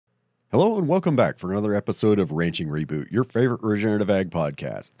Hello and welcome back for another episode of Ranching Reboot, your favorite regenerative ag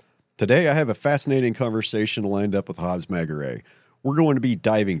podcast. Today I have a fascinating conversation lined up with Hobbs Magaret. We're going to be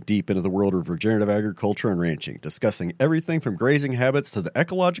diving deep into the world of regenerative agriculture and ranching, discussing everything from grazing habits to the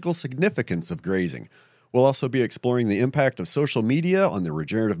ecological significance of grazing. We'll also be exploring the impact of social media on the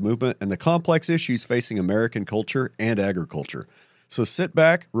regenerative movement and the complex issues facing American culture and agriculture. So sit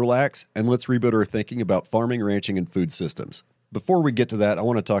back, relax, and let's reboot our thinking about farming, ranching, and food systems. Before we get to that, I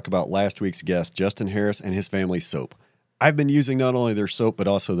want to talk about last week's guest, Justin Harris, and his family's soap. I've been using not only their soap, but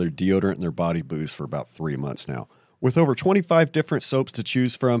also their deodorant and their body boost for about 3 months now. With over 25 different soaps to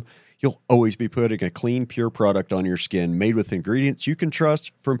choose from, you'll always be putting a clean, pure product on your skin made with ingredients you can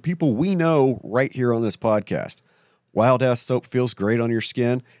trust from people we know right here on this podcast. Wild Ass soap feels great on your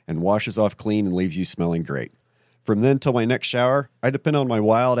skin and washes off clean and leaves you smelling great. From then till my next shower, I depend on my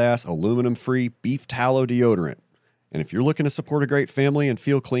Wild Ass aluminum-free beef tallow deodorant. And if you're looking to support a great family and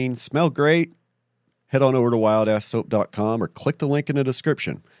feel clean, smell great, head on over to wildasssoap.com or click the link in the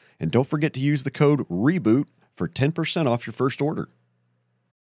description. And don't forget to use the code REBOOT for 10% off your first order.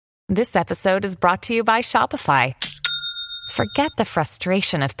 This episode is brought to you by Shopify. Forget the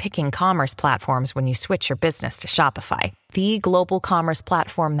frustration of picking commerce platforms when you switch your business to Shopify, the global commerce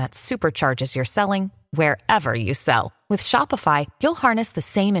platform that supercharges your selling wherever you sell. With Shopify, you'll harness the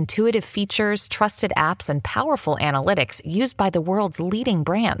same intuitive features, trusted apps, and powerful analytics used by the world's leading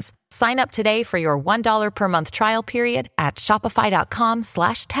brands. Sign up today for your $1 per month trial period at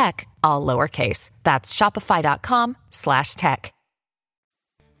shopify.com/tech, all lowercase. That's shopify.com/tech.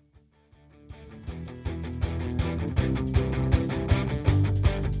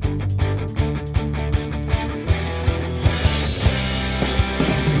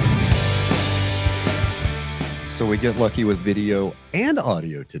 So we get lucky with video and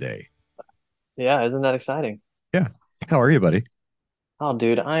audio today. Yeah, isn't that exciting? Yeah. How are you, buddy? Oh,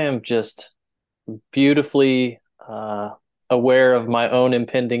 dude, I am just beautifully aware of my own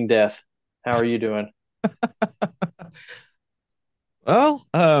impending death. How are you doing? Well,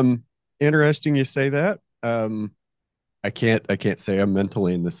 interesting you say that. I can't say I'm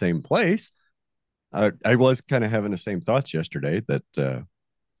mentally in the same place. I was kind of having the same thoughts yesterday that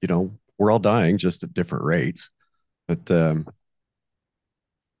we're all dying just at different rates. But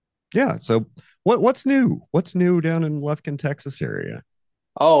yeah, so what's new? What's new down in Lufkin, Texas area?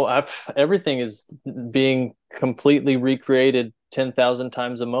 Oh, everything is being completely recreated 10,000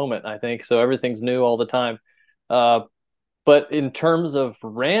 times a moment, I think. So everything's new all the time. But in terms of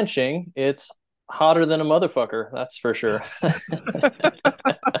ranching, it's hotter than a motherfucker. That's for sure.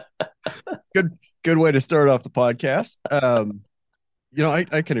 Good way to start off the podcast. I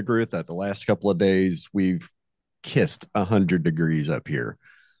can agree with that. The last couple of days we've kissed 100 degrees up here,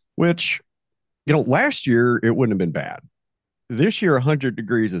 which, last year it wouldn't have been bad. This year, 100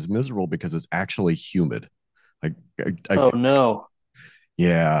 degrees is miserable because it's actually humid. Oh no.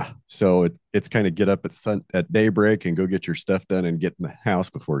 Yeah. So it's kind of get up at daybreak and go get your stuff done and get in the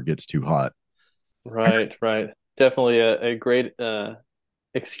house before it gets too hot. Right. Definitely a great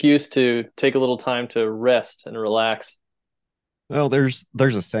excuse to take a little time to rest and relax. Well, there's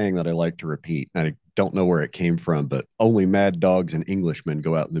a saying that I like to repeat, and I don't know where it came from, but only mad dogs and Englishmen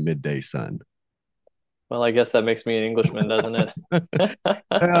go out in the midday sun. Well, I guess that makes me an Englishman, doesn't it?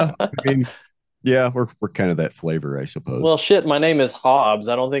 Yeah, we're kind of that flavor, I suppose. Well, shit, my name is Hobbs.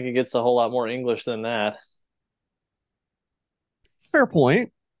 I don't think it gets a whole lot more English than that. Fair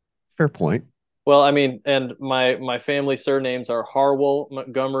point. Well, I mean, and my family surnames are Harwell,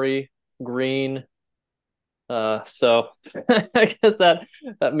 Montgomery, Green. So I guess that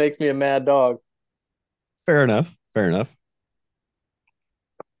makes me a mad dog. Fair enough.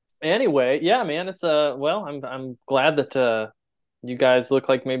 Anyway, yeah, man, it's I'm glad that you guys look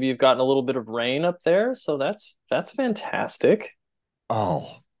like maybe you've gotten a little bit of rain up there, so that's fantastic.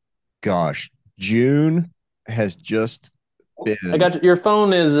 Oh gosh, June has just been. I got your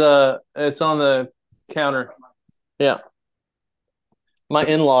phone is it's on the counter. Yeah. My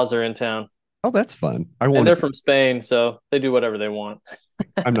in-laws are in town. Oh, that's fun. And they're from Spain, so they do whatever they want.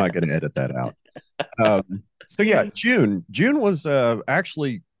 I'm not going to edit that out. So yeah, June was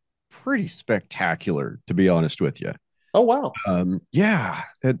actually pretty spectacular, to be honest with you. Oh wow. Yeah,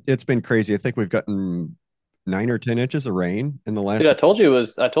 it's been crazy. I think we've gotten 9 or 10 inches of rain in the last. Dude, I told you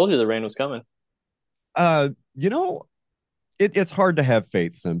the rain was coming. It's hard to have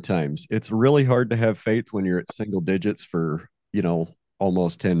faith sometimes. It's really hard to have faith when you're at single digits for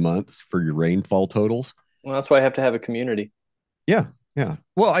almost 10 months for your rainfall totals. Well, that's why I have to have a community. Yeah.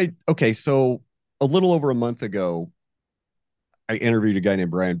 Well, so a little over a month ago, I interviewed a guy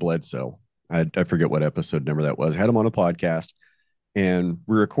named Brian Bledsoe. I forget what episode number that was. Had him on a podcast, and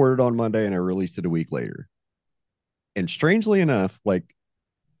we recorded on Monday and I released it a week later. And strangely enough, like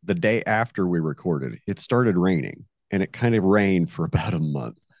the day after we recorded, it started raining and it kind of rained for about a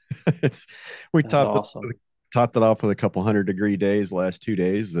month. it's we That's topped it, awesome. topped it off with a couple 100-degree days last 2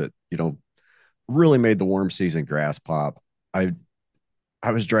 days that really made the warm season grass pop. I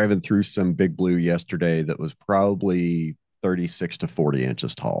was driving through some big blue yesterday that was probably 36 to 40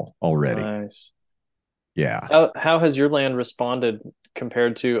 inches tall already. Nice. Yeah. How has your land responded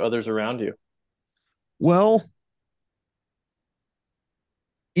compared to others around you? Well,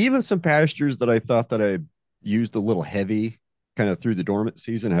 even some pastures that I thought that I used a little heavy kind of through the dormant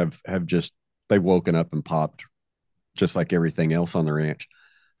season have just they've woken up and popped just like everything else on the ranch.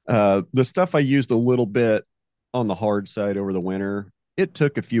 The stuff I used a little bit on the hard side over the winter, it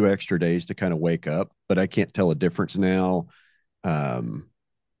took a few extra days to kind of wake up, but I can't tell a difference now. Um,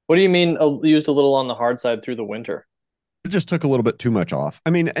 What do you mean used a little on the hard side through the winter? it just took a little bit too much off. I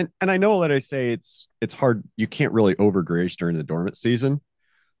mean, and I know that I say it's hard. You can't really overgraze during the dormant season.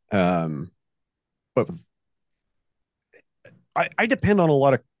 Um, but I depend on a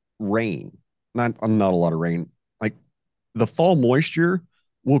lot of rain, not a lot of rain. Like the fall moisture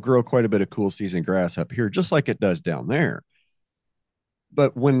will grow quite a bit of cool season grass up here, just like it does down there.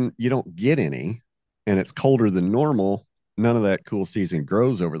 But when you don't get any and it's colder than normal, none of that cool season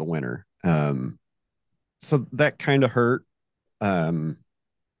grows over the winter. So that kind of hurt. Um,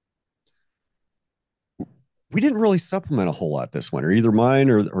 we didn't really supplement a whole lot this winter, either mine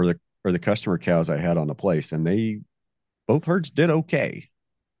or the customer cows I had on the place, and they both herds did okay.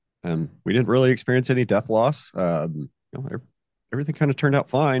 We didn't really experience any death loss. Everything kind of turned out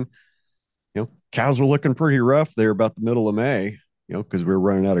fine. Cows were looking pretty rough there about the middle of May, because we were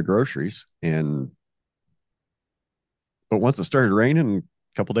running out of groceries. But once it started raining,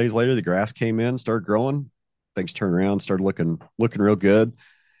 a couple days later, the grass came in, started growing. Things turned around, started looking real good.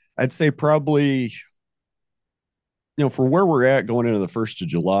 I'd say probably, for where we're at going into the 1st of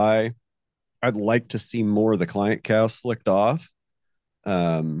July, I'd like to see more of the client cows slicked off.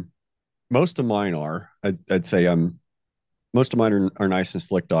 Um, most of mine are. I'd say most of mine are nice and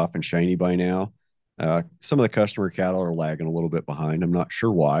slicked off and shiny by now. Some of the customer cattle are lagging a little bit behind. I'm not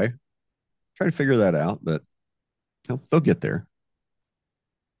sure why. Try to figure that out, but they'll get there.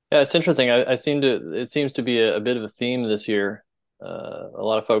 Yeah, it's interesting. It seems to be a bit of a theme this year. A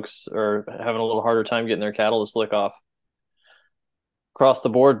lot of folks are having a little harder time getting their cattle to slick off across the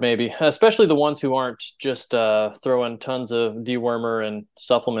board, maybe, especially the ones who aren't just throwing tons of dewormer and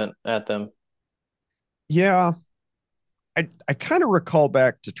supplement at them. Yeah, I kind of recall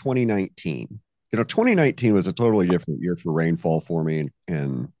back to 2019. 2019 was a totally different year for rainfall for me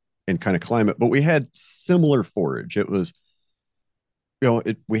and kind of climate, but we had similar forage. It was,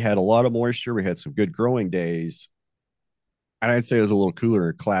 we had a lot of moisture. We had some good growing days. And I'd say it was a little cooler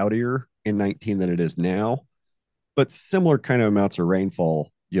and cloudier in 19 than it is now, but similar kind of amounts of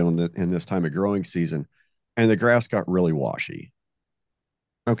rainfall, in this time of growing season. And the grass got really washy.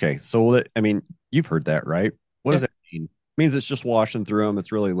 Okay. So I mean, you've heard that, right? What does Yeah. that mean? It means it's just washing through them.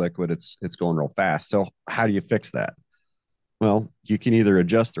 It's really liquid. It's going real fast. So how do you fix that? Well, you can either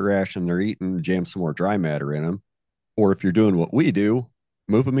adjust the ration they're eating, jam some more dry matter in them, or if you're doing what we do,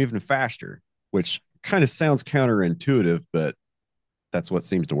 move them even faster, which kind of sounds counterintuitive, but that's what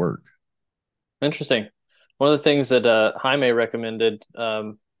seems to work. Interesting. One of the things that Jaime recommended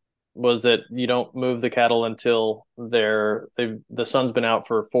was that you don't move the cattle until the sun's been out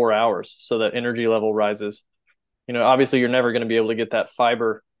for 4 hours, so that energy level rises. Obviously you're never going to be able to get that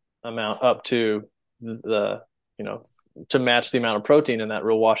fiber amount up to the to match the amount of protein in that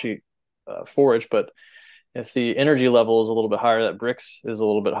real washy forage, but if the energy level is a little bit higher, that Brix is a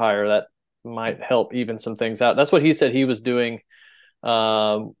little bit higher, that might help even some things out. That's what he said he was doing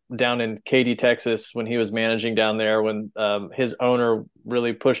down in Katy, Texas, when he was managing down there, when his owner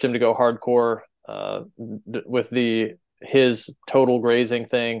really pushed him to go hardcore with his total grazing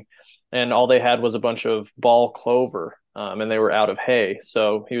thing, and all they had was a bunch of ball clover, and they were out of hay.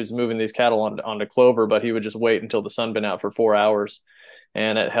 So he was moving these cattle onto clover, but he would just wait until the sun been out for 4 hours,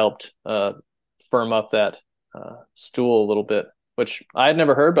 and it helped firm up that stool a little bit, which I had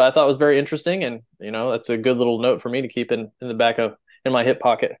never heard, but I thought was very interesting. And that's a good little note for me to keep in the back of in my hip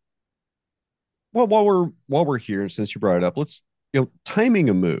pocket. Well, while we're here, and since you brought it up, let's timing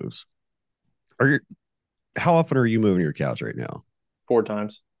of moves. Are you How often are you moving your cows right now? 4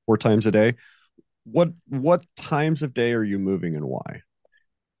 times. 4 times a day. What times of day are you moving and why?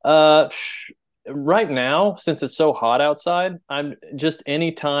 Uh, right now, since it's so hot outside, I'm just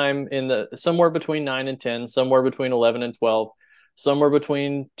any time in the somewhere between 9 and 10, somewhere between 11 and 12. somewhere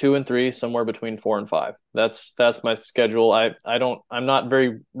between 2 and 3, somewhere between 4 and 5. That's my schedule. I'm not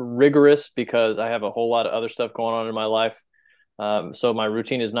very rigorous because I have a whole lot of other stuff going on in my life. So my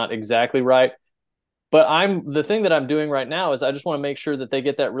routine is not exactly right. But the thing that I'm doing right now is I just want to make sure that they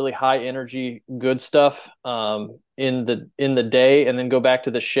get that really high energy, good stuff in the day, and then go back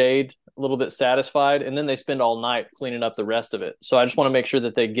to the shade a little bit satisfied, and then they spend all night cleaning up the rest of it. So I just want to make sure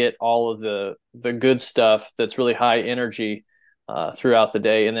that they get all of the good stuff that's really high energy throughout the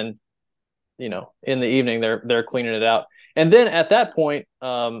day, and then in the evening they're cleaning it out, and then at that point,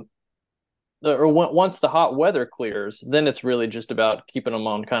 once the hot weather clears, then it's really just about keeping them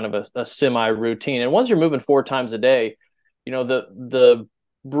on kind of a semi routine. And once you're moving 4 times a day, the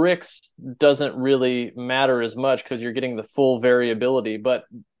bricks doesn't really matter as much because you're getting the full variability. But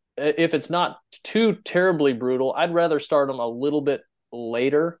if it's not too terribly brutal, I'd rather start them a little bit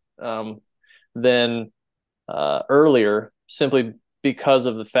later than earlier, simply because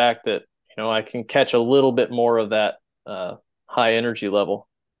of the fact that I can catch a little bit more of that high energy level.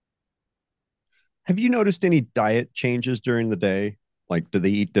 Have you noticed any diet changes during the day? Like, do they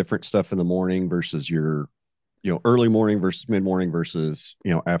eat different stuff in the morning versus your, early morning versus mid morning versus,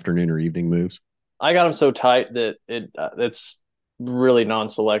 afternoon or evening moves? I got them so tight that it's really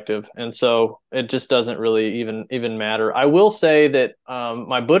non-selective, and so it just doesn't really even matter. I will say that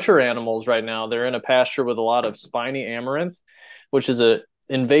my butcher animals right now, they're in a pasture with a lot of spiny amaranth, which is a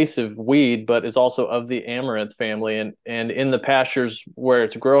invasive weed, but is also of the amaranth family. And in the pastures where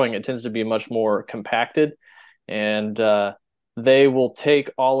it's growing, it tends to be much more compacted. And they will take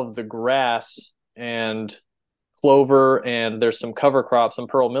all of the grass and clover, and there's some cover crops, some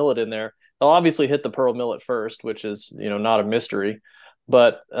pearl millet in there. They'll obviously hit the pearl millet first, which is, not a mystery.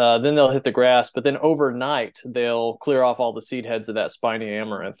 But then they'll hit the grass. But then overnight, they'll clear off all the seed heads of that spiny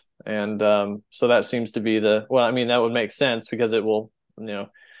amaranth. And so that seems to be that would make sense because it will,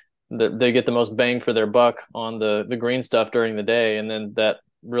 they get the most bang for their buck on the green stuff during the day, and then that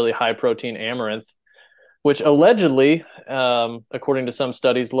really high protein amaranth, which allegedly, according to some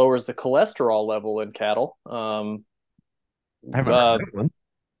studies, lowers the cholesterol level in cattle. I haven't heard that one.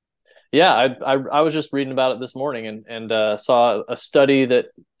 Yeah, I was just reading about it this morning, and saw a study that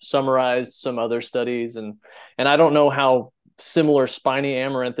summarized some other studies, and I don't know how similar spiny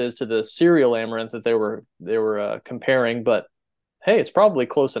amaranth is to the cereal amaranth that they were comparing, but hey, it's probably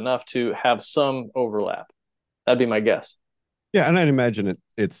close enough to have some overlap. That'd be my guess. Yeah, and I'd imagine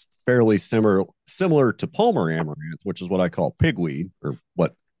it's fairly similar to Palmer amaranth, which is what I call pigweed, or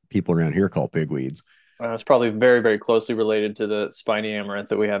what people around here call pigweeds. It's probably very, very closely related to the spiny amaranth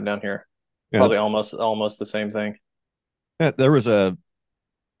that we have down here. Yeah, probably almost the same thing. Yeah,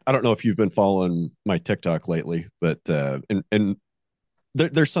 I don't know if you've been following my TikTok lately, but and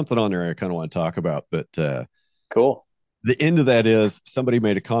there's something on there I kind of want to talk about, but cool. The end of that is somebody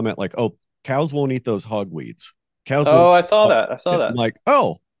made a comment like, "Oh, cows won't eat those hogweeds." I saw that. I'm like,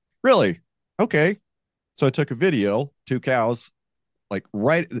 "Oh, really? Okay." So I took a video, 2 cows, like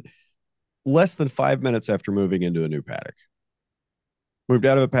right less than 5 minutes after moving into a new paddock. Moved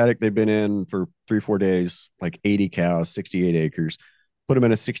out of a paddock they've been in for 3-4 days, like 80 cows, 68 acres. Put them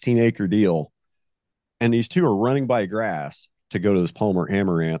in a 16-acre deal, and these two are running by grass to go to this Palmer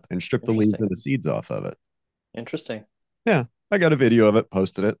amaranth and strip the leaves and the seeds off of it. Interesting. Yeah, I got a video of it,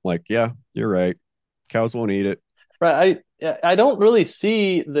 posted it. Like, yeah, you're right. Cows won't eat it. Right. I don't really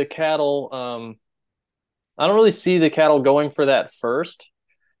see the cattle. I don't really see the cattle going for that first,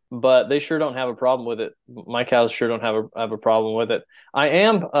 but they sure don't have a problem with it. My cows sure don't have a problem with it.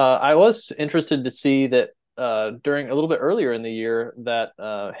 I was interested to see that during a little bit earlier in the year that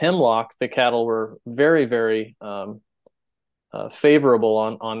hemlock, the cattle were very, very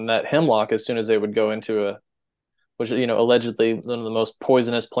favorable on that hemlock as soon as they would go into which allegedly one of the most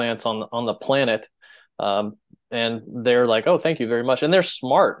poisonous plants on the planet. And they're like, oh, thank you very much. And they're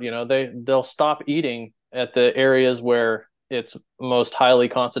smart. They'll stop eating at the areas where it's most highly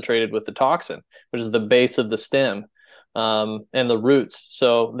concentrated with the toxin, which is the base of the stem and the roots.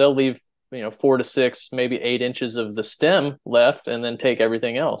 So they'll leave 4 to 6, maybe 8 inches of the stem left, and then take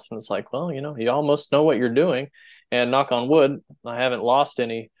everything else. And it's like, well, you almost know what you're doing. And knock on wood, I haven't lost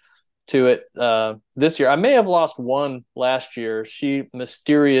any to it this year. I may have lost one last year. She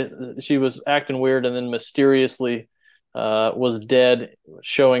was acting weird, and then mysteriously was dead,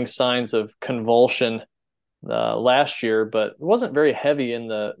 showing signs of convulsion last year, but it wasn't very heavy in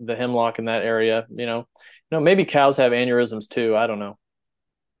the hemlock in that area. Maybe cows have aneurysms too. I don't know.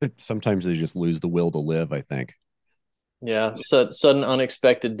 Sometimes they just lose the will to live, I think. Yeah, sudden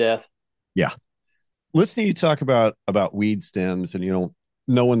unexpected death. Yeah. Listening to you talk about weed stems, and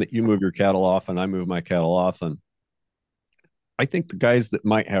knowing that you move your cattle off and I move my cattle off, and I think the guys that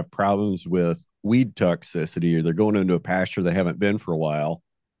might have problems with weed toxicity, or they're going into a pasture they haven't been for a while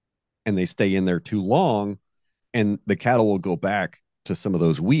and they stay in there too long, and the cattle will go back to some of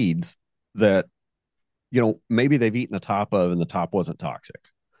those weeds that, maybe they've eaten the top of and the top wasn't toxic.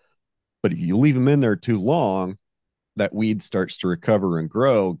 But if you leave them in there too long, that weed starts to recover and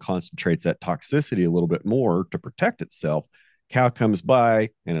grow, concentrates that toxicity a little bit more to protect itself. Cow comes by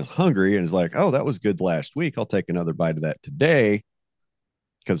and is hungry and is like, oh, that was good last week. I'll take another bite of that today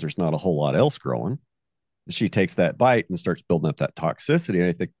because there's not a whole lot else growing. She takes that bite and starts building up that toxicity. And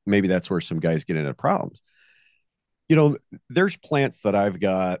I think maybe that's where some guys get into problems. There's plants that I've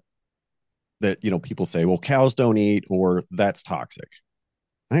got that, people say, well, cows don't eat, or that's toxic.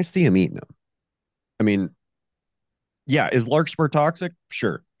 And I see them eating them. I mean, yeah, is larkspur toxic?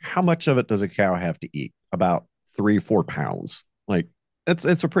 Sure. How much of it does a cow have to eat? About 3-4 pounds. Like,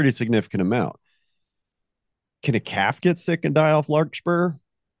 it's a pretty significant amount. Can a calf get sick and die off larkspur?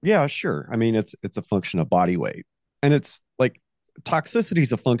 Yeah, sure. I mean, it's a function of body weight. And it's like toxicity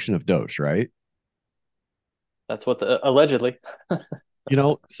is a function of dose, right? That's what allegedly.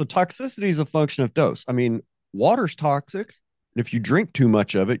 So toxicity is a function of dose. I mean, water's toxic. If you drink too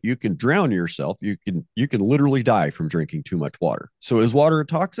much of it, you can drown yourself. You can literally die from drinking too much water. So is water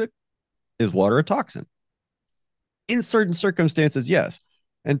toxic? Is water a toxin? In certain circumstances, yes.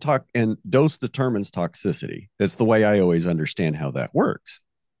 And dose determines toxicity. That's the way I always understand how that works.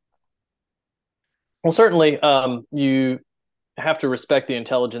 Well, certainly, you have to respect the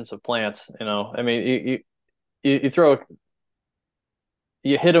intelligence of plants. I mean,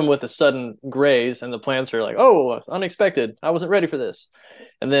 you hit them with a sudden graze, and the plants are like, "Oh, unexpected! I wasn't ready for this."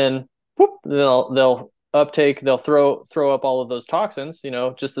 And then, whoop, they'll uptake. They'll throw up all of those toxins.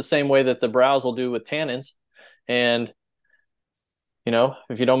 Just the same way that the browse will do with tannins. And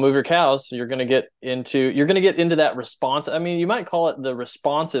if you don't move your cows, you're going to get into that response. I mean, you might call it the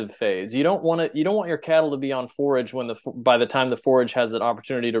responsive phase. You don't want your cattle to be on forage by the time the forage has an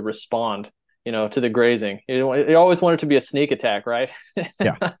opportunity to respond, to the grazing. You always want it to be a sneak attack, right?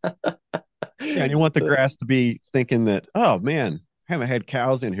 Yeah. Yeah, and you want the grass to be thinking that, oh man, I haven't had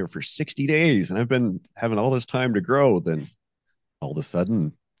cows in here for 60 days and I've been having all this time to grow. Then all of a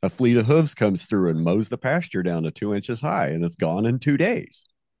sudden a fleet of hooves comes through and mows the pasture down to 2 inches high, and it's gone in 2 days.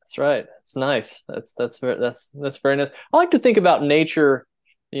 That's right. It's nice. That's very nice. I like to think about nature,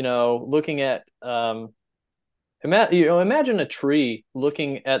 looking at, imagine a tree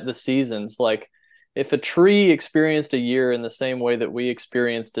looking at the seasons. Like, if a tree experienced a year in the same way that we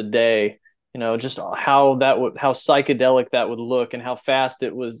experienced a day, just how psychedelic that would look, and how fast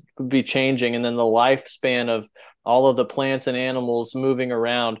it would be changing, and then the lifespan of all of the plants and animals moving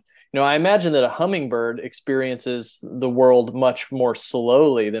around. I imagine that a hummingbird experiences the world much more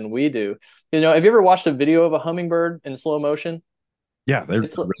slowly than we do. Have you ever watched a video of a hummingbird in slow motion? Yeah,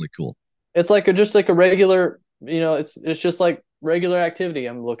 it's really cool. It's like just like a regular, it's just like regular activity.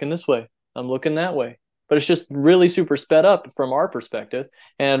 I'm looking this way, I'm looking that way. But it's just really super sped up from our perspective.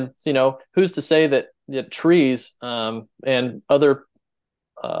 And, who's to say that trees and other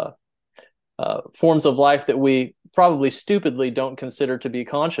forms of life that we probably stupidly don't consider to be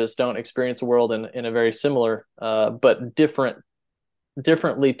conscious don't experience the world in a very similar but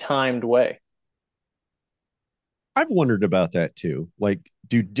differently timed way. I've wondered about that too. Like,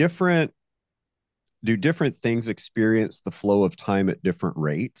 do different things experience the flow of time at different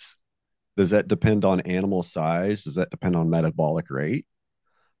rates? Does that depend on animal size? Does that depend on metabolic rate?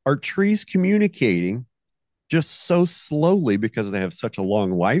 Are trees communicating just so slowly because they have such a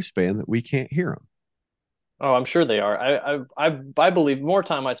long lifespan that we can't hear them? Oh, I'm sure they are. I believe the more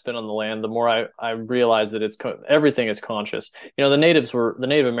time I spend on the land, the more I realize that everything is conscious. The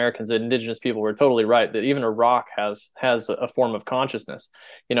Native Americans, the indigenous people, were totally right that even a rock has a form of consciousness.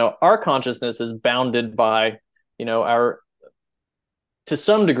 Our consciousness is bounded by, to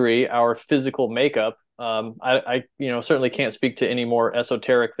some degree, our physical makeup. I certainly can't speak to any more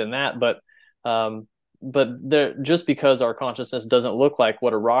esoteric than that, but just because our consciousness doesn't look like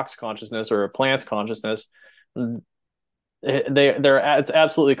what a rock's consciousness or a plant's consciousness, it's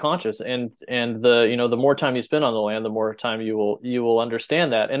absolutely conscious. And the more time you spend on the land, the more time you will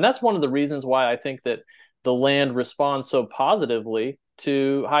understand that. And that's one of the reasons why I think that the land responds so positively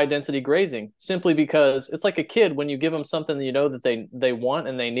to high density grazing, simply because it's like a kid. When you give them something that they want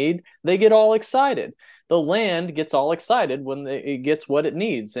and they need, they get all excited. The land gets all excited when it gets what it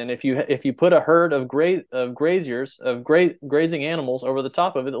needs. And if you put a herd of grazing animals over the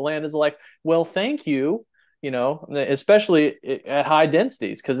top of it, the land is like, well, thank you, especially at high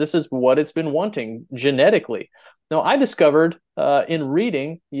densities, because this is what it's been wanting genetically. Now, I discovered in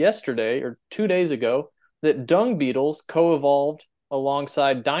reading yesterday or 2 days ago that dung beetles co-evolved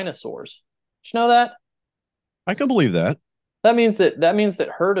alongside dinosaurs. Did you know that? I can believe that. That means that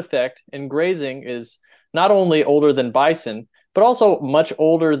herd effect and grazing is not only older than bison, but also much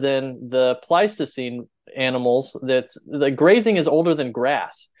older than the Pleistocene animals. That's the grazing is older than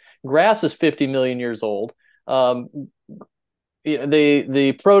grass. Grass is 50 million years old. The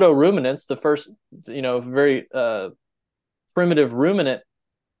proto ruminants, the first very primitive ruminant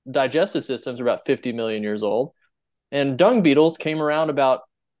digestive systems, are about 50 million years old, and dung beetles came around about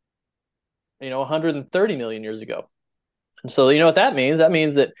 130 million years ago. So you know what that means? That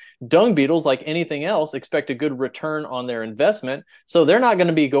means that dung beetles, like anything else, expect a good return on their investment. So they're not going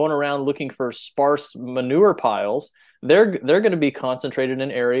to be going around looking for sparse manure piles. They're going to be concentrated in an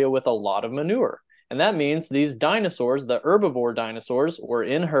area with a lot of manure. And that means these dinosaurs, the herbivore dinosaurs, were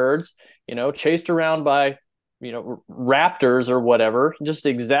in herds, chased around by, raptors or whatever, just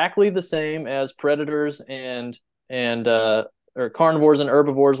exactly the same as predators and or carnivores and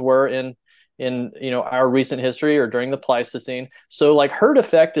herbivores were in our recent history or during the Pleistocene. So like herd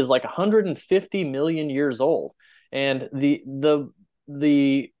effect is like 150 million years old, and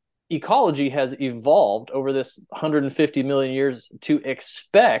the ecology has evolved over this 150 million years to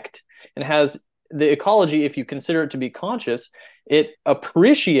expect, and has the ecology, if you consider it to be conscious, it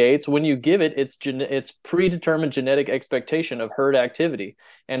appreciates when you give it its predetermined genetic expectation of herd activity.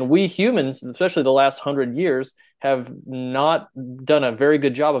 And we humans, especially the last 100 years, have not done a very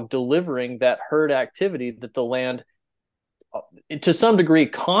good job of delivering that herd activity that the land, to some degree,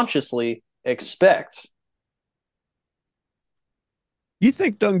 consciously expects. You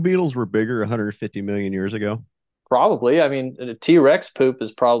think dung beetles were bigger 150 million years ago? Probably. I mean, a T-Rex poop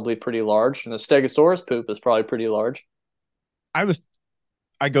is probably pretty large, and a Stegosaurus poop is probably pretty large. I was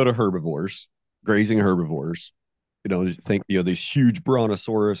I go to herbivores, grazing herbivores. Think these huge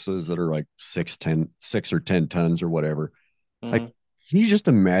brontosauruses that are like 6 or 10 tons or whatever. Like, Mm-hmm. can you just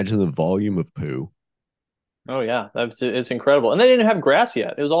imagine the volume of poo? Oh yeah, it's incredible. And they didn't have grass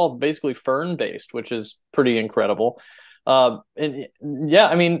yet. It was all basically fern based, which is pretty incredible. And yeah,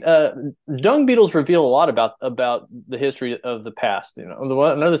 I mean, dung beetles reveal a lot about the history of the past.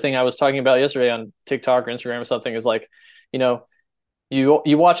 Another thing I was talking about yesterday on TikTok or Instagram or something is like, you know,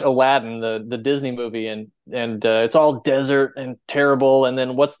 you watch Aladdin, the Disney movie, and it's all desert and terrible. And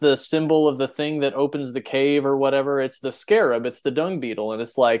then what's the symbol of the thing that opens the cave or whatever? It's the scarab. It's the dung beetle, and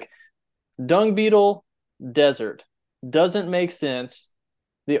it's like dung beetle, desert, doesn't make sense.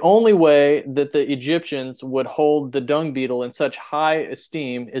 The only way that the Egyptians would hold the dung beetle in such high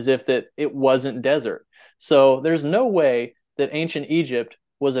esteem is if that it wasn't desert. So there's no way that ancient Egypt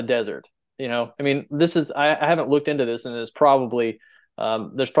was a desert. I mean, this is I haven't looked into this, and there's probably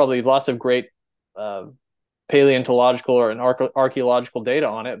lots of great paleontological or archaeological data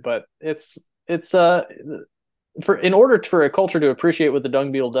on it, but it's in order for a culture to appreciate what the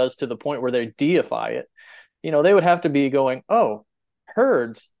dung beetle does to the point where they deify it, they would have to be going, oh,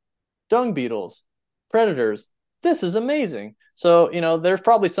 herds, dung beetles, predators. This is amazing. So, there's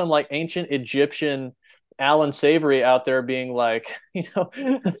probably some like ancient Egyptian Alan Savory out there being like,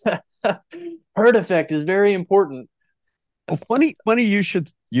 herd effect is very important. Oh, funny you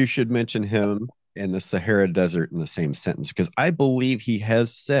should mention him and the Sahara Desert in the same sentence, because I believe he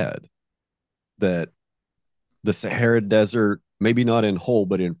has said that the Sahara Desert, maybe not in whole,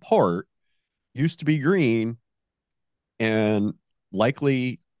 but in part, used to be green and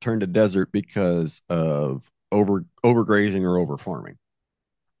likely turned to desert because of overgrazing or overfarming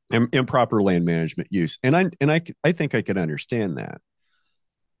and improper land management use. And I think I can understand that.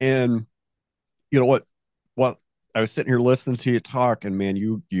 And you know what I was sitting here listening to you talk, and man,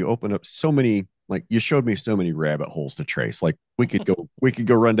 you open up so many, like, you showed me so many rabbit holes to trace. Like, we could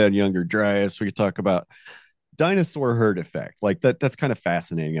go run down Younger Dryas. We could talk about dinosaur herd effect. Like that's kind of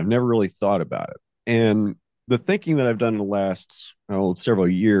fascinating. I've never really thought about it. And the thinking that I've done in the last several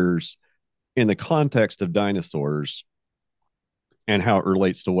years in the context of dinosaurs and how it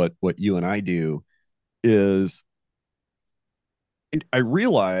relates to what you and I do is, I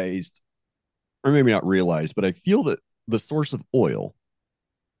realized, or maybe not realized, but I feel that the source of oil,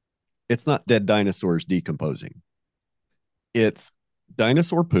 it's not dead dinosaurs decomposing. It's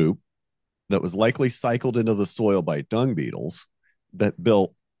dinosaur poop that was likely cycled into the soil by dung beetles that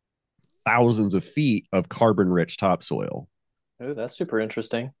built thousands of feet of carbon-rich topsoil. Oh, that's super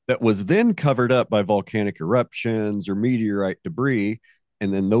interesting. That was then covered up by volcanic eruptions or meteorite debris.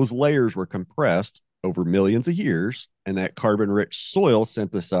 And then those layers were compressed over millions of years, and that carbon-rich soil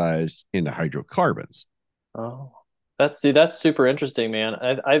synthesized into hydrocarbons. Oh, that's super interesting, man.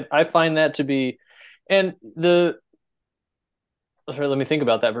 I find that to be, and sorry, let me think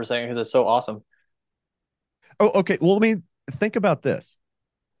about that for a second because it's so awesome. Oh, okay. Well, I mean, think about this.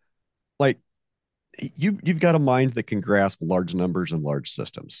 Like you've got a mind that can grasp large numbers and large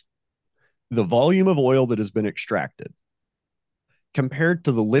systems. The volume of oil that has been extracted compared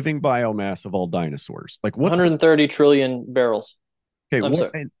to the living biomass of all dinosaurs. Like what's the 130 trillion barrels. okay, I'm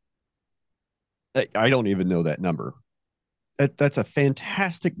what sorry. I don't even know that number. That's a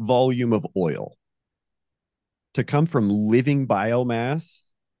fantastic volume of oil to come from living biomass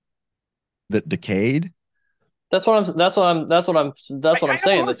that decayed. That's what I'm I have a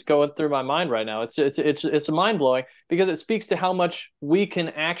saying. hard That's going through my mind right now. It's mind blowing because it speaks to how much we can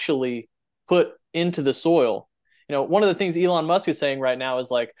actually put into the soil. One of the things Elon Musk is saying right now is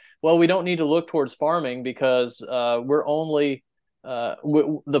like, well, we don't need to look towards farming because we're only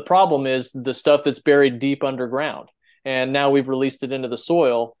the problem is the stuff that's buried deep underground, and now we've released it into the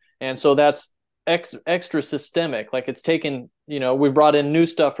soil, and so that's extra systemic. Like it's taken, we brought in new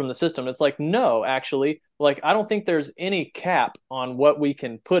stuff from the system. It's like, no, actually, like I don't think there's any cap on what we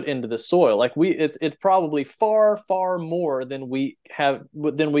can put into the soil. Like it's probably far, far more than we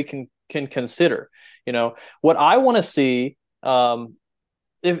can consider. What I want to see,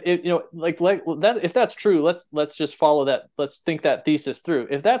 if like that, if that's true, let's just follow that. Let's think that thesis through.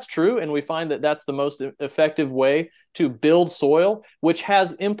 If that's true and we find that that's the most effective way to build soil, which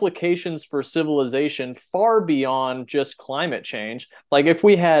has implications for civilization far beyond just climate change, like if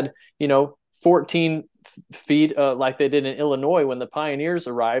we had 14 feet like they did in Illinois when the pioneers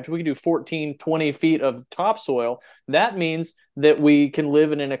arrived, we could do 14, 20 feet of topsoil. That means that we can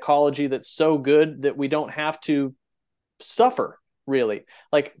live in an ecology that's so good that we don't have to suffer, really.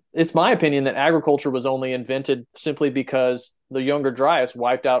 Like it's my opinion that agriculture was only invented simply because the Younger Dryas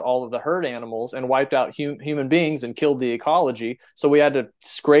wiped out all of the herd animals and wiped out human beings and killed the ecology, so we had to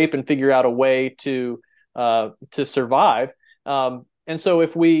scrape and figure out a way to survive. And so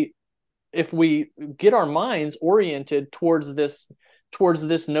if we get our minds oriented towards this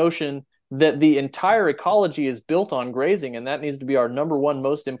notion that the entire ecology is built on grazing, and that needs to be our number one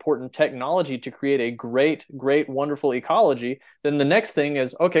most important technology to create a great, great, wonderful ecology, then the next thing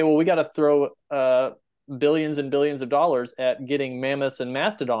is, okay, well, we got to throw billions and billions of dollars at getting mammoths and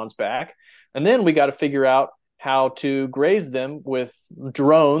mastodons back. And then we got to figure out how to graze them with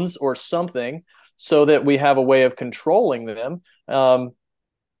drones or something so that we have a way of controlling them.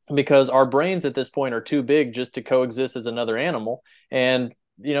 Because our brains at this point are too big just to coexist as another animal. And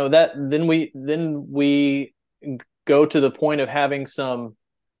that then we go to the point of having some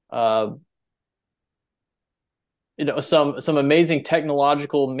some amazing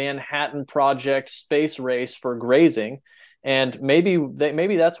technological Manhattan Project space race for grazing, and maybe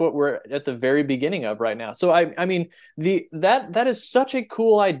that's what we're at the very beginning of right now. So I mean that is such a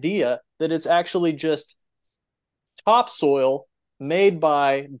cool idea that it's actually just topsoil made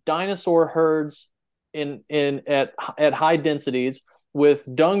by dinosaur herds at high densities with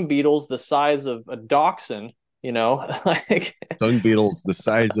dung beetles the size of a dachshund, like dung beetles the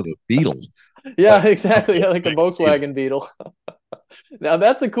size of a beetle. Yeah, exactly. Yeah, like a Volkswagen beetle. Now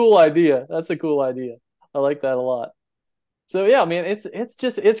that's a cool idea. I like that a lot. So yeah, I mean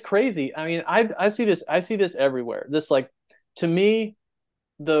it's crazy. I mean, I see this everywhere. This, like, to me,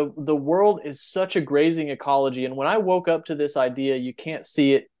 the world is such a grazing ecology, and when I woke up to this idea, you can't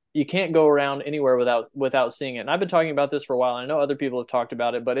see it. You can't go around anywhere without seeing it. And I've been talking about this for a while. I know other people have talked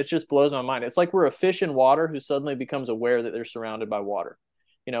about it, but it just blows my mind. It's like we're a fish in water who suddenly becomes aware that they're surrounded by water.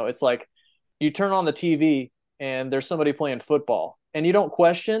 It's like you turn on the TV and there's somebody playing football, and you don't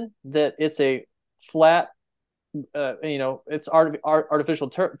question that it's a flat, it's artificial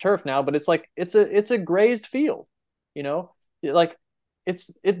turf now, but it's like it's a grazed field, like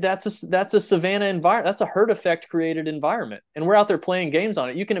that's a savanna environment. That's a herd effect created environment, and we're out there playing games on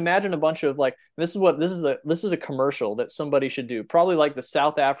it. You can imagine a bunch of, like, this is a commercial that somebody should do, probably like the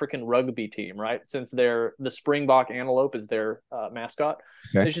South African rugby team, right? Since the Springbok antelope is their mascot.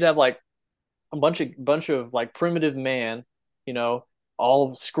 Okay. They should have like a bunch of like primitive man,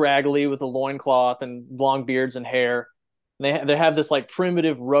 all scraggly with a loincloth and long beards and hair. They have this like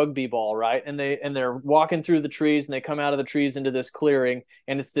primitive rugby ball, right? And they're walking through the trees, and they come out of the trees into this clearing,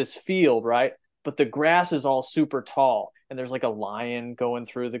 and it's this field, right? But the grass is all super tall, and there's like a lion going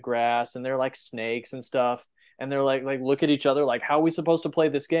through the grass, and they're like snakes and stuff, and they're like look at each other like, how are we supposed to play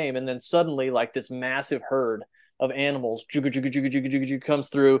this game? And then suddenly, like, this massive herd of animals comes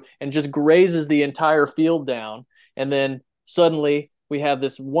through and just grazes the entire field down, and then suddenly we have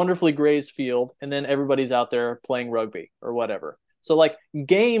this wonderfully grazed field, and then everybody's out there playing rugby or whatever. So, like,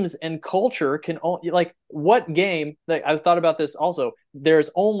 games and culture can like, what game, like, I've thought about this also. There's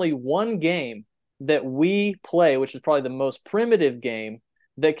only one game that we play, which is probably the most primitive game,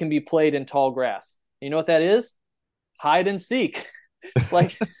 that can be played in tall grass. You know what that is? Hide and seek.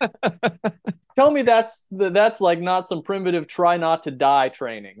 Like, tell me that's like not some primitive try not to die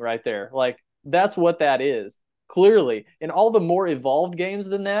training right there. Like, that's what that is. Clearly, and all the more evolved games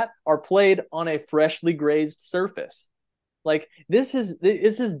than that are played on a freshly grazed surface. Like, this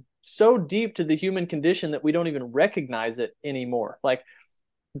is so deep to the human condition that we don't even recognize it anymore. Like,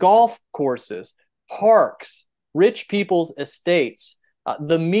 golf courses, parks, rich people's estates,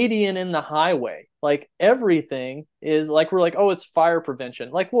 the median in the highway, like everything is like, we're like, oh, it's fire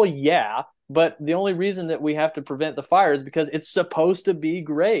prevention. Like, well, yeah, but the only reason that we have to prevent the fire is because it's supposed to be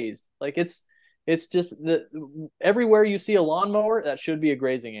grazed. Like, it's just the everywhere you see a lawnmower, that should be a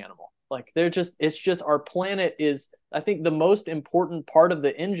grazing animal. Like, it's just our planet is, I think, the most important part of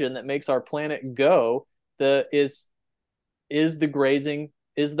the engine that makes our planet go. The is the grazing,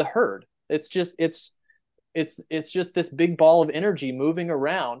 is the herd. It's just this big ball of energy moving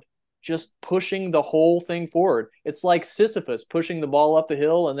around, just pushing the whole thing forward. It's like Sisyphus pushing the ball up the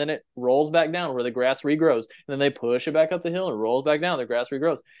hill, and then it rolls back down where the grass regrows. And then they push it back up the hill and it rolls back down, the grass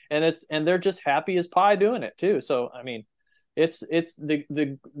regrows. And they're just happy as pie doing it too. So I mean, it's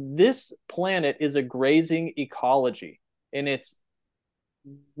this planet is a grazing ecology, and it's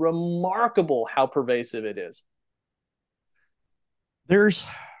remarkable how pervasive it is. There's,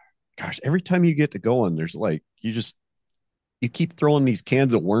 gosh, every time you get to going, there's like, you keep throwing these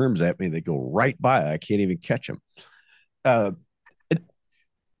cans of worms at me. They go right by. I can't even catch them. Uh, it,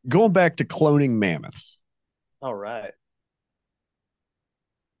 Going back to cloning mammoths. All right.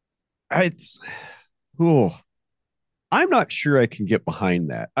 It's, oh, I'm not sure I can get behind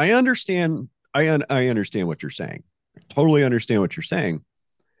that. I understand. I understand what you're saying. I totally understand what you're saying.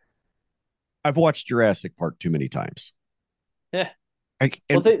 I've watched Jurassic Park too many times. Yeah.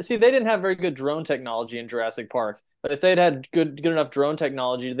 And They didn't have very good drone technology in Jurassic Park. But if they'd had good enough drone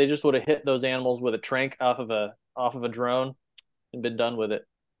technology, they just would have hit those animals with a trank off of a drone and been done with it.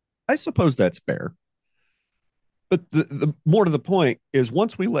 I suppose that's fair. But the more to the point is,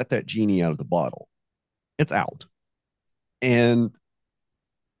 once we let that genie out of the bottle, it's out. And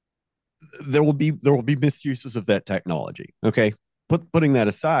there will be misuses of that technology. Okay. Putting that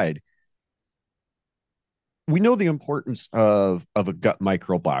aside, we know the importance of a gut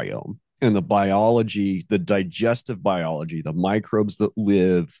microbiome and the biology, the digestive biology, the microbes that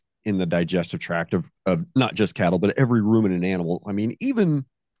live in the digestive tract of not just cattle, but every ruminant animal. I mean, even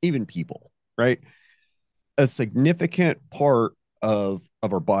people, right? A significant part of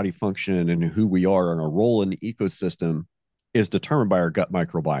our body function and who we are and our role in the ecosystem is determined by our gut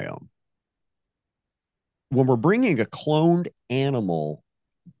microbiome. When we're bringing a cloned animal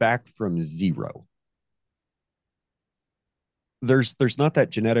back from zero, there's not that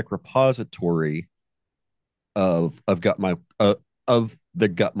genetic repository of of the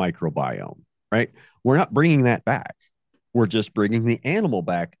gut microbiome, right? We're not bringing that back. We're just bringing the animal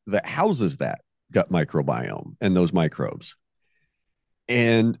back that houses that gut microbiome and those microbes.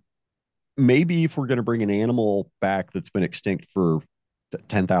 And maybe if we're going to bring an animal back that's been extinct for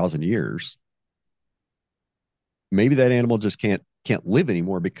 10,000 years, maybe that animal just can't live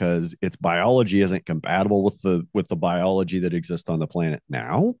anymore because its biology isn't compatible with the biology that exists on the planet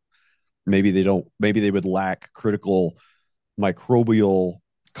now. Maybe they would lack critical microbial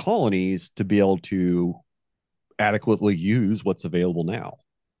colonies to be able to adequately use what's available now.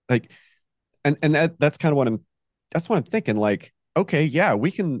 Like, and that's kind of that's what I'm thinking. Like, okay, yeah,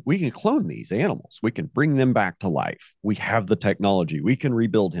 we can clone these animals. We can bring them back to life. We have the technology. We can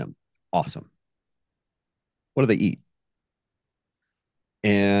rebuild him. Awesome. What do they eat?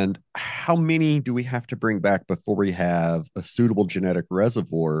 And how many do we have to bring back before we have a suitable genetic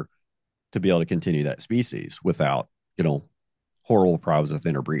reservoir to be able to continue that species without, horrible problems with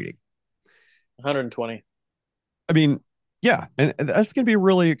interbreeding? 120. I mean, yeah, and that's going to be a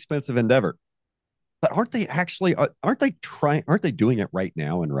really expensive endeavor. But aren't they doing it right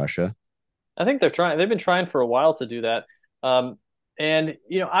now in Russia? I think they're trying. They've been trying for a while to do that. And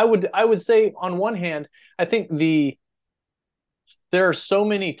I would say, on one hand, I think there are so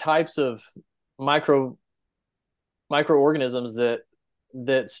many types of microorganisms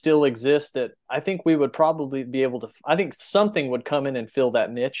that still exist, that I think we would probably be able to. I think something would come in and fill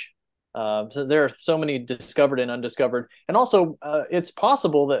that niche. So there are so many discovered and undiscovered, and also it's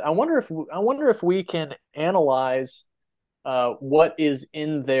possible that I wonder if we can analyze what is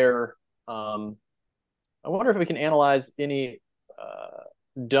in there. I wonder if we can analyze any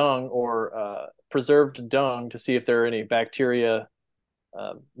dung or preserved dung to see if there are any bacteria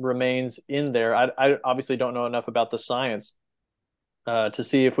remains in there. I obviously don't know enough about the science to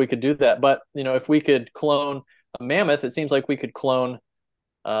see if we could do that. But if we could clone a mammoth, it seems like we could clone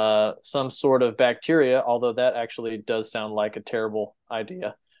some sort of bacteria, although that actually does sound like a terrible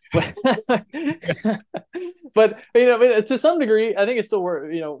idea. But to some degree, I think it's still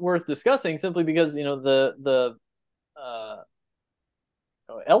worth discussing, simply because the uh,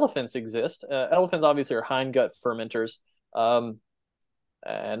 elephants exist. Elephants obviously are hindgut fermenters,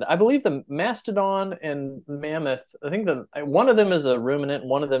 and I believe the mastodon and mammoth. I think one of them is a ruminant,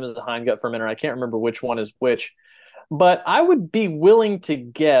 one of them is a hindgut fermenter. I can't remember which one is which, but I would be willing to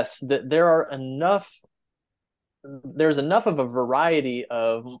guess that there's enough of a variety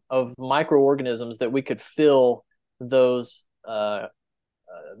of microorganisms that we could fill those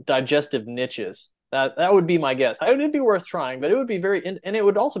digestive niches. That would be my guess. It'd be worth trying, but it would be and it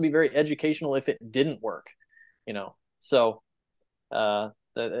would also be very educational if it didn't work. So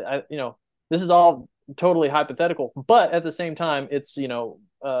this is all totally hypothetical, but at the same time, it's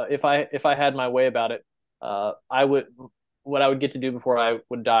if I had my way about it, what I would get to do before I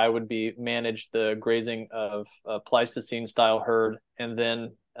would die would be manage the grazing of a Pleistocene style herd, and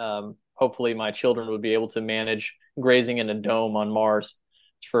then hopefully my children would be able to manage grazing in a dome on Mars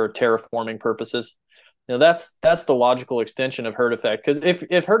for terraforming purposes. That's the logical extension of herd effect, because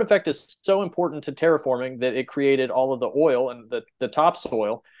if herd effect is so important to terraforming that it created all of the oil and the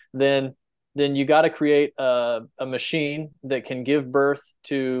topsoil, then you got to create a machine that can give birth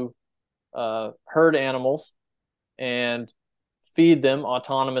to herd animals and feed them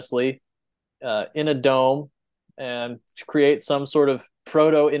autonomously in a dome, and create some sort of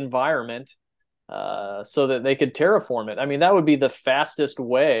proto environment so that they could terraform it. I mean, that would be the fastest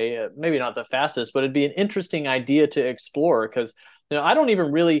way. Maybe not the fastest, but it'd be an interesting idea to explore, because I don't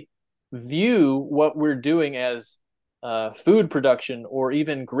even really view what we're doing as food production or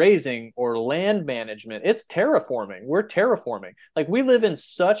even grazing or land management. It's terraforming. We're terraforming. Like, we live in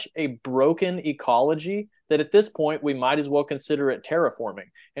such a broken ecology that at this point we might as well consider it terraforming.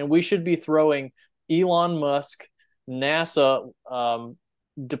 And we should be throwing Elon Musk, NASA,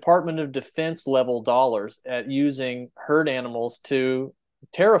 Department of Defense level dollars at using herd animals to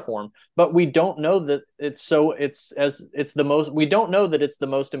terraform. But we don't know that we don't know that it's the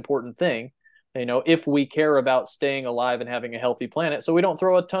most important thing, if we care about staying alive and having a healthy planet. So we don't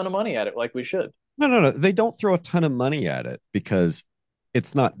throw a ton of money at it like we should. No. They don't throw a ton of money at it because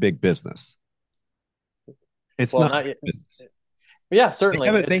it's not big business. It's Well, not not business. Yeah,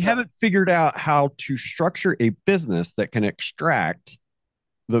 certainly. They haven't figured out how to structure a business that can extract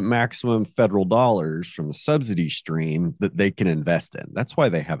the maximum federal dollars from a subsidy stream that they can invest in. That's why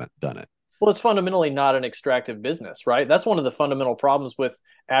they haven't done it. Well, it's fundamentally not an extractive business, right? That's one of the fundamental problems with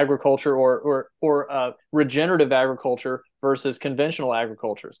agriculture or regenerative agriculture versus conventional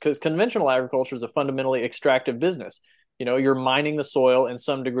agriculture. Because conventional agriculture is a fundamentally extractive business. You're mining the soil in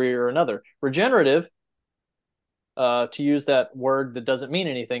some degree or another. Regenerative, to use that word that doesn't mean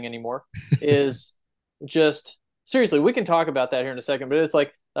anything anymore, is just, seriously, we can talk about that here in a second, but it's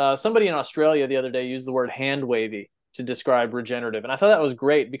like somebody in Australia the other day used the word hand wavy to describe regenerative. And I thought that was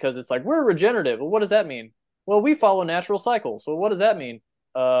great, because it's like, we're regenerative. Well, what does that mean? Well, we follow natural cycles. Well, what does that mean?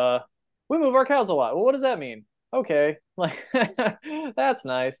 We move our cows a lot. Well, what does that mean? Okay. Like, that's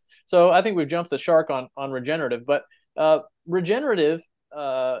nice. So I think we've jumped the shark on regenerative, but regenerative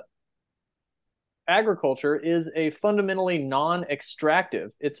agriculture is a fundamentally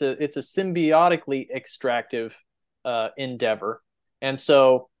non-extractive. It's a symbiotically extractive endeavor. And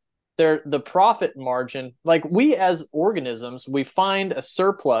so the profit margin, like, we as organisms, we find a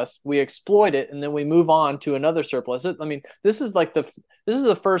surplus, we exploit it, and then we move on to another surplus. I mean, this is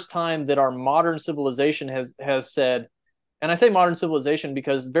the first time that our modern civilization has said, and I say modern civilization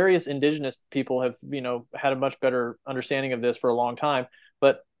because various indigenous people have had a much better understanding of this for a long time,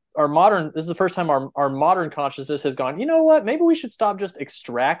 but this is the first time our modern consciousness has gone, you know what, maybe we should stop just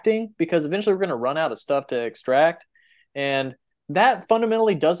extracting, because eventually we're going to run out of stuff to extract. And that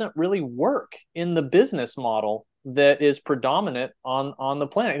fundamentally doesn't really work in the business model that is predominant on the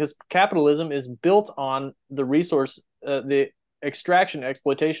planet, because capitalism is built on the extraction,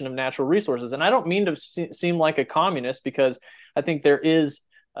 exploitation of natural resources. And I don't mean to seem like a communist, because I think there is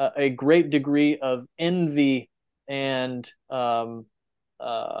a great degree of envy and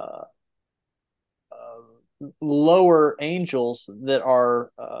lower angels that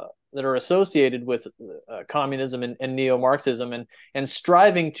are associated with communism and neo-Marxism, and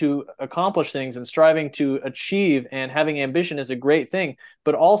striving to accomplish things and striving to achieve and having ambition is a great thing,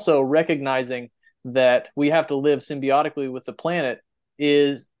 but also recognizing that we have to live symbiotically with the planet.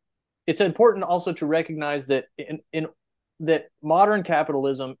 It's important also to recognize that that modern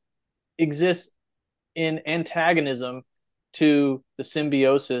capitalism exists in antagonism to the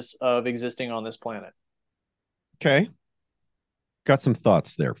symbiosis of existing on this planet. Okay. Got some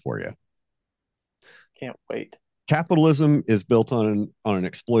thoughts there for you. Can't wait. Capitalism is built on an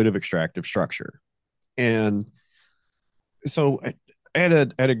exploitive extractive structure. And so I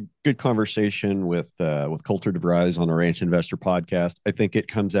had a good conversation with Coulter DeVries on the Ranch Investor podcast. I think it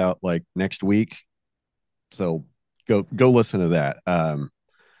comes out like next week. So go listen to that.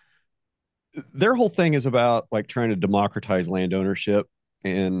 Their whole thing is about like trying to democratize land ownership,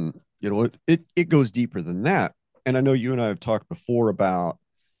 and it goes deeper than that. And I know you and I have talked before about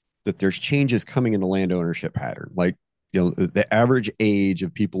that there's changes coming in the land ownership pattern. Like, the average age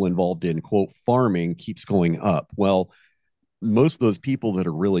of people involved in quote farming keeps going up. Well, most of those people that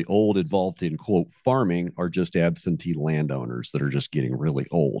are really old involved in quote farming are just absentee landowners that are just getting really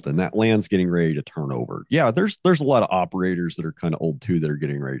old, and that land's getting ready to turn over. Yeah, there's a lot of operators that are kind of old too that are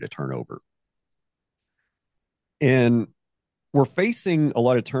getting ready to turn over. And we're facing a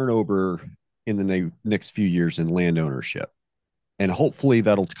lot of turnover in the next few years in land ownership. And hopefully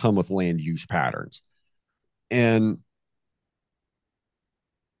that'll come with land use patterns. And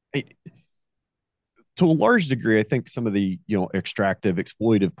it, to a large degree, I think some of the extractive,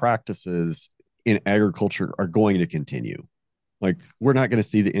 exploitive practices in agriculture are going to continue. Like, we're not going to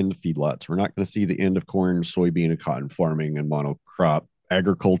see the end of feedlots. We're not going to see the end of corn, soybean, and cotton farming and monocrop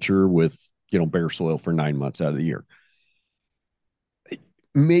agriculture with bare soil for 9 months out of the year.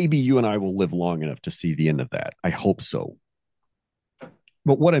 Maybe you and I will live long enough to see the end of that. I hope so.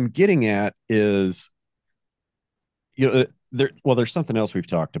 But what I'm getting at is, there's something else we've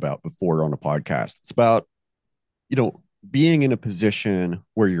talked about before on a podcast. It's about, being in a position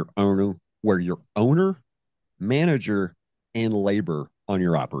where your owner, manager, and labor on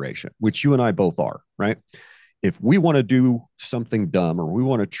your operation, which you and I both are, right? If we want to do something dumb or we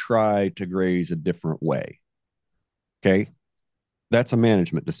want to try to graze a different way, okay, that's a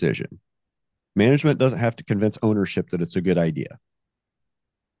management decision. Management doesn't have to convince ownership that it's a good idea.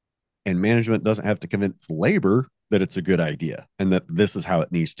 And management doesn't have to convince labor that it's a good idea and that this is how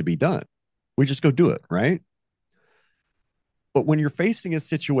it needs to be done. We just go do it, right? But when you're facing a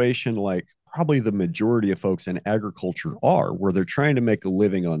situation like probably the majority of folks in agriculture are, where they're trying to make a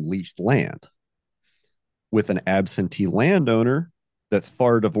living on leased land with an absentee landowner that's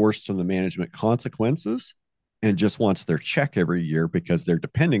far divorced from the management consequences and just wants their check every year because they're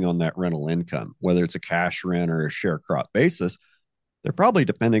depending on that rental income, whether it's a cash rent or a share crop basis, they're probably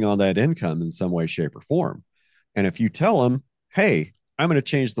depending on that income in some way, shape, or form. And if you tell them, hey, I'm going to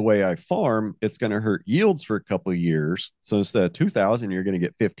change the way I farm, it's going to hurt yields for a couple of years. So instead of 2,000, you're going to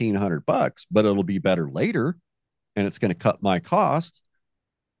get $1,500, but it'll be better later. And it's going to cut my costs.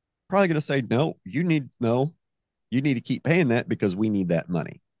 Probably going to say, no, you need to keep paying that because we need that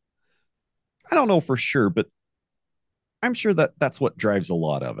money. I don't know for sure, but I'm sure that that's what drives a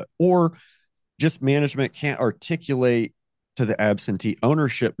lot of it. Or just management can't articulate to the absentee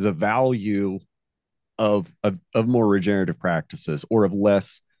ownership the value of more regenerative practices or of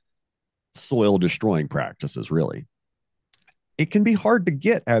less soil destroying practices. Really, it can be hard to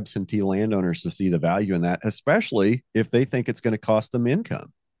get absentee landowners to see the value in that, especially if they think it's going to cost them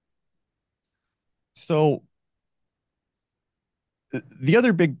income. So the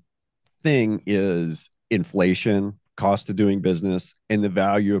other big thing is inflation, cost of doing business, and the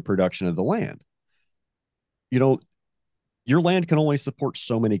value of production of the land. Your land can only support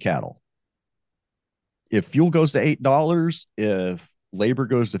so many cattle. If fuel goes to $8, if labor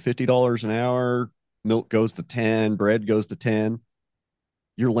goes to $50 an hour, milk goes to 10, bread goes to 10,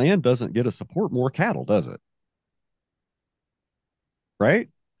 your land doesn't get to support more cattle, does it? Right?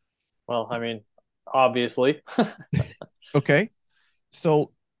 Well, I mean, obviously. Okay.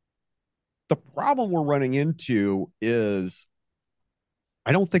 So the problem we're running into is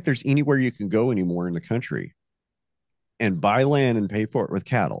I don't think there's anywhere you can go anymore in the country and buy land and pay for it with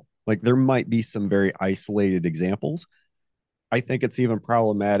cattle. Like, there might be some very isolated examples. I think it's even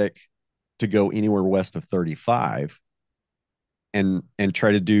problematic to go anywhere west of 35 and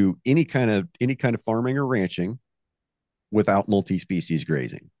try to do any kind of farming or ranching without multi-species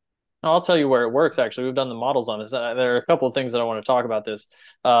grazing. I'll tell you where it works. Actually, we've done the models on this. There are a couple of things that I want to talk about this.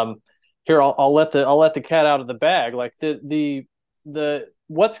 Here, I'll let the cat out of the bag. Like the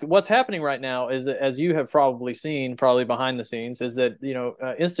what's happening right now is that, as you have probably seen, probably behind the scenes, is that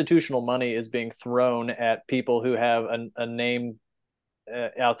institutional money is being thrown at people who have a name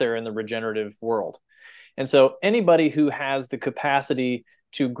out there in the regenerative world, and so anybody who has the capacity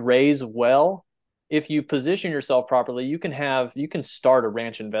to graze well, if you position yourself properly, you can start a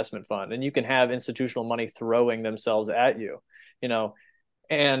ranch investment fund, and you can have institutional money throwing themselves at you,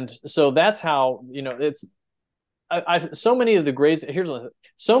 and so that's how it's so many of the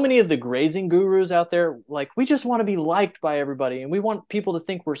so many of the grazing gurus out there, like, we just want to be liked by everybody, and we want people to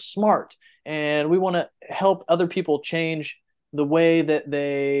think we're smart, and we want to help other people change the way that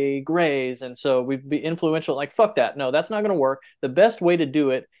they graze, and so we'd be influential. Like, fuck that. No, that's not going to work. The best way to do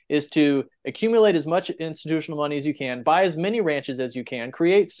it is to accumulate as much institutional money as you can, buy as many ranches as you can,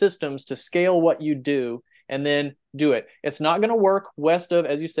 create systems to scale what you do, and then do it. It's not going to work west of,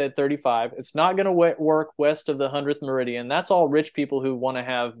 as you said, 35. It's not going to work west of the 100th meridian. That's all rich people who want to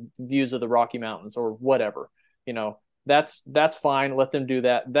have views of the Rocky Mountains or whatever. That's fine. Let them do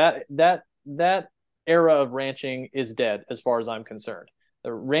that. That era of ranching is dead as far as I'm concerned.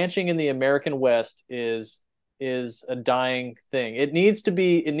 The ranching in the American West is a dying thing. It needs to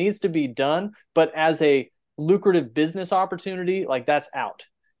be done, but as a lucrative business opportunity, like, that's out,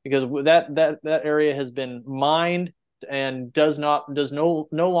 because that area has been mined and no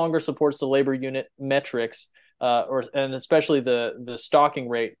longer supports the labor unit metrics, and especially the stocking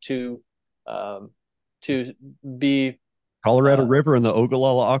rate to be Colorado River and the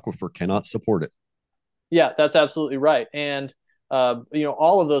Ogallala Aquifer cannot support it. Yeah, that's absolutely right. And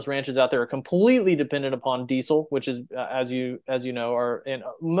all of those ranches out there are completely dependent upon diesel, which is, as you know, are, and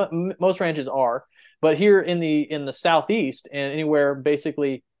most ranches are. But here in the southeast and anywhere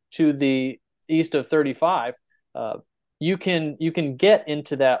basically to the east of 35, you can get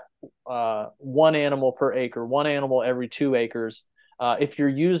into that one animal per acre, one animal every 2 acres, if you're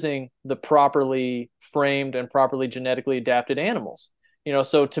using the properly framed and properly genetically adapted animals.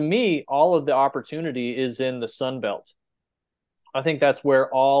 So to me, all of the opportunity is in the Sun Belt. I think that's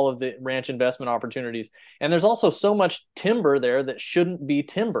where all of the ranch investment opportunities, and there's also so much timber there that shouldn't be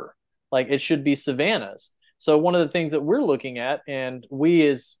timber. Like, it should be savannas. So one of the things that we're looking at, and we,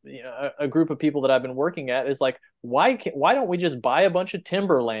 as a group of people that I've been working at, is like, why don't we just buy a bunch of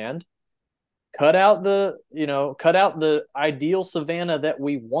timberland, cut out the ideal savanna that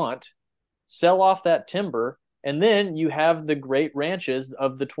we want, sell off that timber, and then you have the great ranches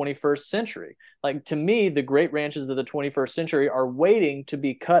of the 21st century. Like, to me, the great ranches of the 21st century are waiting to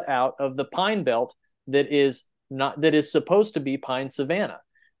be cut out of the pine belt that is supposed to be pine savanna.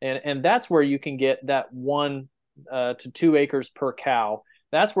 And that's where you can get that 1 to 2 acres per cow.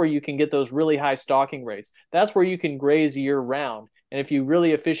 That's where you can get those really high stocking rates. That's where you can graze year round. And if you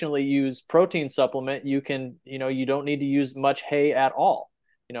really efficiently use protein supplement, you don't need to use much hay at all.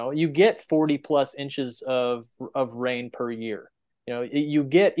 You get 40 plus inches of rain per year. You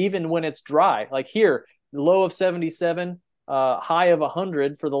get, even when it's dry, like here, low of 77, high of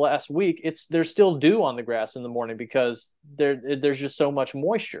 100 for the last week. There's still dew on the grass in the morning because there's just so much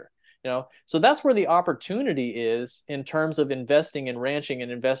moisture. So that's where the opportunity is in terms of investing in ranching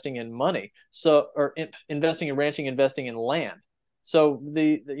and investing in money. Investing in ranching, investing in land. So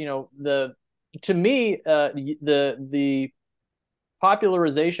to me, the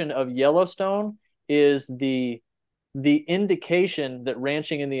popularization of Yellowstone is the indication that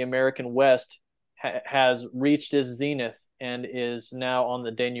ranching in the American West has reached its zenith and is now on the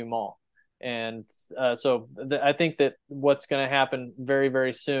denouement. And I think that what's going to happen very,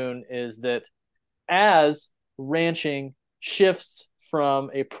 very soon is that as ranching shifts from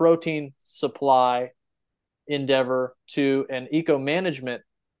a protein supply endeavor to an eco-management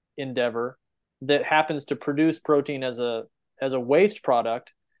endeavor that happens to produce protein as a waste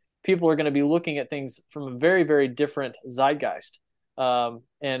product, people are going to be looking at things from a very, very different zeitgeist.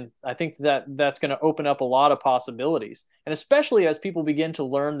 And I think that's going to open up a lot of possibilities. And especially as people begin to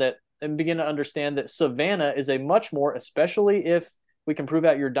learn that and begin to understand that savanna is a much more, especially if we can prove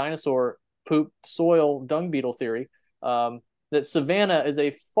out your dinosaur poop soil dung beetle theory, that savanna is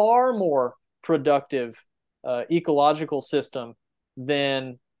a far more productive ecological system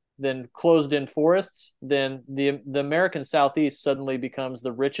than closed-in forests. Then the American Southeast suddenly becomes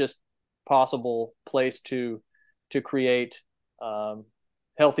the richest possible place to create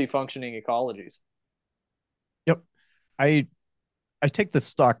healthy, functioning ecologies. Yep. I take the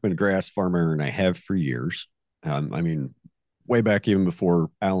Stockman grass farmer, and I have for years. Way back even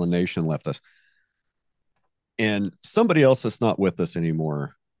before Allen Nation left us. And somebody else that's not with us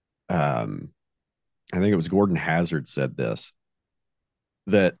anymore, I think it was Gordon Hazard, said this,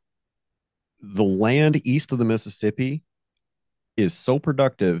 that the land east of the Mississippi is so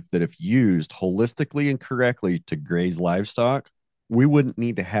productive that if used holistically and correctly to graze livestock, we wouldn't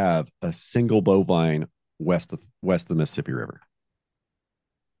need to have a single bovine west of the Mississippi River.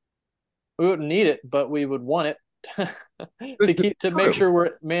 We wouldn't need it, but we would want it to make sure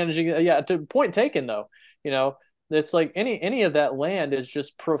we're managing. Yeah, to point taken though, it's like any of that land is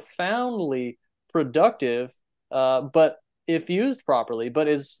just profoundly productive, but if used properly, but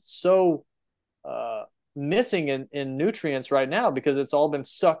is so missing in nutrients right now because it's all been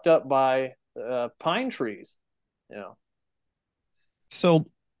sucked up by pine trees. So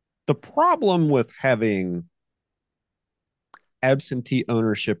the problem with having absentee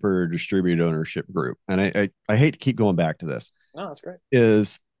ownership or distributed ownership group, and I hate to keep going back to this, No, that's great.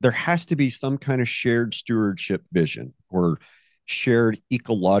 is there has to be some kind of shared stewardship vision or shared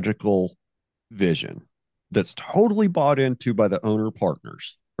ecological vision that's totally bought into by the owner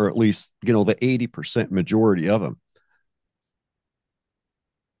partners, or at least, the 80% majority of them.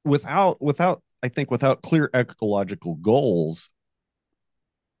 Without clear ecological goals,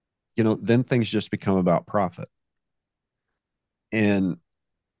 then things just become about profit. And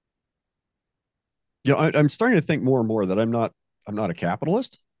I'm starting to think more and more that I'm not a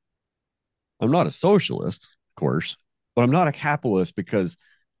capitalist. I'm not a socialist, of course, but I'm not a capitalist because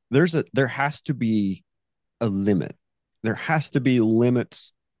there has to be a limit. There has to be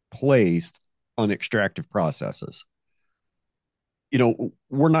limits placed on extractive processes.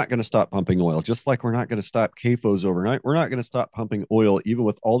 We're not going to stop pumping oil, just like we're not going to stop CAFOs overnight. We're not going to stop pumping oil, even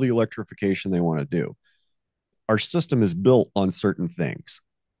with all the electrification they want to do. Our system is built on certain things.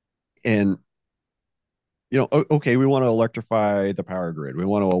 And, okay, we want to electrify the power grid. We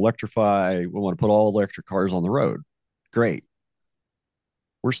want to put all electric cars on the road. Great.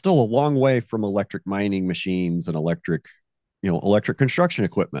 We're still a long way from electric mining machines and electric construction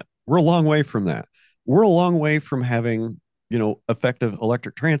equipment. We're a long way from that. We're a long way from having, effective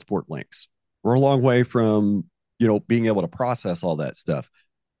electric transport links. We're a long way from, being able to process all that stuff.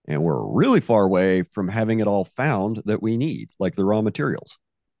 And we're really far away from having it all found that we need, like the raw materials.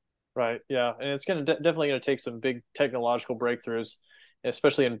 Right. Yeah. And it's going to definitely going to take some big technological breakthroughs,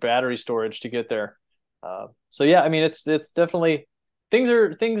 especially in battery storage to get there. So yeah, I mean, it's definitely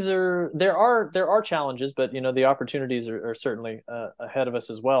there are challenges, but the opportunities are certainly ahead of us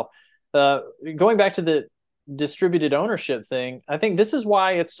as well. Going back to the distributed ownership thing, I think this is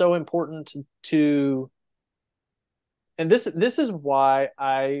why it's so important and this is why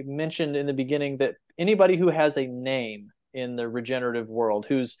I mentioned in the beginning that anybody who has a name in the regenerative world,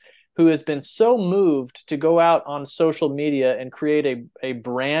 who has been so moved to go out on social media and create a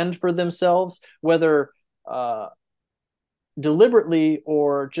brand for themselves, whether deliberately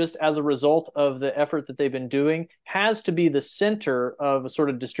or just as a result of the effort that they've been doing, has to be the center of a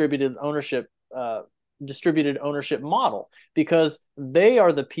sort of distributed ownership model, because they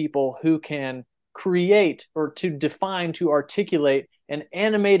are the people who can create or to define, to articulate an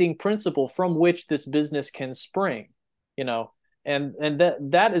animating principle from which this business can spring, and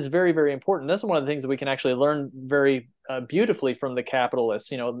that is very, very important. That's one of the things that we can actually learn very beautifully from the capitalists,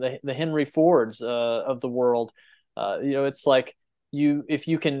 the Henry Fords of the world. It's like if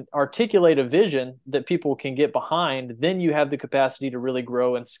you can articulate a vision that people can get behind, then you have the capacity to really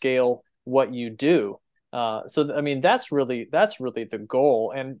grow and scale what you do. So I mean, that's really the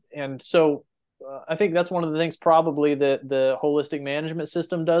goal. And so I think that's one of the things probably that the holistic management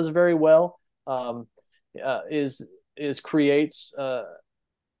system does very well, is creates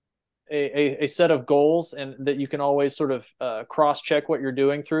a set of goals, and that you can always sort of cross check what you're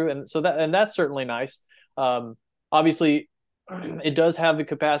doing through. And so that's certainly nice. Obviously, it does have the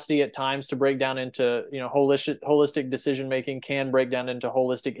capacity at times to break down into, holistic decision making can break down into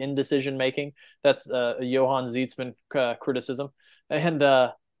holistic indecision making. That's a Johann Zeitzman criticism. And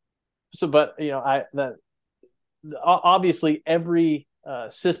but obviously every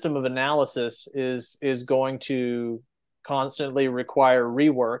system of analysis is going to constantly require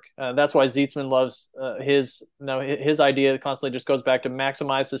rework. That's why Zeitzman loves his idea constantly just goes back to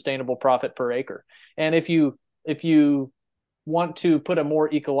maximize sustainable profit per acre. And if you want to put a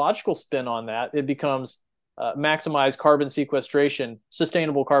more ecological spin on that, it becomes maximize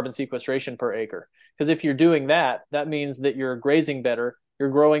sustainable carbon sequestration per acre. Because if you're doing that, that means that you're grazing better, you're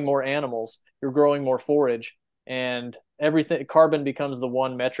growing more animals, you're growing more forage, and carbon becomes the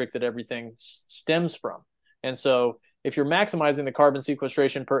one metric that everything stems from. And so if you're maximizing the carbon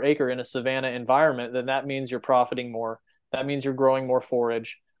sequestration per acre in a savanna environment, then that means you're profiting more. That means you're growing more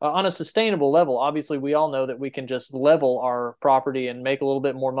forage. On a sustainable level, obviously, we all know that we can just level our property and make a little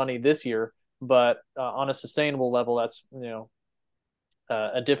bit more money this year. But on a sustainable level, that's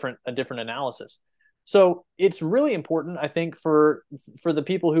a different analysis. So it's really important, I think, for the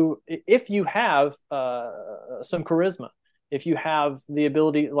people who, if you have some charisma, if you have the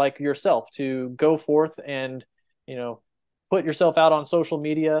ability, like yourself, to go forth and put yourself out on social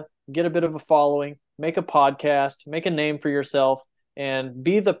media, get a bit of a following, make a podcast, make a name for yourself, and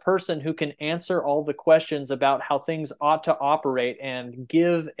be the person who can answer all the questions about how things ought to operate and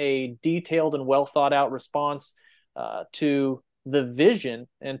give a detailed and well thought out response to the vision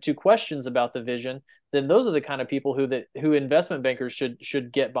and to questions about the vision, then those are the kind of people who investment bankers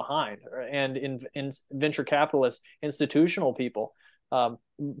should get behind, and in venture capitalists, institutional people.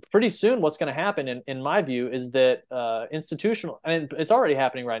 Pretty soon, what's going to happen, in my view, is that institutional, and it's already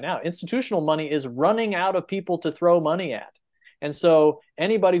happening right now, institutional money is running out of people to throw money at. And so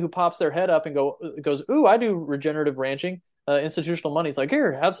anybody who pops their head up and goes, ooh, I do regenerative ranching, institutional money is like,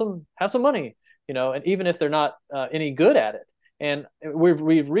 here, have some money, and even if they're not any good at it. And we've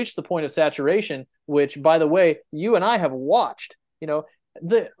reached the point of saturation, which, by the way, you and I have watched,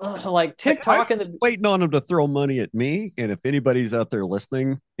 the like TikTok, I'm waiting on them to throw money at me. And if anybody's out there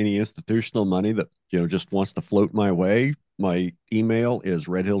listening, any institutional money that just wants to float my way, my email is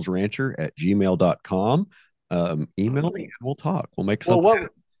redhillsrancher@gmail.com. Email me and we'll talk. We'll make something. Well,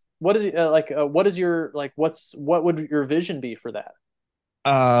 what is what is your what would your vision be for that?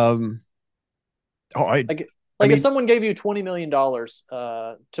 If someone gave you $20 million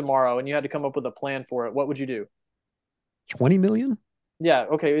tomorrow and you had to come up with a plan for it, what would you do? 20 million? Yeah,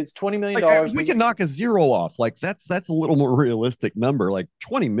 okay, it's $20 million. We can knock a zero off. Like that's a little more realistic number. Like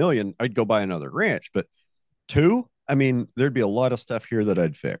 20 million, I'd go buy another ranch. But two, I mean, there'd be a lot of stuff here that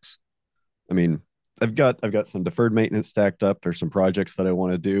I'd fix. I mean, I've got some deferred maintenance stacked up. There's some projects that I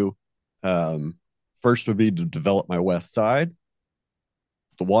want to do. First would be to develop my west side,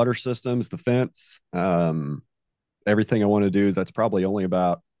 the water systems, the fence, everything I want to do. That's probably only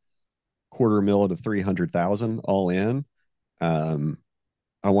about $250,000 to $300,000 all in.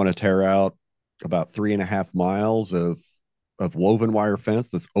 I want to tear out about 3.5 miles of woven wire fence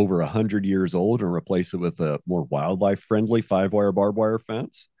that's over 100 years old and replace it with a more wildlife friendly 5-wire barbed wire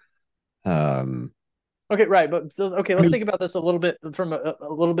fence. Okay, right. But let's think about this a little bit from a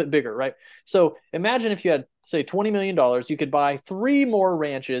little bit bigger, right? So imagine if you had, say, $20 million, you could buy 3 more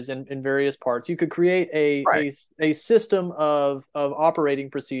ranches in various parts. You could create a system of operating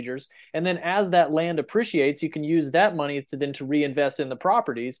procedures. And then as that land appreciates, you can use that money to reinvest in the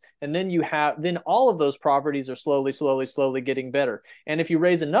properties. And then all of those properties are slowly getting better. And if you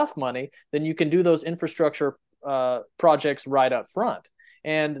raise enough money, then you can do those infrastructure projects right up front.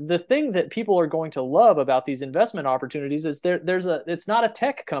 And the thing that people are going to love about these investment opportunities is it's not a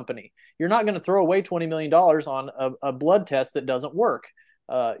tech company. You're not going to throw away $20 million on a blood test that doesn't work.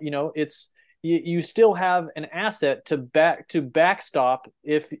 You still have an asset to backstop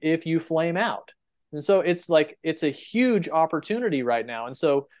if you flame out. And so it's a huge opportunity right now. And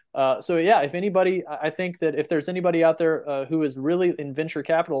so yeah, if anybody, I think that if there's anybody out there who is really in venture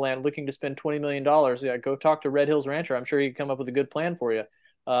capital land looking to spend $20 million, yeah, go talk to Red Hills Rancher. I'm sure he can come up with a good plan for you.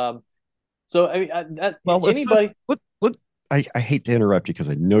 I hate to interrupt you because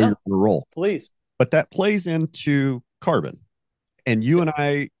I know you're on a roll. Please. But that plays into carbon. And you and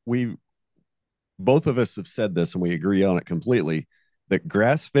I, both of us have said this and we agree on it completely, that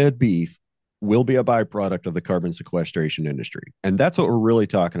grass-fed beef will be a byproduct of the carbon sequestration industry. And that's what we're really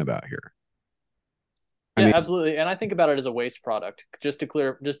talking about here. Yeah, absolutely. And I think about it as a waste product, just to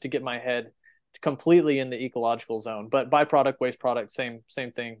get my head completely in the ecological zone. But byproduct, waste product, same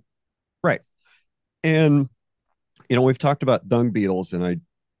thing. Right. And we've talked about dung beetles, and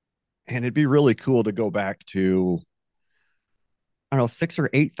it'd be really cool to go back to, I don't know, 6,000 or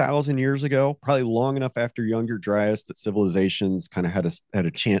 8,000 years ago, probably long enough after Younger Dryas that civilizations kind of had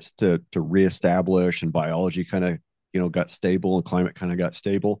a chance to reestablish, and biology kind of got stable and climate kind of got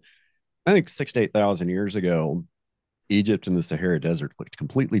stable. I think 6,000 to 8,000 years ago, Egypt and the Sahara Desert looked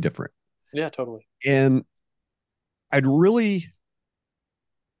completely different. Yeah, totally. And I'd really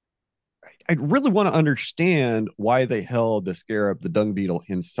want to understand why they held the scarab, the dung beetle,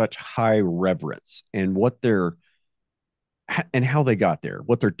 in such high reverence, and how they got there,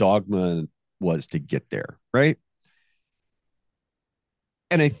 what their dogma was to get there, right?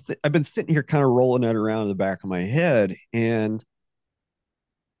 And I've been sitting here kind of rolling that around in the back of my head, and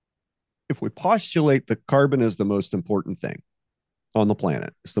if we postulate that carbon is the most important thing on the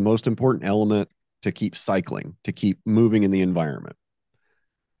planet, it's the most important element to keep cycling, to keep moving in the environment.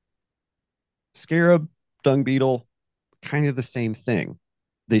 Scarab, dung beetle, kind of the same thing.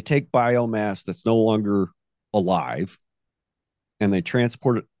 They take biomass that's no longer alive, and they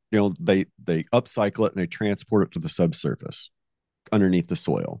transport it, they upcycle it and they transport it to the subsurface underneath the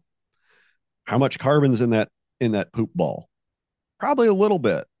soil. How much carbon's in that poop ball? Probably a little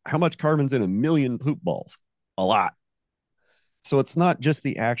bit. How much carbon's in 1,000,000 poop balls? A lot. So it's not just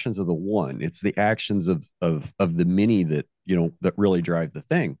the actions of the one, it's the actions of the many that really drive the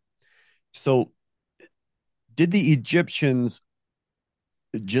thing. So did the Egyptians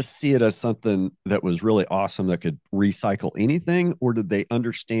just see it as something that was really awesome that could recycle anything, or did they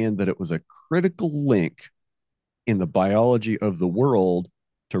understand that it was a critical link in the biology of the world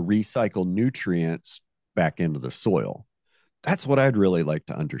to recycle nutrients back into the soil. That's what I'd really like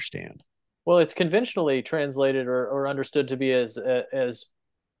to understand. Well, it's conventionally translated or understood to be as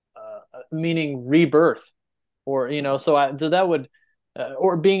meaning rebirth, or so that would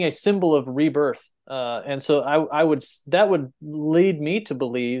or being a symbol of rebirth. And so I would that would lead me to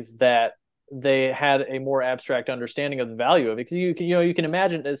believe that they had a more abstract understanding of the value of it, because you can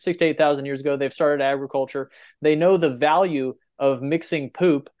imagine that 6 to 8 thousand years ago they've started agriculture. They know the value of mixing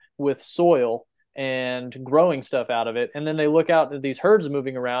poop with soil and growing stuff out of it, and then they look out at these herds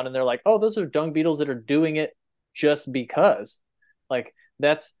moving around and they're like, oh, those are dung beetles that are doing it just because. Like,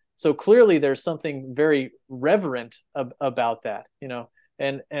 that's so clearly there's something very reverent about that,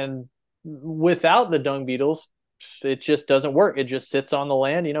 and without the dung beetles, it just doesn't work. It just sits on the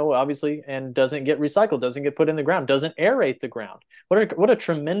land, obviously, and doesn't get recycled, doesn't get put in the ground, doesn't aerate the ground. What a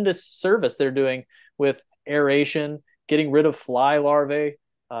tremendous service they're doing with aeration, getting rid of fly larvae,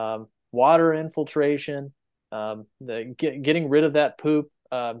 water infiltration, getting rid of that poop,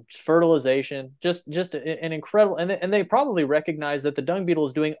 fertilization, just an incredible. And they probably recognize that the dung beetle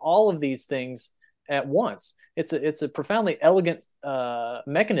is doing all of these things at once. It's a profoundly elegant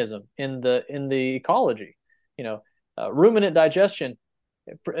mechanism in the ecology. Ruminant digestion,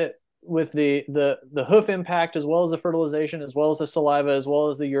 with the hoof impact, as well as the fertilization, as well as the saliva, as well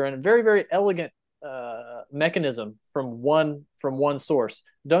as the urine. Very, very elegant mechanism from one source.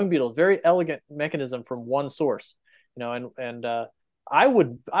 Dung beetle, very elegant mechanism from one source. And I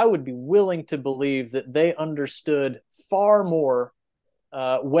would be willing to believe that they understood far more,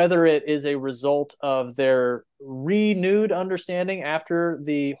 whether it is a result of their renewed understanding after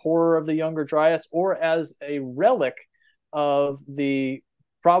the horror of the Younger Dryas, or as a relic of the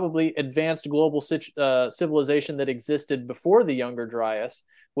probably advanced global civilization that existed before the Younger Dryas,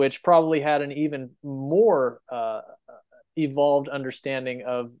 which probably had an even more evolved understanding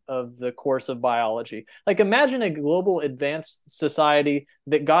of the course of biology. Like, imagine a global advanced society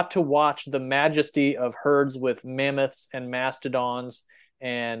that got to watch the majesty of herds with mammoths and mastodons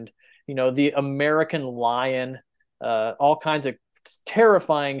and the American lion, all kinds of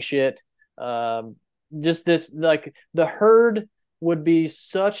terrifying shit. Just this, like, the herd would be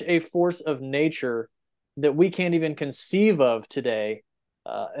such a force of nature that we can't even conceive of today.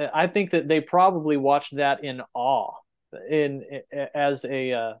 I think that they probably watched that in awe, in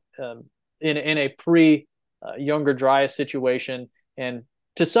a pre Younger Dryas situation, and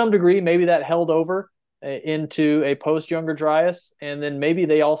to some degree maybe that held over into a post Younger Dryas, and then maybe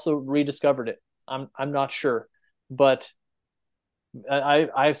they also rediscovered it. I'm not sure, but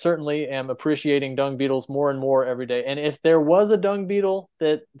I certainly am appreciating dung beetles more and more every day. And if there was a dung beetle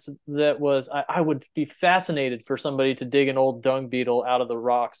that was, I would be fascinated for somebody to dig an old dung beetle out of the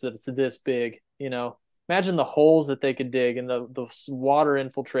rocks that it's this big. Imagine the holes that they could dig, and the water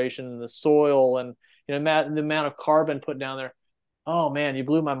infiltration and the soil, and the amount of carbon put down there. Oh man, you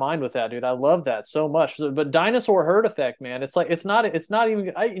blew my mind with that, dude. I love that so much. But dinosaur herd effect, man, it's like it's not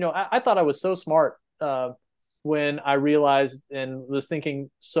even. I thought I was so smart when I realized and was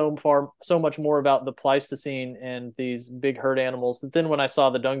thinking so much more about the Pleistocene and these big herd animals. But then when I saw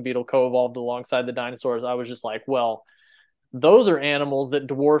the dung beetle co-evolved alongside the dinosaurs, I was just like, well, those are animals that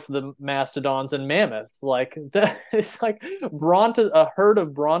dwarf the mastodons and mammoths. Like, that, it's like a herd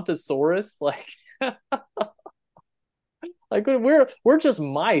of Brontosaurus. Like, like we're just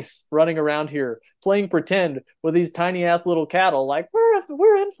mice running around here playing pretend with these tiny ass little cattle. Like,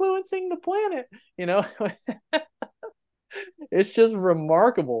 we're influencing the planet. It's just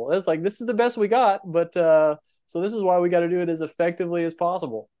remarkable. It's like, this is the best we got, but so this is why we got to do it as effectively as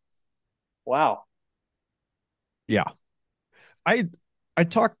possible. Wow. Yeah. I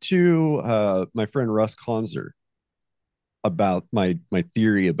talked to my friend Russ Konzer about my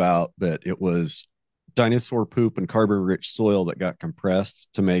theory about that it was dinosaur poop and carbon rich soil that got compressed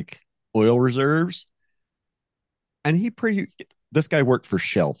to make oil reserves. And this guy worked for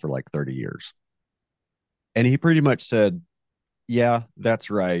Shell for like 30 years. And he pretty much said, yeah, that's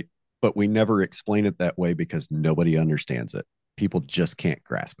right. But we never explain it that way because nobody understands it. People just can't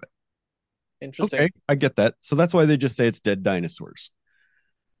grasp it. Interesting. Okay, I get that. So that's why they just say it's dead dinosaurs.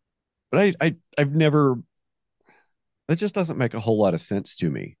 But I've never, that just doesn't make a whole lot of sense to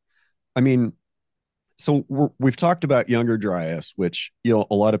me. I mean, so we've talked about Younger Dryas, which, a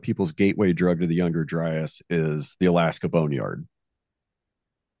lot of people's gateway drug to the Younger Dryas is the Alaska boneyard.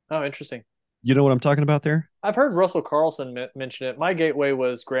 Oh, interesting. You know what I'm talking about there? I've heard Russell Carlson mention it. My gateway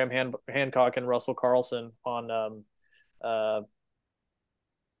was Graham Hancock and Russell Carlson on Joe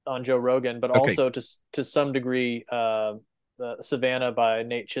Rogan, but also to some degree, Savannah by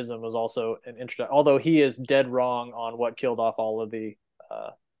Nate Chisholm was also an interesting. Although he is dead wrong on what killed off all of the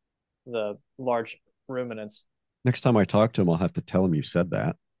the large ruminants. Next time I talk to him, I'll have to tell him you said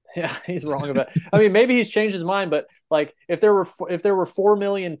that. Yeah, he's wrong about it. I mean, maybe he's changed his mind, but like if there were 4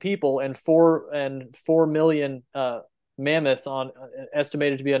 million people and 4 million mammoths on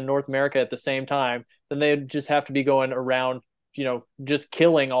estimated to be in North America at the same time, then they'd just have to be going around, just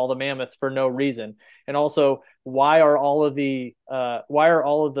killing all the mammoths for no reason. And also, why are all of the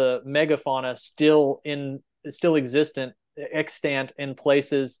megafauna still extant in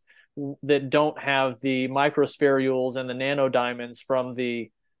places that don't have the microspherules and the nanodiamonds from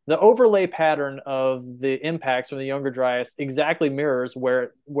the overlay pattern of the impacts from the Younger Dryas exactly mirrors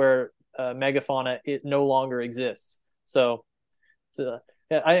where megafauna it no longer exists. So, and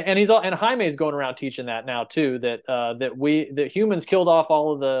Jaime's going around teaching that now too, that humans killed off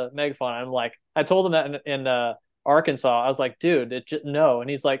all of the megafauna. I'm like, I told him that in Arkansas. I was like, dude, no. And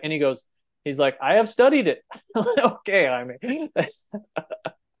he's like, I have studied it. Okay, Jaime.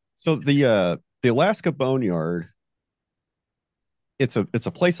 So the Alaska Boneyard, it's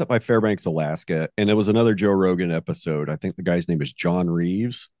a place up by Fairbanks, Alaska, and it was another Joe Rogan episode. I think the guy's name is John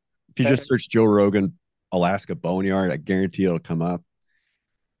Reeves. If you just search Joe Rogan Alaska Boneyard, I guarantee it'll come up.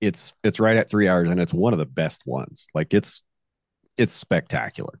 It's right at 3 hours, and it's one of the best ones. Like it's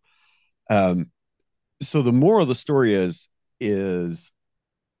spectacular. So the moral of the story is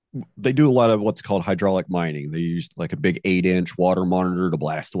they do a lot of what's called hydraulic mining. They use like a big 8-inch water monitor to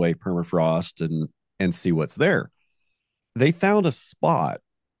blast away permafrost and see what's there. They found a spot.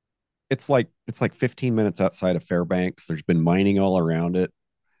 It's like 15 minutes outside of Fairbanks. There's been mining all around it,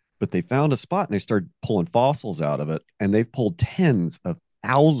 but they found a spot and they started pulling fossils out of it. And they've pulled tens of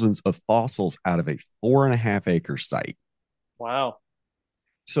thousands of fossils out of a 4.5-acre site. Wow.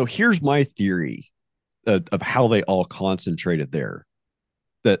 So here's my theory of how they all concentrated there.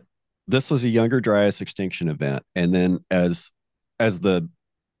 That this was a Younger Dryas extinction event, and then as the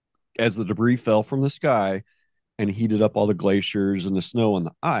debris fell from the sky and heated up all the glaciers and the snow and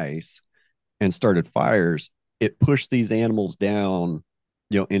the ice and started fires, it pushed these animals down,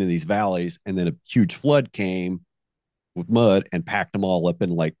 into these valleys, and then a huge flood came with mud and packed them all up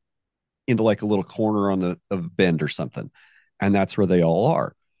into like a little corner of a bend or something, and that's where they all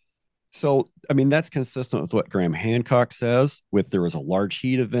are. So, I mean, that's consistent with what Graham Hancock says. There was a large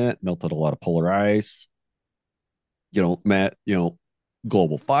heat event, melted a lot of polar ice,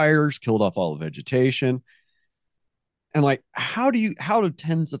 global fires, killed off all the vegetation. And like, how do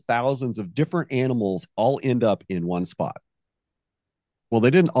tens of thousands of different animals all end up in one spot? Well, they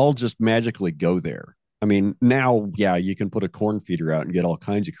didn't all just magically go there. I mean, now, yeah, you can put a corn feeder out and get all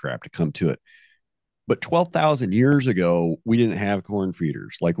kinds of crap to come to it. But 12,000 years ago, we didn't have corn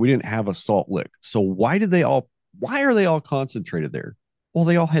feeders. Like, we didn't have a salt lick. So why are they all concentrated there? Well,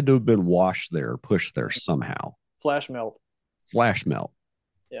 they all had to have been washed there, pushed there somehow. Flash melt.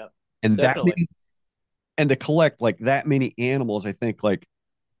 Yeah. And definitely. and to collect like that many animals, I think like,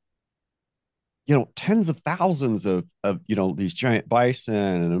 tens of thousands of these giant bison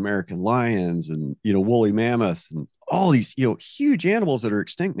and American lions and, woolly mammoths and all these, huge animals that are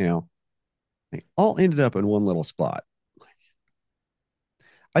extinct now. They all ended up in one little spot.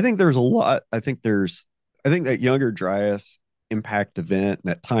 I think there's a lot. I think that Younger Dryas impact event,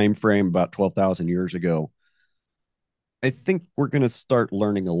 that time frame about 12,000 years ago, I think we're going to start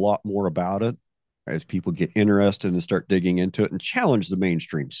learning a lot more about it as people get interested and start digging into it and challenge the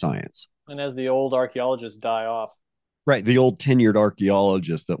mainstream science. And as the old archaeologists die off. Right. The old tenured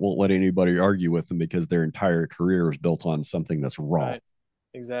archaeologists that won't let anybody argue with them because their entire career is built on something that's wrong. Right.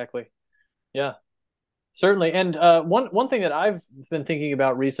 Exactly. Yeah, certainly. And one thing that I've been thinking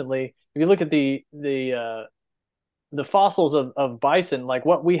about recently, if you look at the fossils of bison, like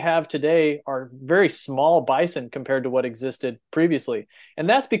what we have today are very small bison compared to what existed previously. And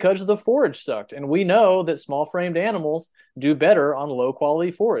that's because the forage sucked. And we know that small framed animals do better on low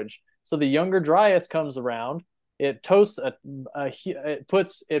quality forage. So the Younger Dryas comes around, it toasts it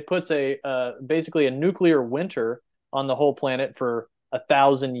puts basically a nuclear winter on the whole planet for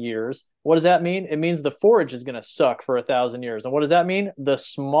 1,000 years. What does that mean? It means the forage is going to suck for 1,000 years. And what does that mean? The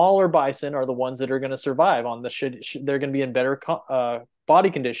smaller bison are the ones that are going to survive on they're going to be in better body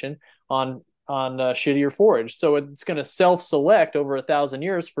condition on shittier forage. So it's going to self-select over 1,000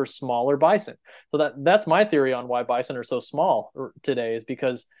 years for smaller bison. So that's my theory on why bison are so small today, is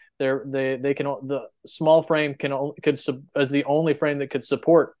because the small frame is the only frame that could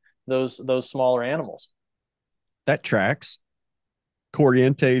support those smaller animals. That tracks.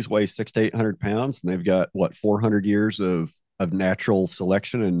 Corrientes weigh 600 to 800 pounds, and they've got 400 years of natural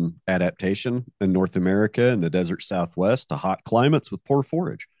selection and adaptation in North America and the desert Southwest to hot climates with poor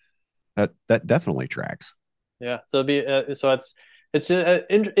forage. That definitely tracks. Yeah. So It's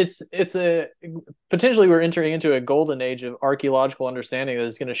a potentially we're entering into a golden age of archaeological understanding that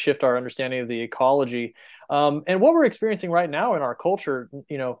is going to shift our understanding of the ecology. And what we're experiencing right now in our culture,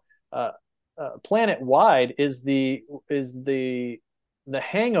 uh, planet wide, is the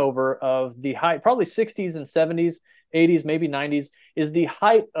hangover of the height, probably 60s and 70s, 80s, maybe 90s, is the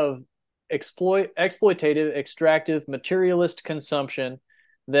height of exploitative, extractive, materialist consumption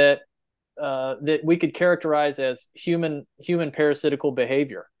that that we could characterize as human parasitical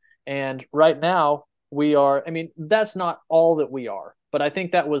behavior. And right now we are. I mean, that's not all that we are, but I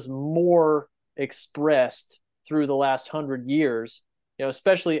think that was more expressed through the last 100 years.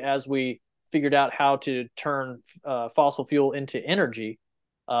 Especially as we figured out how to turn fossil fuel into energy.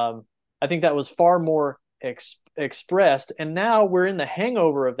 I think that was far more expressed, and now we're in the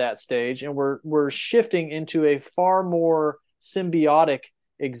hangover of that stage, and we're shifting into a far more symbiotic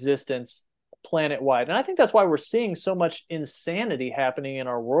existence planet wide. And I think that's why we're seeing so much insanity happening in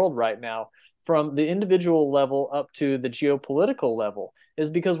our world right now, from the individual level up to the geopolitical level,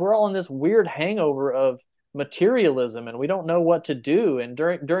 is because we're all in this weird hangover of materialism and we don't know what to do. And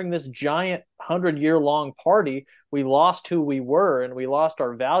during this giant 100-year long party, we lost who we were and we lost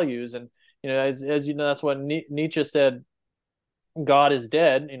our values. And as you know, that's what Nietzsche said, God is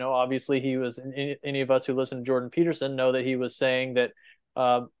dead. Obviously he was, any of us who listen to Jordan Peterson know that he was saying that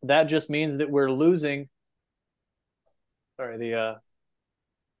that just means that we're losing. Sorry,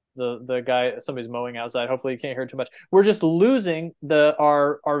 the guy, somebody's mowing outside. Hopefully you can't hear too much. We're just losing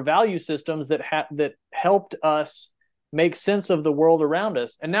our value systems that helped us make sense of the world around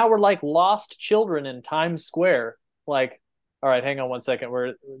us. And now we're like lost children in Times Square. Like, all right, hang on one second.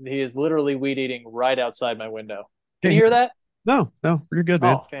 Where he is literally weed eating right outside my window. Can you hear that? No, you're good,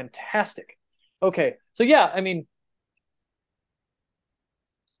 man. Oh, fantastic. Okay. So yeah, I mean,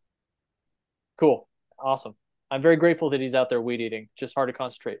 cool. Awesome. I'm very grateful that he's out there weed eating. Just hard to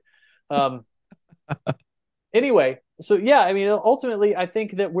concentrate. Um, anyway, so yeah, I mean, ultimately, I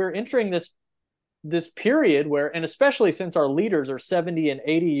think that we're entering this period where, and especially since our leaders are 70 and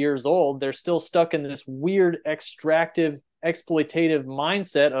 80 years old, they're still stuck in this weird extractive, exploitative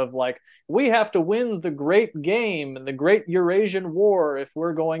mindset of like, we have to win the great game and the great Eurasian war if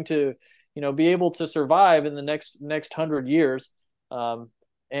we're going to, be able to survive in the next 100 years.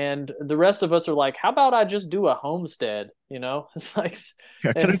 And the rest of us are like, how about I just do a homestead? It's like,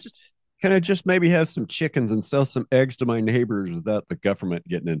 Yeah, can I just maybe have some chickens and sell some eggs to my neighbors without the government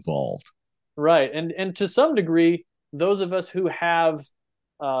getting involved? right. And to some degree, those of us who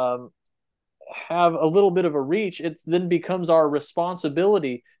um, have a little bit of a reach, it then becomes our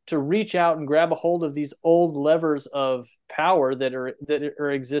responsibility to reach out and grab a hold of these old levers of power that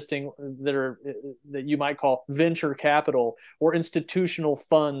are existing, that you might call venture capital or institutional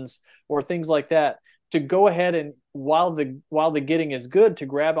funds or things like that, to go ahead and, while the getting is good, to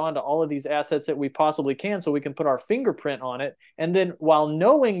grab onto all of these assets that we possibly can, so we can put our fingerprint on it, and then, while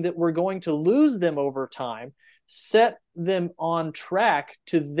knowing that we're going to lose them over time, set them on track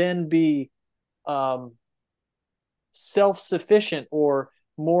to then be um, self-sufficient or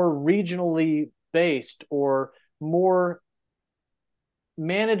more regionally based or more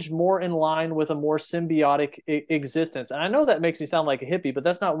managed, more in line with a more symbiotic existence. And I know that makes me sound like a hippie, but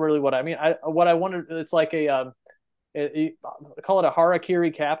that's not really what I mean. What I wanted, it's like call it a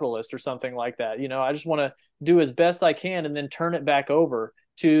harakiri capitalist or something like that. I just want to do as best I can and then turn it back over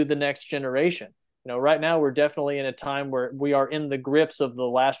to the next generation. Right now we're definitely in a time where we are in the grips of the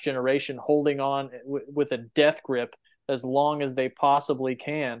last generation, holding on with a death grip as long as they possibly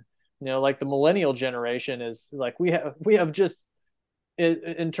can. Like the millennial generation is like, we have just,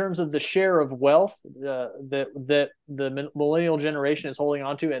 in terms of the share of wealth that the millennial generation is holding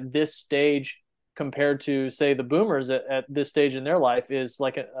on to at this stage, compared to, say, the boomers at this stage in their life, is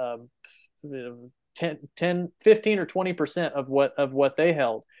like a 10, 15 or 20% of what they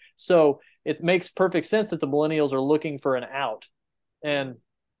held. So it makes perfect sense that the millennials are looking for an out. And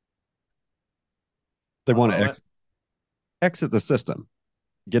They want to exit the system,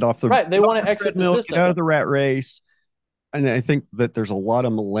 get off the right, they want to exit the treadmill, system. get out of the rat race. And I think that there's a lot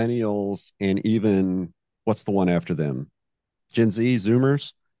of millennials, and even, what's the one after them? Gen Z,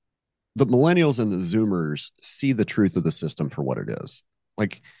 Zoomers. The millennials and the Zoomers see the truth of the system for what it is.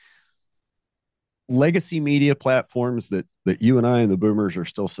 Like, legacy media platforms that you and I and the boomers are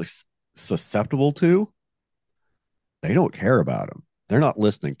still susceptible to, they don't care about them. They're not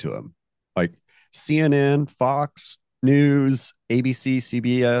listening to them. Like CNN, Fox News, ABC,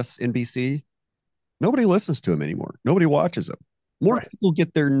 CBS, NBC, nobody listens to them anymore. Nobody watches them. More Right. people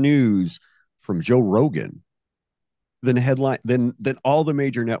get their news from Joe Rogan than all the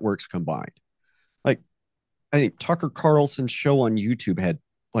major networks combined. Like, I think Tucker Carlson's show on YouTube had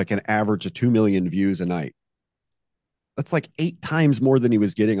like an average of 2 million views a night. That's like 8 times more than he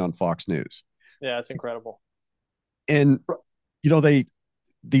was getting on Fox News. Yeah, it's incredible. And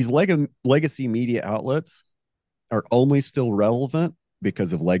these legacy media outlets are only still relevant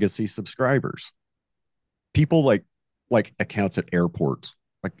because of legacy subscribers. People like accounts at airports,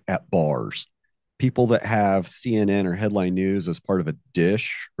 like at bars, people that have CNN or headline news as part of a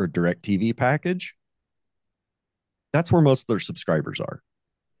dish or direct TV package. That's where most of their subscribers are.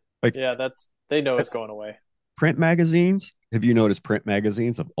 Like, Yeah, they know it's going away. print magazines, have you noticed print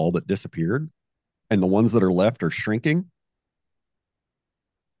magazines have all but disappeared? And the ones that are left are shrinking.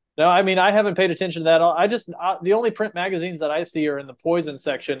 No, I mean, I haven't paid attention to that. The only print magazines that I see are in the poison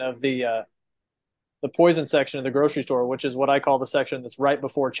section of the poison section of the grocery store, which is what I call the section that's right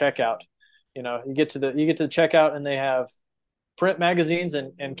before checkout. You get to the checkout and they have print magazines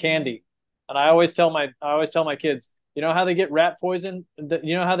and candy. And I always tell my kids, you know how they get rat poison?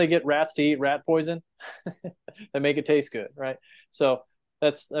 You know how they get rats to eat rat poison? They make it taste good, right? So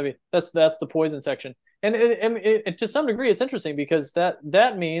that's the poison section. And to some degree, it's interesting because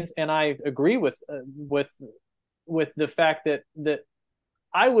that means, and I agree with the fact that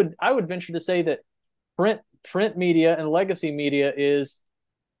I would venture to say that print media and legacy media is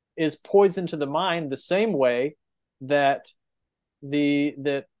poison to the mind the same way that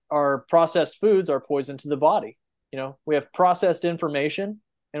our processed foods are poison to the body. We have processed information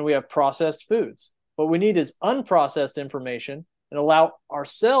and we have processed foods. What we need is unprocessed information and allow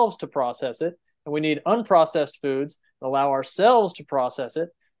ourselves to process it. And we need unprocessed foods and allow ourselves to process it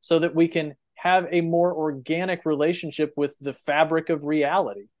so that we can have a more organic relationship with the fabric of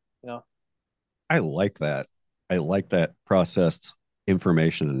reality. I like that. I like that processed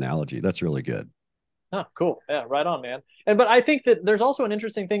information analogy. That's really good. Oh, cool. Yeah, right on, man. But I think that there's also an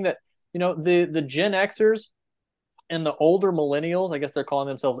interesting thing that, the Gen Xers and the older millennials, I guess they're calling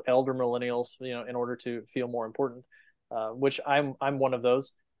themselves elder millennials, in order to feel more important, which I'm one of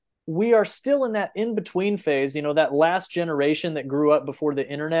those. We are still in that in-between phase, that last generation that grew up before the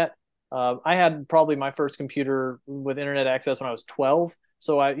internet. I had probably my first computer with internet access when I was 12.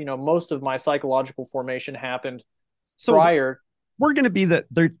 So most of my psychological formation happened prior. We're going to be that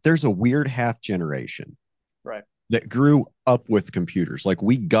there's a weird half generation, right, that grew up with computers. Like,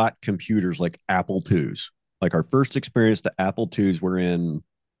 we got computers like Apple IIs. Like, our first experience to Apple IIs were in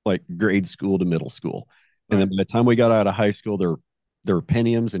like grade school to middle school. And then by the time we got out of high school, there were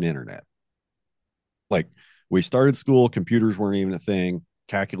Pentiums and internet. Like, we started school, computers weren't even a thing,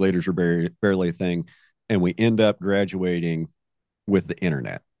 calculators were barely a thing, and we end up graduating with the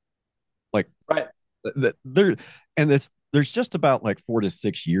internet. Like, right. There's just about like 4 to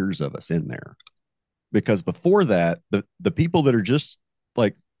 6 years of us in there, because before that, the people that are just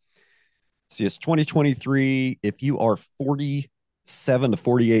like, see, it's 2023. If you are 47 to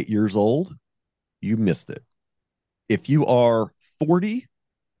 48 years old, you missed it. If you are 40,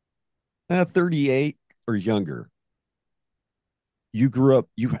 38 or younger, you grew up,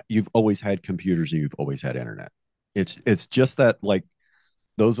 you've always had computers and you've always had internet. It's just that, like,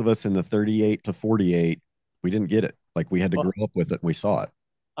 those of us in the 38 to 48, we didn't get it. Like, we had to grow up with it and we saw it.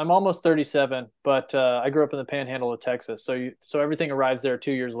 I'm almost 37, but I grew up in the Panhandle of Texas, so everything arrives there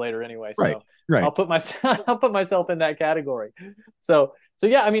 2 years later anyway. So right. I'll put myself in that category. So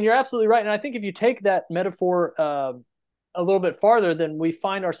yeah, I mean, you're absolutely right, and I think if you take that metaphor a little bit farther, then we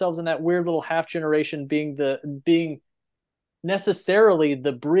find ourselves in that weird little half generation being necessarily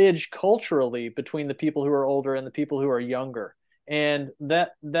the bridge culturally between the people who are older and the people who are younger, and that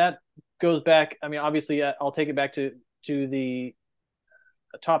goes back. I mean, obviously, I'll take it back to the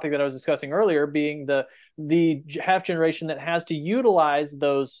topic that I was discussing earlier, being the half generation that has to utilize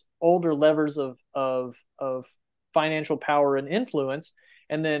those older levers of financial power and influence,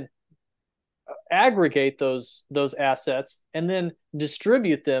 and then aggregate those assets and then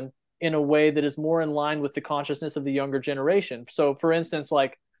distribute them in a way that is more in line with the consciousness of the younger generation. So, for instance,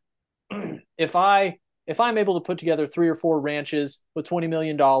 like if I'm able to put together 3 or 4 ranches with $20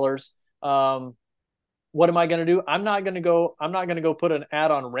 million, what am I going to do? I'm not going to go put an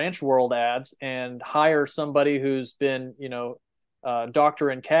ad on Ranch World ads and hire somebody who's been,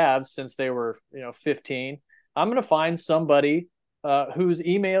 doctoring calves since they were, 15. I'm going to find somebody who's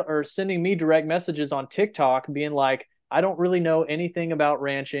email or sending me direct messages on TikTok being like, I don't really know anything about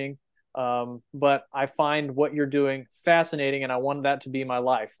ranching, but I find what you're doing fascinating and I want that to be my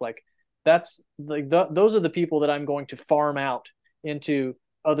life. Like, that's like those are the people that I'm going to farm out into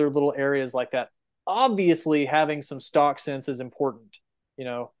other little areas like that. Obviously, having some stock sense is important,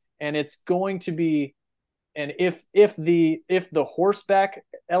 and it's going to be, and if the horseback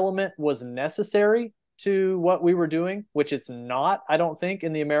element was necessary to what we were doing, which it's not, I don't think,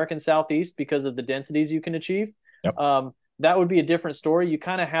 in the American Southeast because of the densities you can achieve. Yep. That would be a different story. You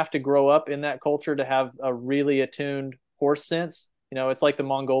kind of have to grow up in that culture to have a really attuned horse sense. It's like the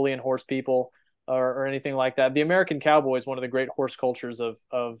Mongolian horse people or anything like that. The American cowboy is one of the great horse cultures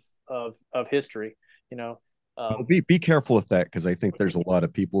of history. Well, be careful with that, because I think there's a lot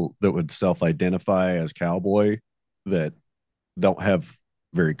of people that would self-identify as cowboy that don't have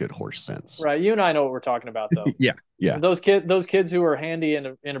very good horse sense. Right. You and I know what we're talking about, though. Yeah, yeah. Those kids who are handy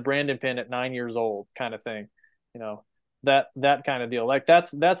in a Brandon pin at 9 years old, kind of thing. That kind of deal. Like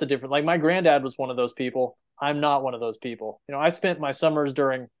that's a different. Like my granddad was one of those people. I'm not one of those people. I spent my summers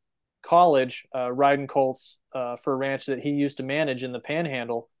during college riding colts for a ranch that he used to manage in the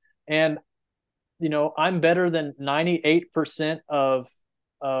Panhandle, and I'm better than 98% of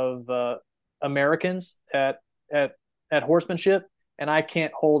Americans at horsemanship, and I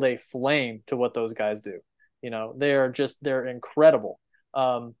can't hold a flame to what those guys do. They're incredible.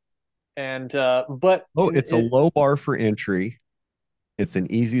 But it's a low bar for entry. It's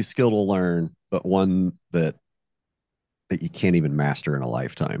an easy skill to learn, but one that you can't even master in a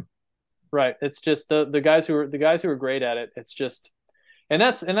lifetime. Right. It's just the guys who are great at it. It's just, and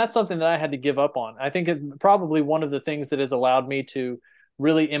that's something that I had to give up on. I think it's probably one of the things that has allowed me to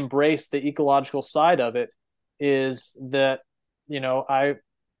really embrace the ecological side of it, is that,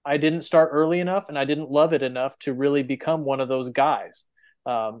 I didn't start early enough and I didn't love it enough to really become one of those guys.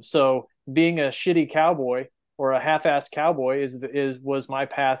 So being a shitty cowboy or a half-assed cowboy was my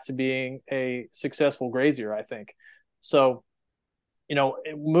path to being a successful grazier, I think. So,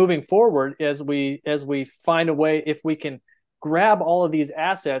 moving forward, as we find a way, if we can grab all of these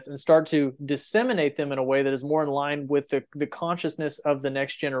assets and start to disseminate them in a way that is more in line with the consciousness of the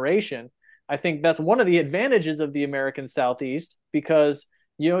next generation, I think that's one of the advantages of the American Southeast, because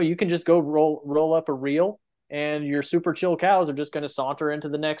you can just go roll up a reel and your super chill cows are just going to saunter into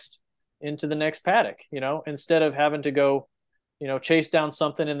the next paddock, instead of having to go, chase down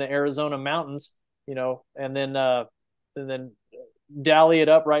something in the Arizona mountains, and then dally it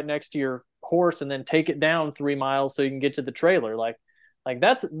up right next to your horse and then take it down 3 miles so you can get to the trailer. Like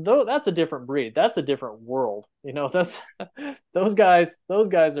that's a different breed. That's a different world. That's those guys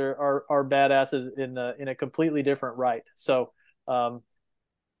are badasses in a completely different right. So,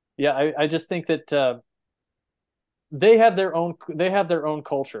 yeah, I just think that, they have their own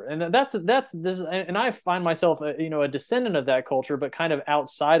culture, and that's this. And I find myself a descendant of that culture, but kind of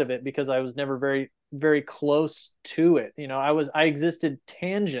outside of it, because I was never very, very close to it. I existed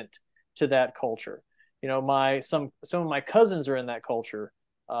tangent to that culture. Some of my cousins are in that culture.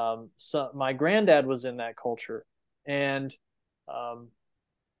 My granddad was in that culture, and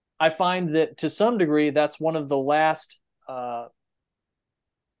I find that to some degree that's one of the last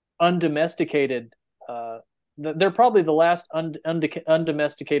undomesticated. They're probably the last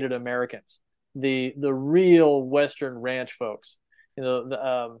undomesticated Americans, the real Western ranch folks.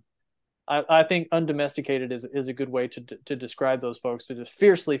 I think undomesticated is a good way to describe those folks. They're just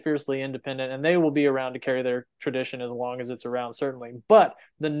fiercely independent, and they will be around to carry their tradition as long as it's around, certainly. But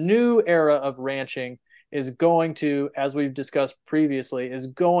the new era of ranching is going to, as we've discussed previously, is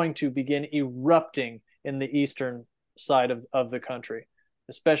going to begin erupting in the eastern side of the country,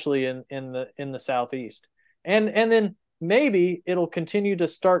 especially in the Southeast. And then maybe it'll continue to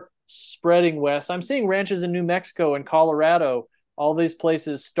start spreading west. I'm seeing ranches in New Mexico and Colorado, all these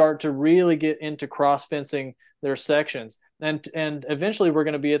places start to really get into cross fencing their sections, and eventually we're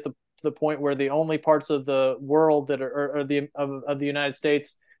going to be at the point where the only parts of the world that are of the United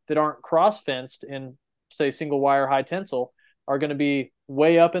States that aren't cross fenced in, say, single wire high tensile are going to be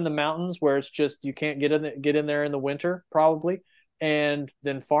way up in the mountains, where it's just you can't get in there in the winter probably, and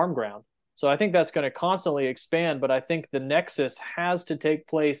then farm ground. So I think that's going to constantly expand, but I think the nexus has to take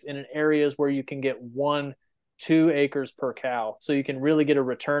place in areas where you can get 1-2 acres per cow. So you can really get a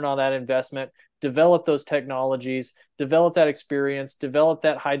return on that investment, develop those technologies, develop that experience, develop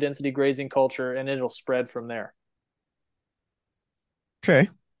that high density grazing culture, and it'll spread from there. Okay.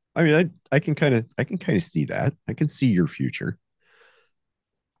 I mean, I can kind of see that. I can see your future.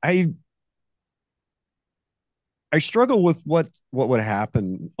 I struggle with what would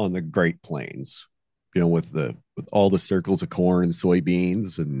happen on the Great Plains, with all the circles of corn and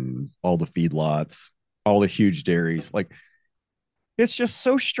soybeans and all the feedlots, all the huge dairies. Like, it's just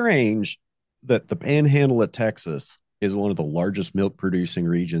so strange that the Panhandle of Texas is one of the largest milk producing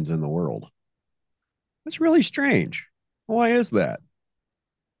regions in the world. It's really strange. Why is that?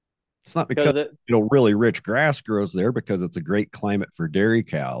 It's not because really rich grass grows there because it's a great climate for dairy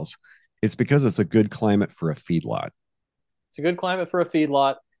cows. It's because it's a good climate for a feedlot. It's a good climate for a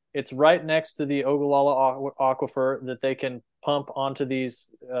feedlot. It's right next to the Ogallala Aquifer that they can pump onto these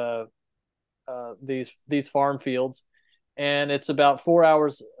farm fields, and it's about 4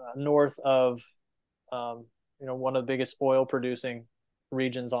 hours north of one of the biggest oil producing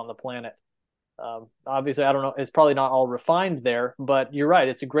regions on the planet. Obviously, I don't know. It's probably not all refined there, but you're right.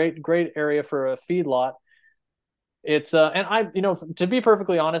 It's a great area for a feedlot. It's and to be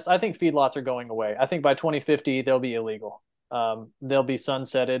perfectly honest, I think feedlots are going away. I think by 2050 they'll be illegal. They'll be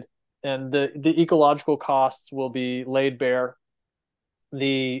sunsetted, and the ecological costs will be laid bare.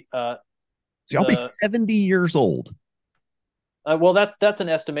 The See, I'll be 70 years old. Well, that's an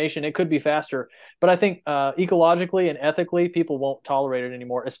estimation. It could be faster, but I think ecologically and ethically, people won't tolerate it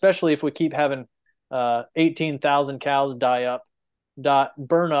anymore. Especially if we keep having 18,000 cows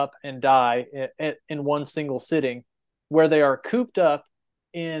burn up, and die in one single sitting, where they are cooped up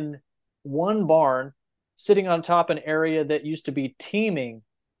in one barn, sitting on top of an area that used to be teeming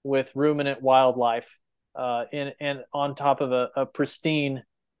with ruminant wildlife, and on top of a pristine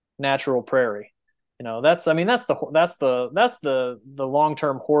natural prairie. That's the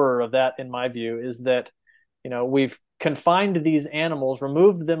long-term horror of that, in my view, is that we've confined these animals,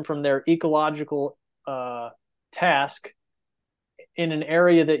 removed them from their ecological task in an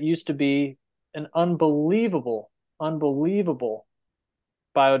area that used to be an unbelievable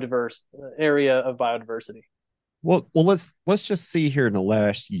biodiverse area of biodiversity. Well, let's just see here in the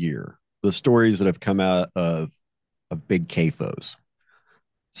last year the stories that have come out of big CAFOs.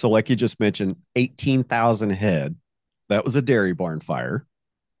 So, like you just mentioned, 18,000 head. That was a dairy barn fire.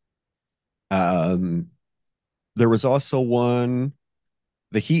 There was also one,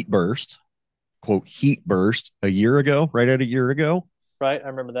 the heat burst, quote, heat burst a year ago, right at a year ago. Right, I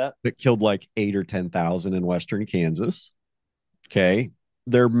remember that. That killed like 8 or 10,000 in western Kansas. Okay.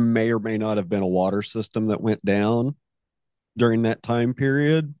 There may or may not have been a water system that went down during that time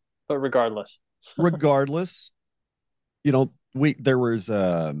period. But regardless, there were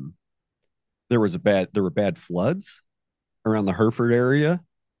bad floods around the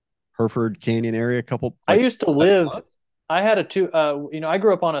Hereford Canyon area. A couple. I used to live. I had I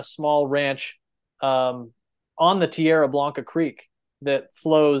grew up on a small ranch on the Tierra Blanca Creek that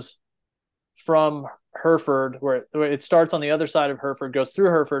flows from Hereford, where it starts on the other side of Hereford, goes through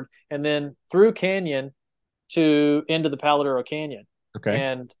Hereford, and then through Canyon to into the Paladuro Canyon. Okay.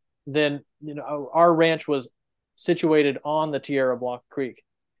 And then our ranch was situated on the Tierra Blanca Creek,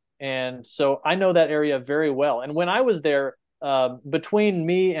 and so I know that area very well. And when I was there, between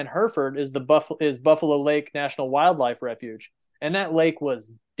me and Hereford is Buffalo Lake National Wildlife Refuge, and that lake was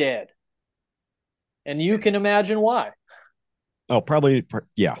dead, and you can imagine why. Oh, probably,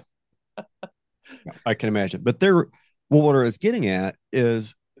 yeah. I can imagine. But what I was getting at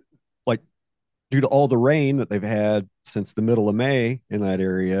is, like, due to all the rain that they've had since the middle of May in that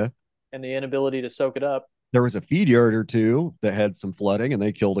area, and the inability to soak it up, there was a feed yard or two that had some flooding, and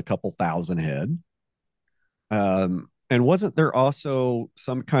they killed a couple thousand head. And wasn't there also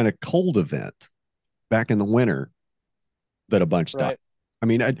some kind of cold event back in the winter that a bunch died? I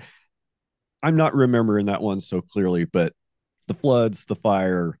mean, I'm not remembering that one so clearly, but the floods, the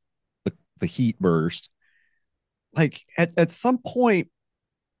fire, the heat burst, like at some point,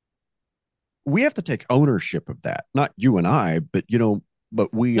 we have to take ownership of that. Not you and I, but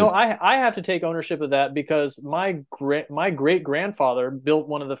we. No, I have to take ownership of that, because my great grandfather built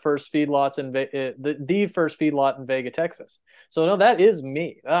one of the first feedlots in the first feedlot in Vega, Texas. So no, that is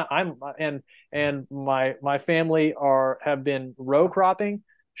me. And my family have been row cropping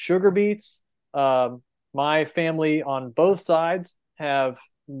sugar beets. My family on both sides have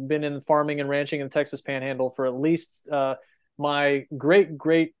been in farming and ranching in the Texas Panhandle for at least my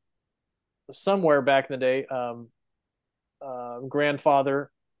great somewhere back in the day. Grandfather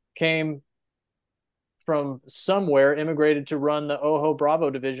came from somewhere, immigrated to run the Ojo Bravo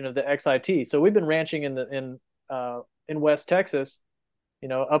division of the XIT. So we've been ranching in West Texas,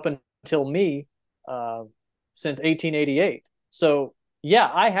 up until me, since 1888. So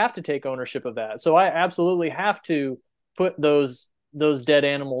yeah, I have to take ownership of that. So I absolutely have to put those dead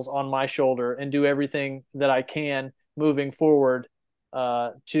animals on my shoulder and do everything that I can moving forward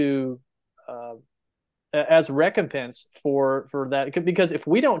to as recompense for that. Because if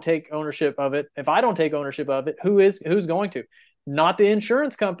we don't take ownership of it, if I don't take ownership of it, who's going to? Not the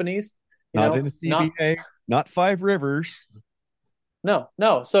insurance companies, not in the CBA, not Five Rivers. No.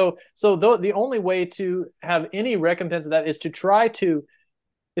 So the only way to have any recompense of that is to try to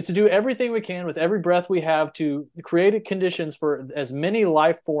Is to do everything we can with every breath we have to create conditions for as many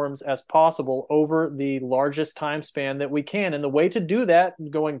life forms as possible over the largest time span that we can. And the way to do that,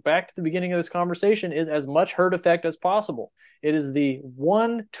 going back to the beginning of this conversation, is as much herd effect as possible. It is the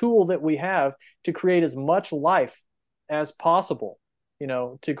one tool that we have to create as much life as possible,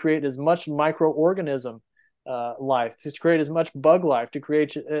 to create as much microorganism life, to create as much bug life, to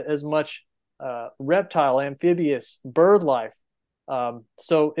create as much reptile, amphibious, bird life.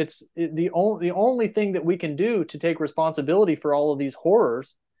 So the only thing that we can do to take responsibility for all of these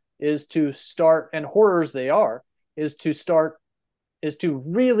horrors is to start, and horrors they are, is to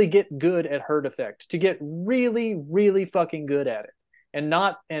really get good at herd effect, to get really, really fucking good at it,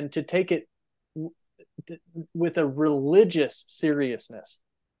 and to take it with a religious seriousness.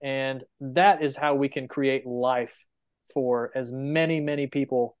 And that is how we can create life for as many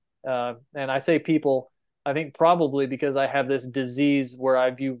people. And I say people, I think probably because I have this disease where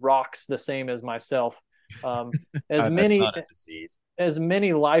I view rocks the same as myself. As That's many not a disease. as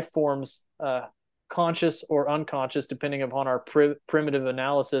many life forms, conscious or unconscious, depending upon our primitive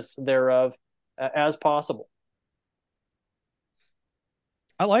analysis thereof, as possible.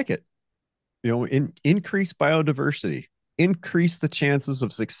 I like it. Increase biodiversity, increase the chances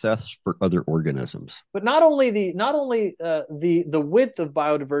of success for other organisms. But not only the width of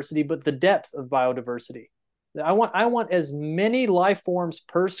biodiversity, but the depth of biodiversity. I want as many life forms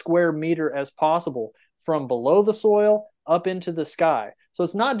per square meter as possible, from below the soil up into the sky. So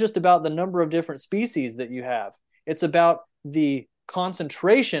it's not just about the number of different species that you have. It's about the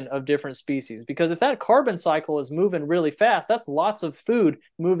concentration of different species. Because if that carbon cycle is moving really fast, that's lots of food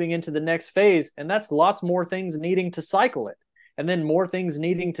moving into the next phase, and that's lots more things needing to cycle it, and then more things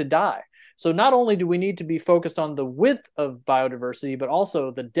needing to die. So not only do we need to be focused on the width of biodiversity, but also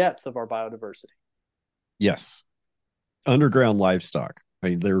the depth of our biodiversity. Yes. Underground livestock. I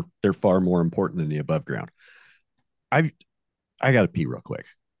mean, they're far more important than the above ground. I got to pee real quick.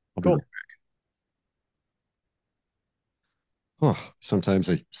 I'll be Cool. right back. Oh, sometimes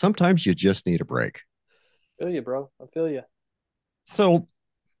you just need a break. I feel you, bro. I feel you. So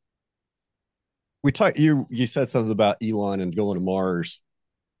we talked. You said something about Elon and going to Mars,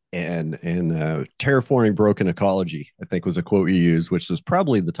 and terraforming broken ecology. I think was a quote you used, which is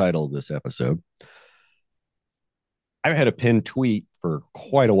probably the title of this episode. I've had a pinned tweet for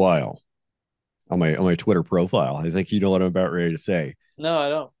quite a while on my Twitter profile. I think you know what I'm about ready to say. No, I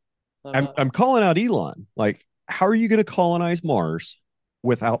don't. I'm calling out Elon. Like, how are you going to colonize Mars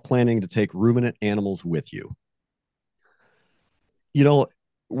without planning to take ruminant animals with you? You know,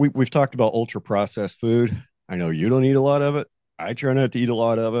 we've talked about ultra processed food. I know you don't eat a lot of it. I try not to eat a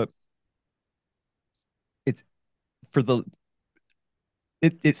lot of it. It's for the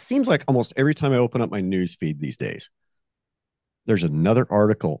it seems like almost every time I open up my news feed these days, there's another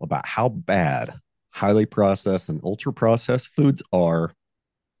article about how bad highly processed and ultra processed foods are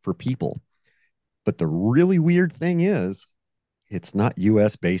for people. But the really weird thing is, it's not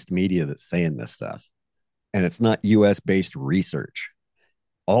US based media that's saying this stuff. And it's not US based research.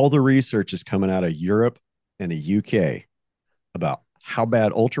 All the research is coming out of Europe and the UK about how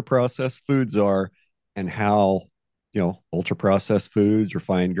bad ultra processed foods are, and how, ultra processed foods,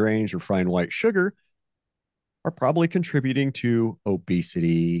 refined grains, refined white sugar are probably contributing to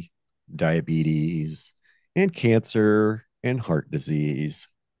obesity, diabetes, and cancer and heart disease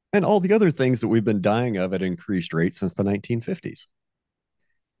and all the other things that we've been dying of at increased rates since the 1950s.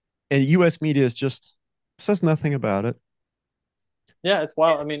 And US media just says nothing about it. Yeah, it's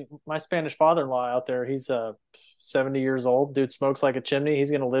wild. I mean, my Spanish father-in-law out there, he's 70 years old. Dude smokes like a chimney.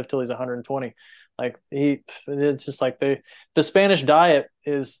 He's gonna live till he's 120. Like it's just like the Spanish diet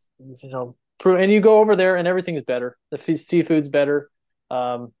is, and you go over there and everything's better. The seafood's better.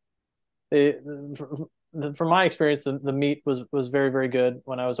 They, from my experience, the meat was very, very good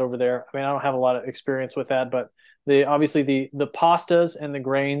when I was over there. I mean, I don't have a lot of experience with that, but obviously the pastas and the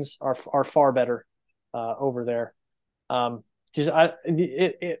grains are far better over there. I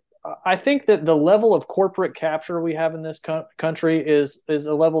think that the level of corporate capture we have in this country is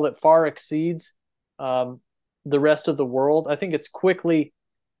a level that far exceeds the rest of the world. I think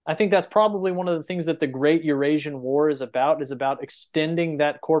that's probably one of the things that the Great Eurasian War is about extending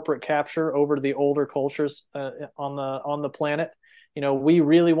that corporate capture over to the older cultures on the planet. We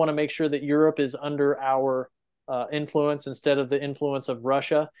really want to make sure that Europe is under our influence instead of the influence of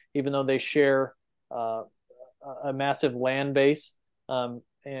Russia, even though they share a massive land base,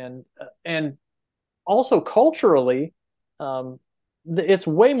 and also culturally, it's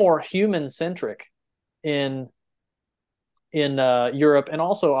way more human centric in in Europe and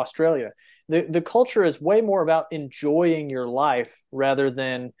also Australia. The culture is way more about enjoying your life rather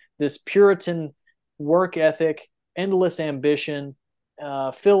than this Puritan work ethic, endless ambition,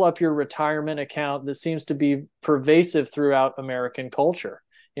 fill up your retirement account that seems to be pervasive throughout American culture.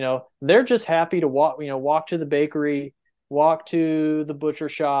 They're just happy to walk to the bakery, walk to the butcher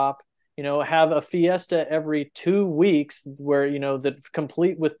shop, have a fiesta every 2 weeks where, that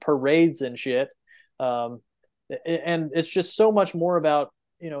complete with parades and shit. And it's just so much more about,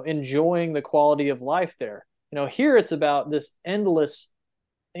 enjoying the quality of life there. Here it's about this endless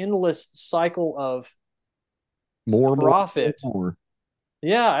cycle of More, profit. more.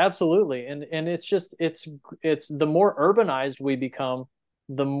 Yeah, absolutely. And it's the more urbanized we become,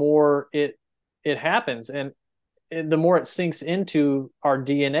 the more it happens, and the more it sinks into our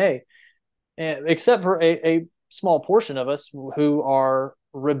DNA. And except for a small portion of us who are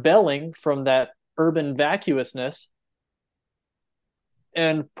rebelling from that urban vacuousness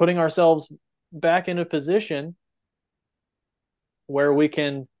and putting ourselves back in a position where we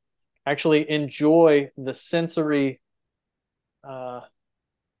can actually enjoy the sensory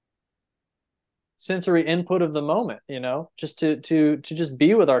input of the moment, just to just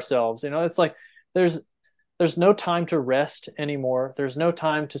be with ourselves. It's like there's no time to rest anymore. There's no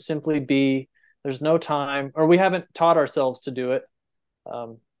time to simply be. There's no time, or we haven't taught ourselves to do it.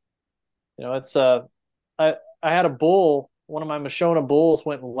 It's I had a bull. One of my Mashona bulls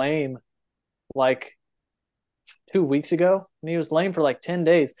went lame like 2 weeks ago, and he was lame for like 10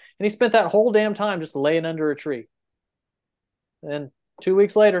 days, and he spent that whole damn time just laying under a tree. And then 2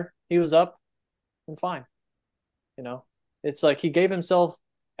 weeks later, he was up and fine. It's like he gave himself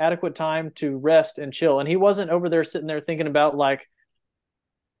adequate time to rest and chill, and he wasn't over there sitting there thinking about like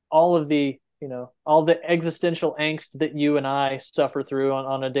all the existential angst that you and I suffer through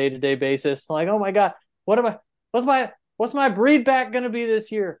on a day-to-day basis. Like, oh my God, what's my breed back going to be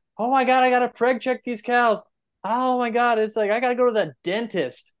this year? Oh my God, I got to preg check these cows. Oh my God, it's like I got to go to the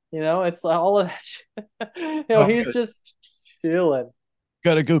dentist. It's like all of that shit. He's just chilling.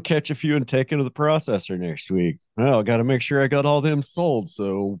 Got to go catch a few and take into the processor next week. Well, I got to make sure I got all them sold.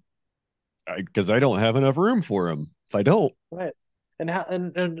 So, because I don't have enough room for them. If I don't, right.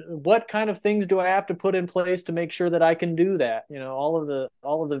 And what kind of things do I have to put in place to make sure that I can do that? All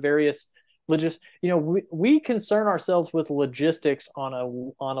of the various we concern ourselves with logistics on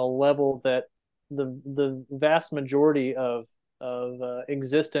a level that the vast majority of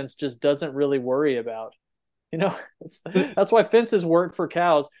existence just doesn't really worry about. That's why fences work for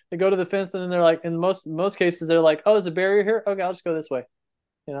cows. They go to the fence and then they're like, in most cases, they're like, oh, there's a barrier here. Okay, I'll just go this way.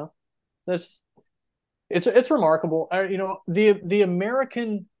 That's it's remarkable. The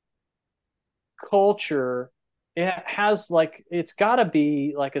American culture, it has like, it's got to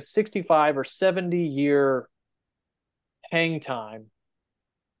be like a 65 or 70 year hang time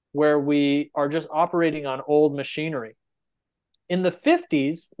where we are just operating on old machinery. In the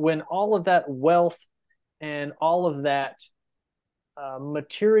 50s, when all of that wealth and all of that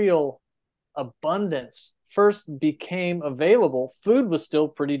material abundance first became available, food was still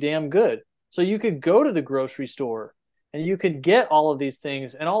pretty damn good. So you could go to the grocery store and you could get all of these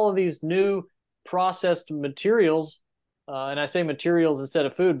things and all of these new processed materials. And I say materials instead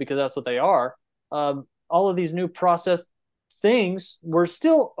of food because that's what they are. All of these new processed things were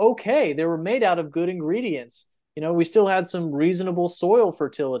still okay. They were made out of good ingredients. We still had some reasonable soil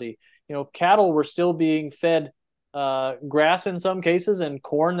fertility. Cattle were still being fed grass in some cases and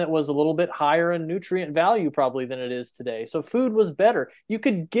corn that was a little bit higher in nutrient value probably than it is today. So food was better. You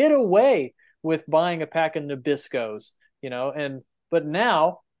could get away with buying a pack of Nabiscos, but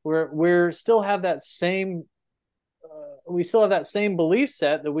now we're still have that same belief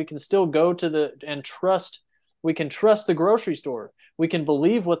set that we can still go to we can trust the grocery store. We can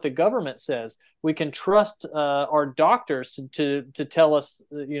believe what the government says. We can trust our doctors to tell us,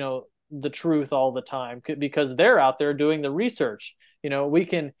 the truth all the time because they're out there doing the research. We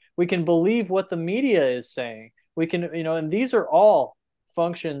can believe what the media is saying. We can, and these are all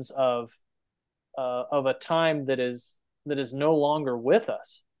functions of a time that is no longer with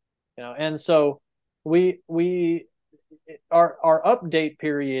us. And so our update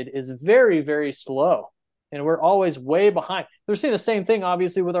period is very, very slow. And we're always way behind. We're seeing the same thing,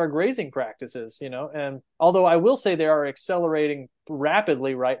 obviously, with our grazing practices, and although I will say they are accelerating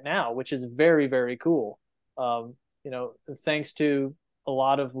rapidly right now, which is very, very cool, thanks to a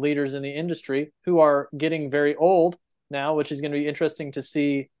lot of leaders in the industry who are getting very old now, which is going to be interesting to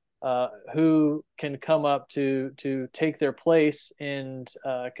see who can come up to take their place and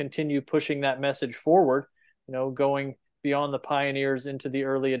continue pushing that message forward, going beyond the pioneers into the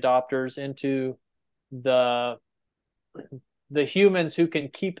early adopters, into the the humans who can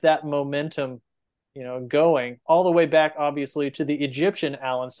keep that momentum, going all the way back, obviously, to the Egyptian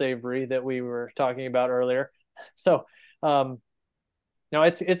Alan Savory that we were talking about earlier. So, no,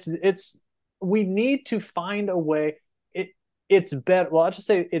 it's we need to find a way. It's better. Well, I'll just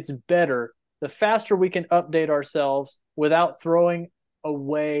say it's better. The faster we can update ourselves without throwing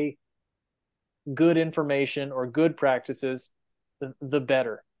away good information or good practices, the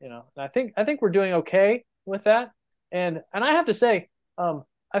better. And I think we're doing okay with that. And I have to say,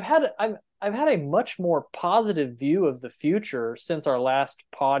 I've had a much more positive view of the future since our last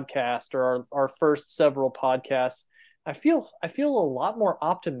podcast or our first several podcasts. I feel a lot more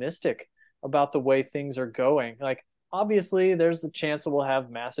optimistic about the way things are going. Like, obviously, there's the chance that we'll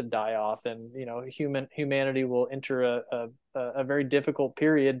have massive die off, and humanity will enter a very difficult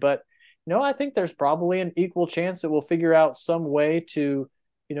period. But I think there's probably an equal chance that we'll figure out some way to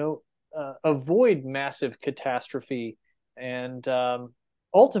avoid massive catastrophe. And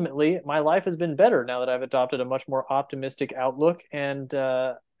ultimately, my life has been better now that I've adopted a much more optimistic outlook, and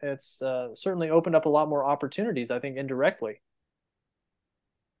it's certainly opened up a lot more opportunities, I think, indirectly.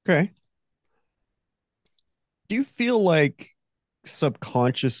 Okay. Do you feel like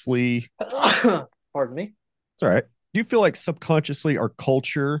subconsciously, Pardon me. it's all right. Do you feel like subconsciously our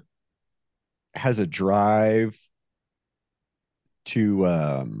culture has a drive to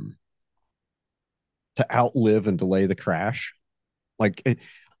outlive and delay the crash? Like,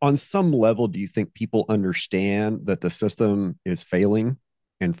 on some level, do you think people understand that the system is failing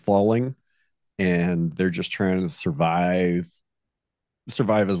and falling, and they're just trying to survive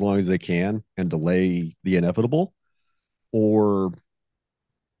as long as they can and delay the inevitable? Or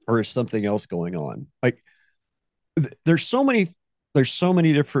is something else going on? Like, there's so many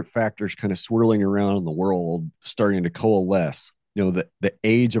different factors kind of swirling around in the world, starting to coalesce. The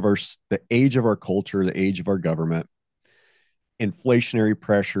age of our culture, the age of our government, inflationary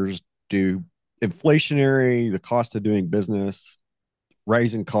pressures, the cost of doing business,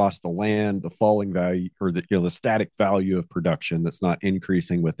 rising cost of land, the falling value, or the static value of production that's not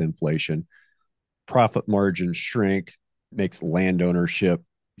increasing with inflation. Profit margins shrink, makes land ownership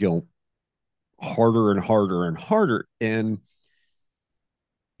harder and harder and harder. And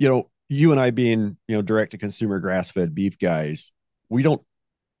you and I being direct to consumer grass fed beef guys, we don't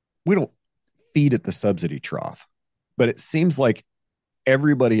feed at the subsidy trough, but it seems like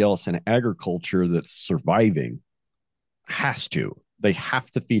everybody else in agriculture that's surviving they have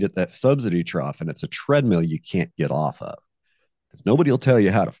to feed at that subsidy trough, and it's a treadmill you can't get off of, because nobody will tell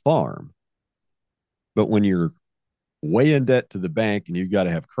you how to farm. But when you're way in debt to the bank and you've got to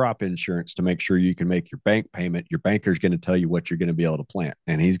have crop insurance to make sure you can make your bank payment, your banker's going to tell you what you're going to be able to plant,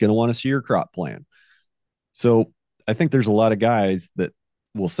 and he's going to want to see your crop plan. So I think there's a lot of guys that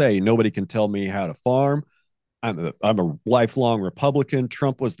will say nobody can tell me how to farm. I'm a lifelong Republican.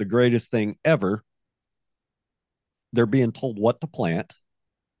 Trump was the greatest thing ever. They're being told what to plant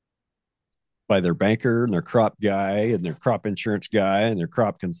by their banker and their crop guy and their crop insurance guy and their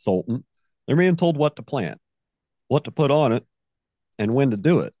crop consultant. They're being told what to plant, what to put on it, and when to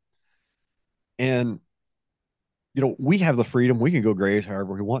do it. And, we have the freedom. We can go graze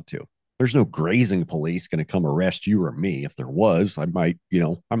however we want to. There's no grazing police going to come arrest you or me. If there was, I might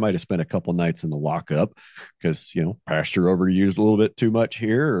have spent a couple nights in the lockup because, pasture overused a little bit too much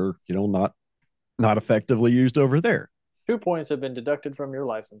here, or, not effectively used over there. 2 points have been deducted from your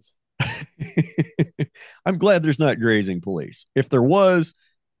license. I'm glad there's not grazing police. If there was,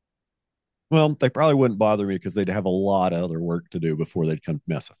 well, they probably wouldn't bother me because they'd have a lot of other work to do before they'd come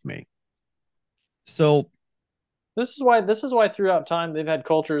mess with me. So this is why throughout time they've had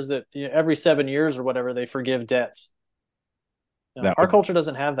cultures that every 7 years or whatever they forgive debts. Our culture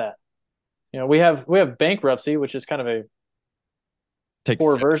doesn't have that. We have bankruptcy, which is kind of a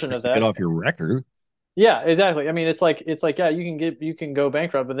poor version of that. Get off your record. Yeah, exactly. I mean, it's like yeah, you can go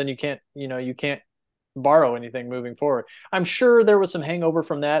bankrupt, but then you can't borrow anything moving forward. I'm sure there was some hangover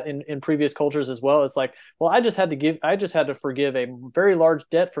from that in previous cultures as well. It's like, well, I just had to forgive a very large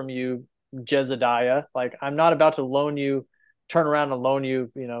debt from you, Jezediah. Like, I'm not about to turn around and loan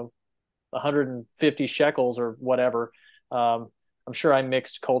you, 150 shekels or whatever. I'm sure I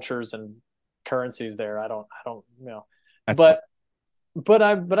mixed cultures and currencies there. I don't, but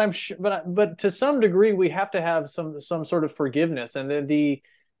to some degree we have to have some sort of forgiveness, and then the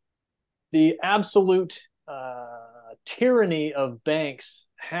absolute tyranny of banks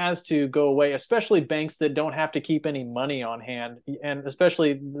has to go away, especially banks that don't have to keep any money on hand, and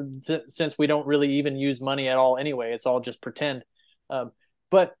especially since we don't really even use money at all anyway. It's all just pretend.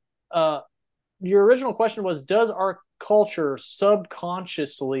 But your original question was, does our culture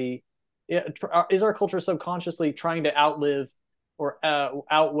subconsciously is our culture subconsciously trying to outlive or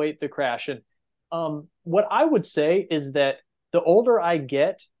outweight the crash? And what I would say is that the older I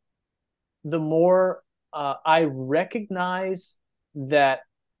get, the more I recognize that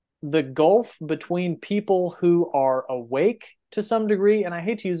the gulf between people who are awake to some degree, and I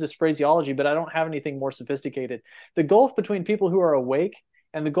hate to use this phraseology, but I don't have anything more sophisticated. The gulf between people who are awake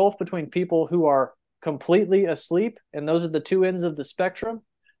and the gulf between people who are completely asleep, and those are the two ends of the spectrum,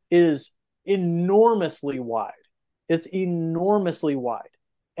 is enormously wide. It's enormously wide.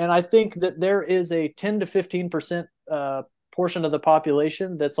 And I think that there is a 10 to 15% portion of the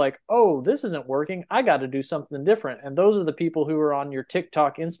population that's like, oh, this isn't working. I got to do something different. And those are the people who are on your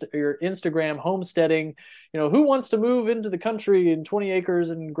TikTok, your Instagram homesteading, who wants to move into the country in 20 acres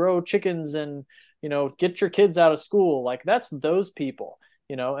and grow chickens and, get your kids out of school. Like that's those people,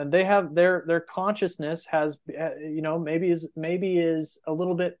 and they have their consciousness has, maybe is a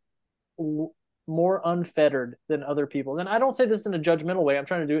little bit more unfettered than other people. And I don't say this in a judgmental way. I'm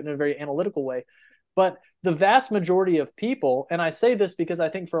trying to do it in a very analytical way. But the vast majority of people, and I say this because I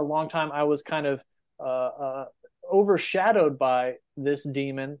think for a long time I was kind of overshadowed by this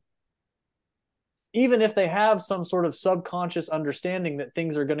demon, even if they have some sort of subconscious understanding that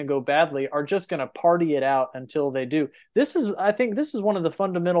things are going to go badly, are just going to party it out until they do. I think this is one of the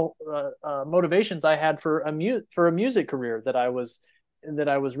fundamental motivations I had for a music career that I was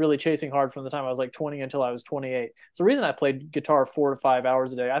really chasing hard from the time I was like 20 until I was 28. So the reason I played guitar 4 to 5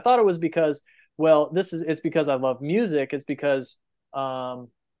 hours a day, I thought it was because, well, it's because I love music. It's because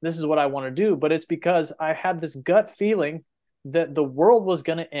this is what I want to do. But it's because I had this gut feeling that the world was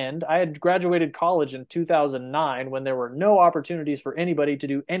going to end. I had graduated college in 2009 when there were no opportunities for anybody to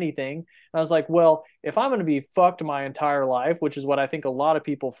do anything. And I was like, well, if I'm going to be fucked my entire life, which is what I think a lot of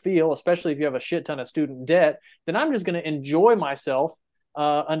people feel, especially if you have a shit ton of student debt, then I'm just going to enjoy myself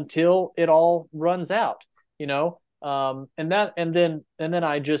until it all runs out, and then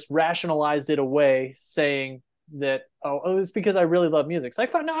I just rationalized it away, saying that it was because I really love music. So I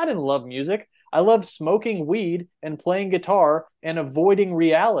found, no, I didn't love music. I loved smoking weed and playing guitar and avoiding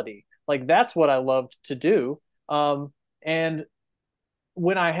reality. Like that's what I loved to do. And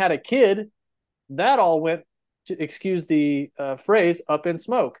when I had a kid, that all went to, excuse the phrase, up in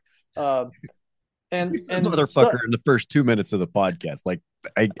smoke. And motherfucker in the first 2 minutes of the podcast. Like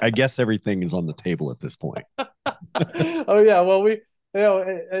I guess everything is on the table at this point. Oh yeah, well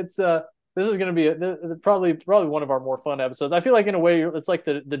it's this is going to be probably one of our more fun episodes. I feel like in a way it's like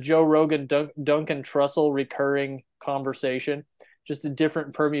the Joe Rogan Duncan Trussell recurring conversation, just the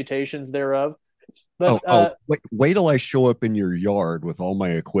different permutations thereof. But wait till I show up in your yard with all my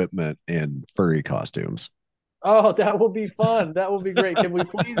equipment and furry costumes. Oh, that will be fun. That will be great. Can we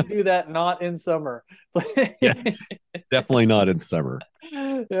please do that not in summer? Yes, definitely not in summer.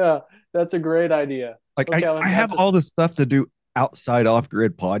 Yeah, that's a great idea. Like okay, I have all this stuff to do outside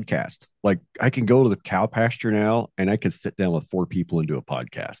off-grid podcast. Like I can go to the cow pasture now and I can sit down with 4 people and do a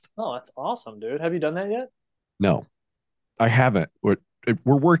podcast. Oh, that's awesome, dude. Have you done that yet? No, I haven't. We're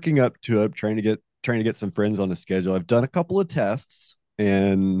working up to it, trying to get some friends on the schedule. I've done a couple of tests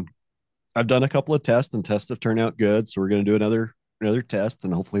and tests have turned out good. So we're going to do another test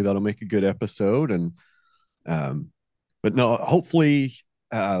and hopefully that'll make a good episode. And, but no, hopefully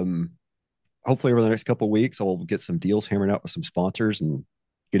over the next couple of weeks, I'll get some deals hammered out with some sponsors and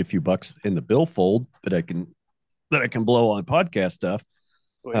get a few bucks in the billfold that I can blow on podcast stuff.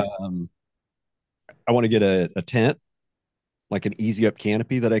 I want to get a tent, like an easy up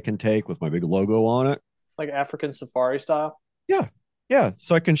canopy that I can take with my big logo on it. Like African safari style? Yeah. Yeah.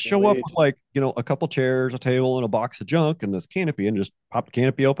 So I can show up with like, a couple chairs, a table, and a box of junk and this canopy and just pop the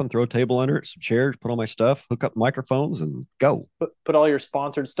canopy open, throw a table under it, some chairs, put all my stuff, hook up microphones and go. Put all your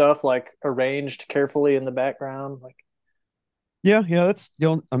sponsored stuff like arranged carefully in the background. Like, yeah. That's,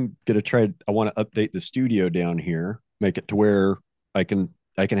 I'm going to try. I want to update the studio down here, make it to where I can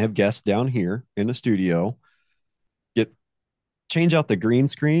have guests down here in the studio, change out the green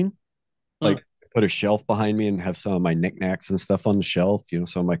screen, like put a shelf behind me and have some of my knickknacks and stuff on the shelf,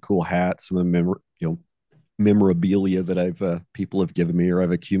 some of my cool hats, some of the memorabilia that people have given me or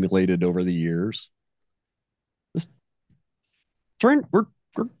I've accumulated over the years. We're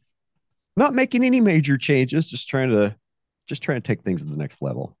not making any major changes, just trying to take things to the next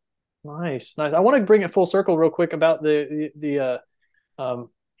level. Nice. I want to bring it full circle real quick about the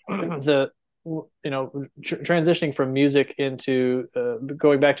transitioning from music into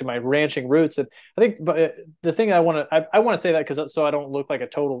going back to my ranching roots. And I think the thing I want to say that because so I don't look like a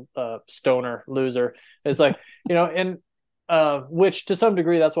total stoner loser. It's like, and which to some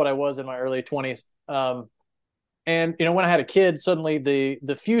degree that's what I was in my early 20s. And when I had a kid, suddenly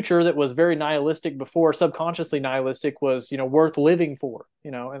the future that was very nihilistic before, subconsciously nihilistic, was worth living for.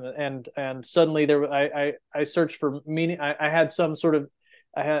 And suddenly I searched for meaning. I had some sort of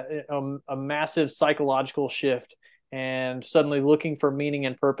I had a massive psychological shift, and suddenly looking for meaning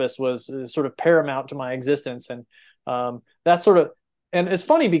and purpose was sort of paramount to my existence. And that's sort of and it's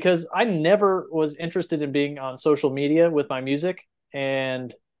funny because I never was interested in being on social media with my music,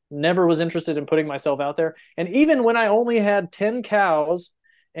 and never was interested in putting myself out there. And even when I only had 10 cows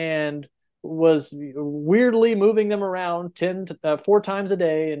and was weirdly moving them around 4 times a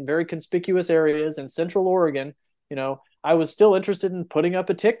day in very conspicuous areas in Central Oregon, I was still interested in putting up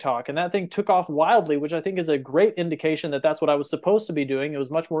a TikTok, and that thing took off wildly, which I think is a great indication that that's what I was supposed to be doing. It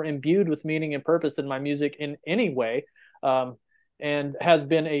was much more imbued with meaning and purpose than my music in any way. And has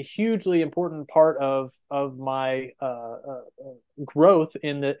been a hugely important part of my growth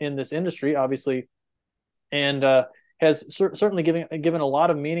in this industry, obviously, and has certainly given a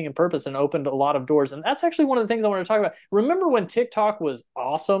lot of meaning and purpose and opened a lot of doors. And that's actually one of the things I want to talk about. Remember when TikTok was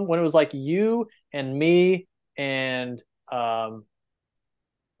awesome? When it was like you and me and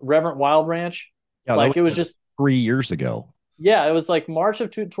Reverend Wild Ranch? Yeah, that Like was it was like just 3 years ago. yeah, it was like March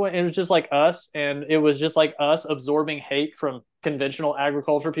of 2020. It was just like us, and it was just like us absorbing hate from conventional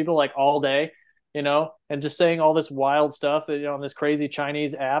agriculture people like all day, and just saying all this wild stuff on this crazy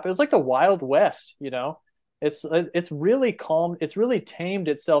Chinese app. It was like the Wild West. It's really calm. It's really tamed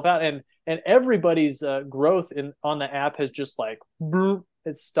itself out, and everybody's growth on the app has just like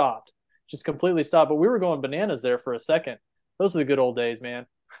it stopped, just completely stopped. But we were going bananas there for a second. Those are the good old days, man.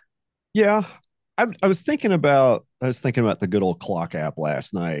 Yeah. I was thinking about the good old clock app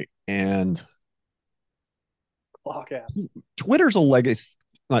last night, and Clock app. Twitter's a legacy,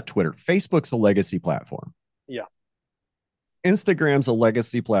 not Twitter, Facebook's a legacy platform. Yeah. Instagram's a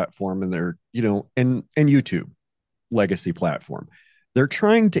legacy platform, and and YouTube, legacy platform. They're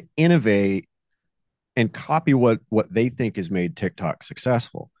trying to innovate and copy what they think has made TikTok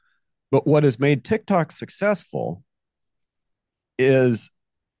successful. But what has made TikTok successful is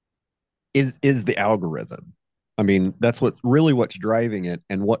is the algorithm. I mean, that's what's driving it,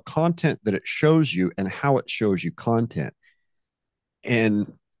 and what content that it shows you and how it shows you content.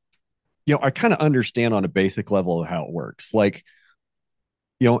 And I kind of understand on a basic level of how it works. Like,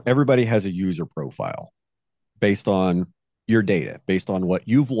 everybody has a user profile based on your data, based on what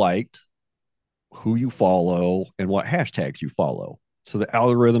you've liked, who you follow, and what hashtags you follow. So the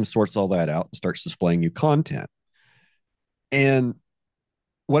algorithm sorts all that out and starts displaying you content. And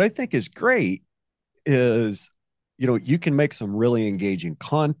what I think is great is, you can make some really engaging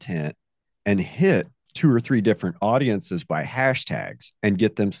content and hit 2 or 3 different audiences by hashtags and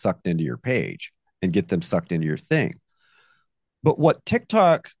get them sucked into your page and get them sucked into your thing. But what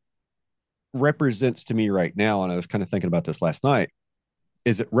TikTok represents to me right now, and I was kind of thinking about this last night,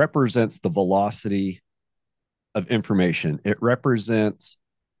 is it represents the velocity of information. It represents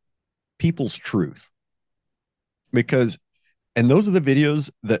people's truth. And those are the videos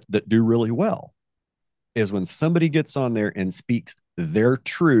that do really well, is when somebody gets on there and speaks their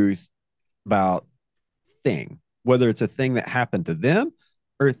truth about thing, whether it's a thing that happened to them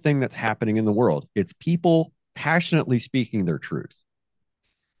or a thing that's happening in the world. It's people passionately speaking their truth.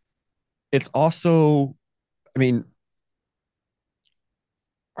 It's also, I mean,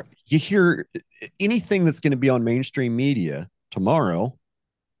 you hear anything that's going to be on mainstream media tomorrow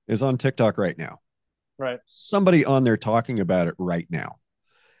is on TikTok right now. Right. Somebody on there talking about it right now.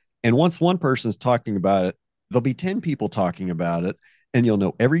 And once one person's talking about it, there'll be 10 people talking about it, and you'll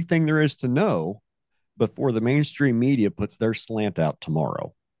know everything there is to know before the mainstream media puts their slant out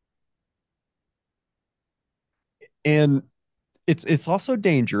tomorrow. And it's also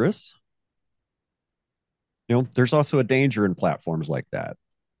dangerous. There's also a danger in platforms like that.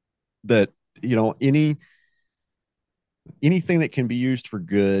 That, anything that can be used for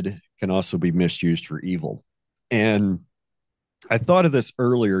good can also be misused for evil. And I thought of this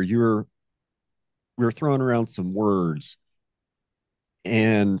earlier. We were throwing around some words,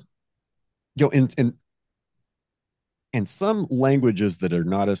 and in some languages that are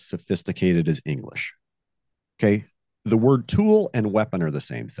not as sophisticated as English, okay, the word tool and weapon are the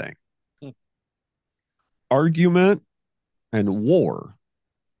same thing. Argument and war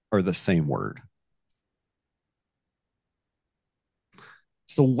are the same word.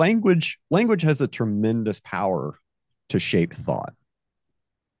 So language has a tremendous power to shape thought.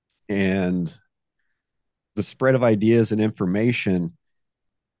 And the spread of ideas and information,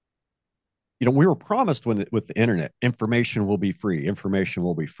 we were promised with the internet, information will be free. Information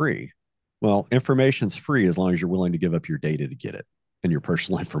will be free. Well, information's free as long as you're willing to give up your data to get it and your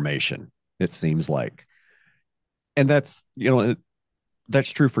personal information, it seems like. And that's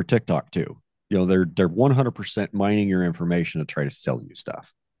true for TikTok too. They're 100% mining your information to try to sell you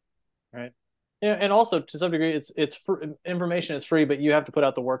stuff. Right. Yeah, and also to some degree, information is free, but you have to put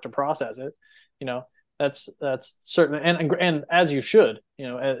out the work to process it. You know, that's certain, and as you should.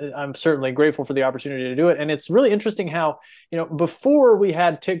 I'm certainly grateful for the opportunity to do it, and it's really interesting how before we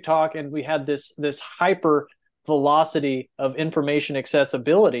had TikTok and we had this hyper velocity of information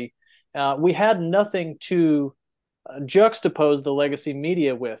accessibility, we had nothing to juxtapose the legacy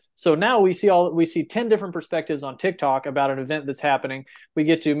media with. So now we see 10 different perspectives on TikTok about an event that's happening. We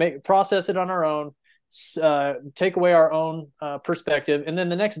get to process it on our own, take away our own perspective, and then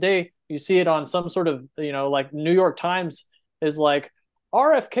the next day you see it on some sort of like New York Times is like,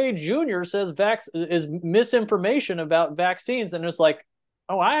 RFK Jr. says is misinformation about vaccines, and it's like,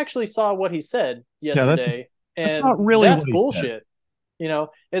 oh, I actually saw what he said yesterday, that's not and really that's what he bullshit.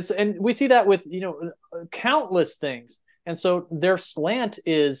 And we see that with countless things, and so their slant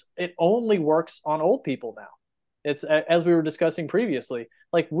is it only works on old people now. It's as we were discussing previously,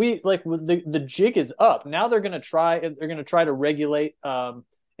 like the jig is up now. They're going to try to regulate.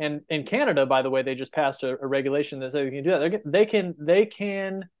 And in Canada, by the way, they just passed a regulation that says they can do that. They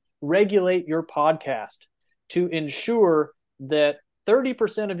can regulate your podcast to ensure that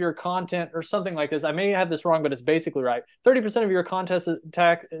 30% of your content or something like this. I may have this wrong, but it's basically right. 30% of your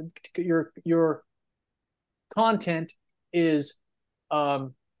your content is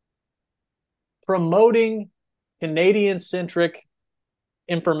promoting Canadian-centric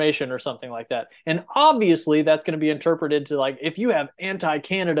information or something like that. And obviously that's going to be interpreted to like, if you have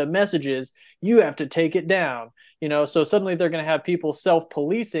anti-Canada messages, you have to take it down. So suddenly they're going to have people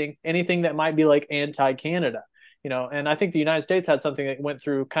self-policing anything that might be like anti-Canada. And I think the United States had something that went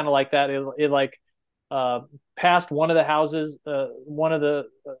through kind of like that. It passed one of the houses,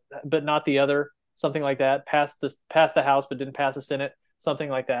 but not the other, something like that. Passed the House, but didn't pass the Senate, something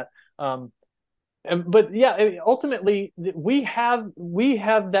like that. But yeah, ultimately we have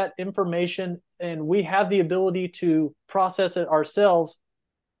that information, and we have the ability to process it ourselves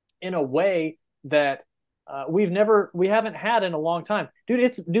in a way that we haven't had in a long time. Dude,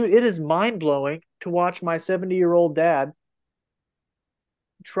 it is mind blowing to watch my 70-year-old dad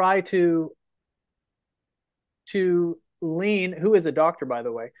try to lean, who is a doctor, by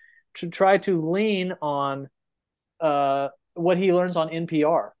the way, to try to lean on what he learns on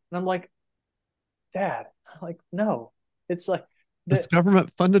NPR. And I'm like, Dad, like, no, it's like it's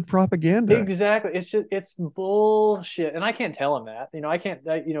government funded propaganda. Exactly. It's bullshit. And I can't tell him that. I can't,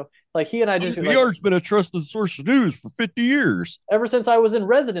 like he and I just. NPR's been a trusted source of news for 50 years. Ever since I was in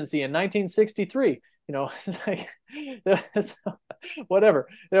residency in 1963. It's like, whatever.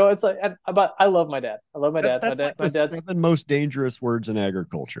 It's like, but I love my dad. I love my dad. That's like the 7 most dangerous words in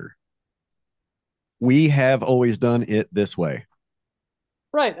agriculture. We have always done it this way.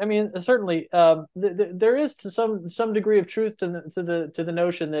 Right. I mean, certainly, there is to some degree of truth to the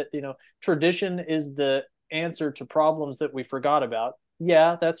notion that tradition is the answer to problems that we forgot about.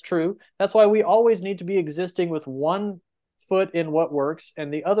 Yeah, that's true. That's why we always need to be existing with one foot in what works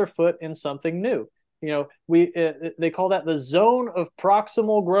and the other foot in something new. They call that the zone of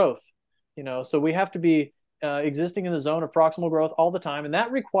proximal growth. So we have to be existing in the zone of proximal growth all the time, and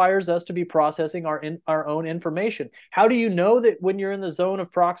that requires us to be processing our own information. How do you know that when you're in the zone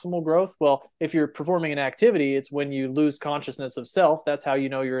of proximal growth? Well, if you're performing an activity, it's when you lose consciousness of self. That's how you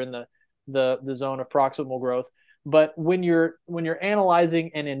know you're in the zone of proximal growth. But when you're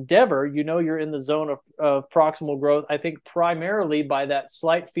analyzing an endeavor, you're in the zone of proximal growth. I think primarily by that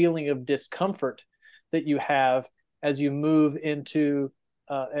slight feeling of discomfort that you have as you move into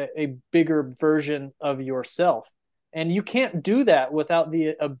a bigger version of yourself. And you can't do that without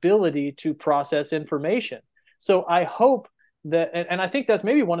the ability to process information. So I hope that, and I think that's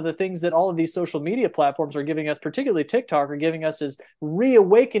maybe one of the things that all of these social media platforms are giving us, particularly TikTok, are giving us, is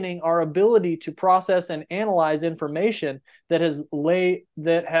reawakening our ability to process and analyze information that has laid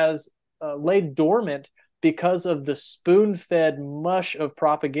dormant because of the spoon-fed mush of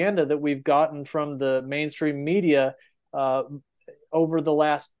propaganda that we've gotten from the mainstream media over the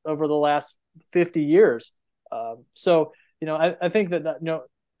last 50 years. So I think that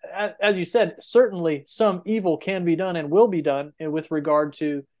as you said, certainly some evil can be done and will be done with regard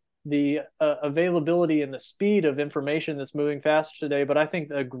to the availability and the speed of information that's moving faster today. But I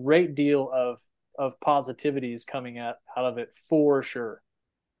think a great deal of positivity is coming out of it for sure.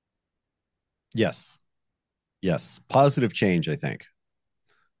 Yes, positive change, I think.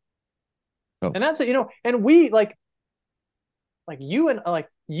 And that's and we like you and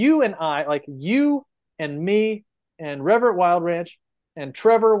I, like you and me and Reverend Wild Ranch and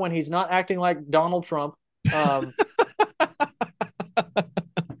Trevor when he's not acting like Donald Trump,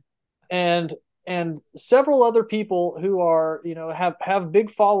 and several other people who are, have big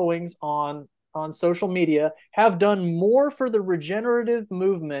followings on social media have done more for the regenerative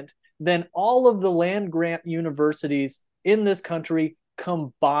movement than all of the land grant universities in this country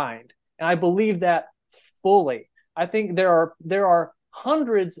combined. And I believe that fully. I think there are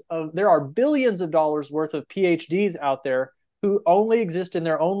billions of dollars worth of PhDs out there who only exist in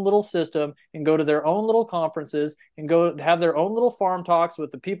their own little system and go to their own little conferences and go have their own little farm talks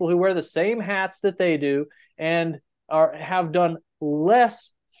with the people who wear the same hats that they do, and have done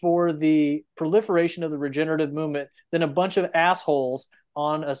less for the proliferation of the regenerative movement than a bunch of assholes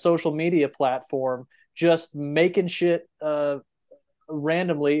on a social media platform just making shit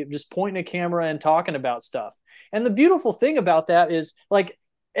randomly, just pointing a camera and talking about stuff. And the beautiful thing about that is, like,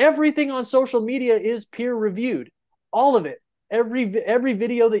 everything on social media is peer reviewed. All of it. Every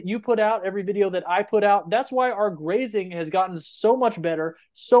video that you put out, every video that I put out. That's why our grazing has gotten so much better,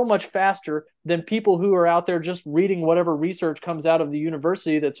 so much faster than people who are out there just reading whatever research comes out of the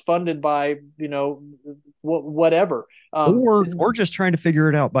university that's funded by, whatever. Or just trying to figure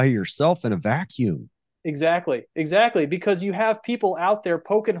it out by yourself in a vacuum. Exactly. Because you have people out there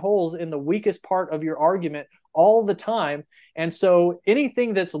poking holes in the weakest part of your argument all the time. And so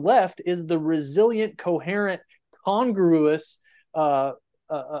anything that's left is the resilient, coherent, congruous,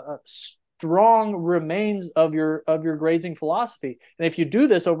 strong remains of your grazing philosophy. And if you do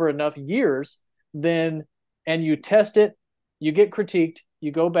this over enough years, then, and you test it, you get critiqued,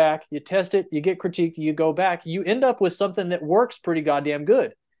 you go back, you test it, you get critiqued, you go back, you end up with something that works pretty goddamn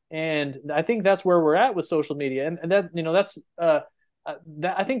good. And I think that's where we're at with social media. And that, that's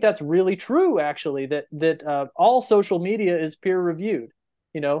I think that's really true, actually, that all social media is peer reviewed.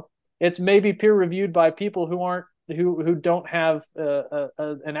 It's maybe peer reviewed by people who don't have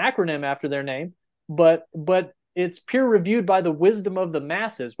an acronym after their name, but it's peer reviewed by the wisdom of the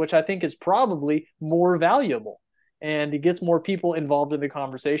masses, which I think is probably more valuable. And it gets more people involved in the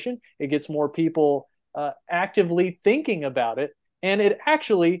conversation. It gets more people actively thinking about it. And it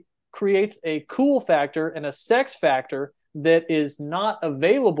actually creates a cool factor and a sex factor that is not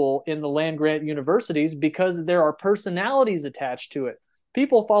available in the land grant universities, because there are personalities attached to it.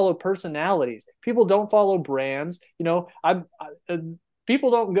 People follow personalities. People don't follow brands. People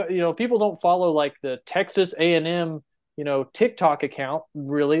don't go. People don't follow like the Texas A&M, TikTok account.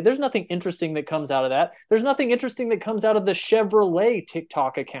 Really, there's nothing interesting that comes out of that. There's nothing interesting that comes out of the Chevrolet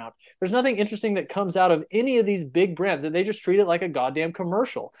TikTok account. There's nothing interesting that comes out of any of these big brands. That they just treat it like a goddamn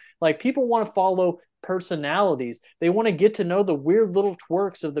commercial. Like, people want to follow personalities. They want to get to know the weird little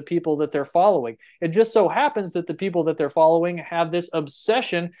twerks of the people that they're following. It just so happens that the people that they're following have this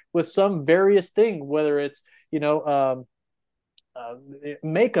obsession with some various thing, whether it's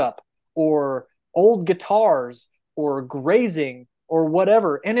makeup or old guitars or grazing or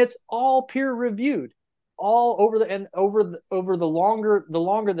whatever, and it's all peer reviewed, all over the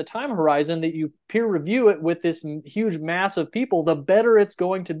longer the time horizon that you peer review it with this huge mass of people, the better it's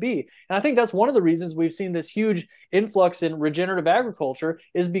going to be. And I think that's one of the reasons we've seen this huge influx in regenerative agriculture,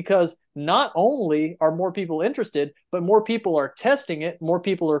 is because not only are more people interested, but more people are testing it, more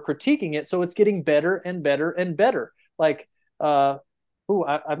people are critiquing it, so it's getting better and better and better. Like, I'm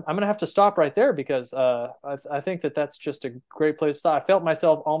going to have to stop right there, because I think that's just a great place to stop. I felt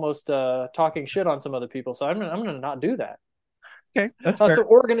myself almost talking shit on some other people, so I'm going to not do that. Okay, that's fair. So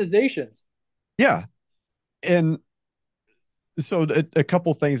organizations. Yeah. And so a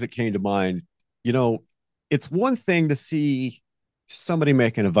couple things that came to mind. It's one thing to see somebody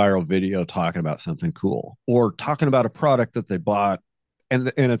making a viral video talking about something cool, or talking about a product that they bought,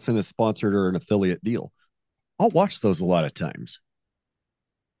 and it's in a sponsored or an affiliate deal. I'll watch those a lot of times.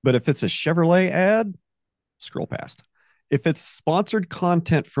 But if it's a Chevrolet ad, scroll past. If it's sponsored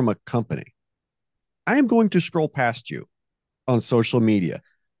content from a company, I am going to scroll past you on social media,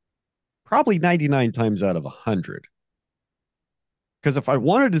 probably 99 times out of 100. Because if I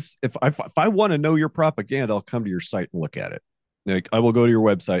want to know your propaganda, I'll come to your site and look at it. Like, I will go to your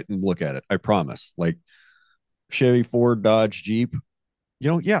website and look at it. I promise. Like Chevy, Ford, Dodge, Jeep.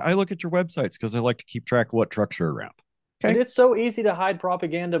 I look at your websites because I like to keep track of what trucks are around. Okay. And it's so easy to hide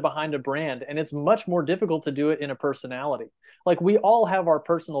propaganda behind a brand, and it's much more difficult to do it in a personality. Like, we all have our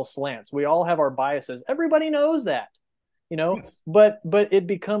personal slants. We all have our biases. Everybody knows that, yes. But it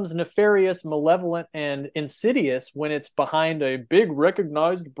becomes nefarious, malevolent, and insidious when it's behind a big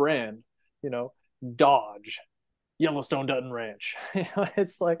recognized brand, Dodge, Yellowstone Dutton Ranch.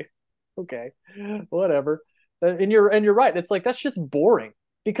 It's like, okay, whatever. And you're right. It's like, that shit's boring,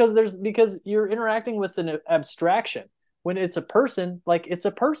 because you're interacting with an abstraction. when it's a person, like it's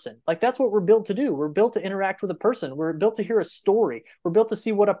a person. Like that's what we're built to do. We're built to interact with a person. We're built to hear a story. We're built to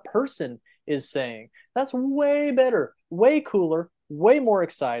see what a person is saying. That's way better, way cooler, way more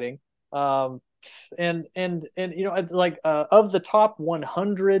exciting. And you know, like of the top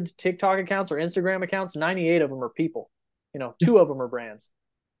 100 TikTok accounts or Instagram accounts, 98 of them are people. You know, two of them are brands.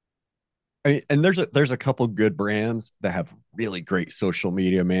 And there's a couple good brands that have really great social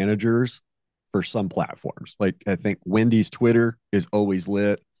media managers for some platforms. Like I think Wendy's Twitter is always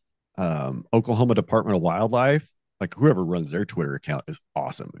lit. Oklahoma Department of Wildlife, like whoever runs their Twitter account is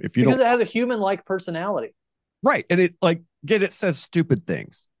awesome. If you Because don't, it has a human-like personality. right, and it like get it says stupid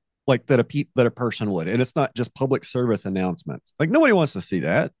things like that a person would, and it's not just public service announcements. Like nobody wants to see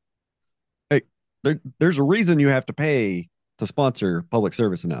that. Like there's a reason you have to pay to sponsor public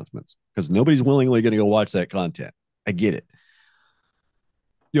service announcements because nobody's willingly going to go watch that content. I get it.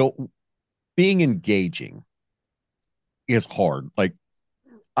 You know, being engaging is hard. Like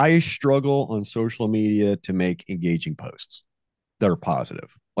I struggle on social media to make engaging posts that are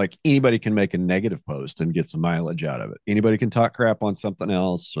positive. Like anybody can make a negative post and get some mileage out of it. Anybody can talk crap on something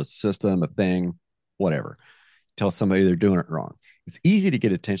else, a system, a thing, whatever. Tell somebody they're doing it wrong. It's easy to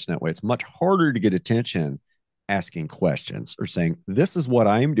get attention that way. It's much harder to get attention asking questions or saying, this is what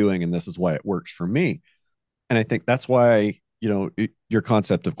I'm doing and this is why it works for me. And I think that's why, you know, your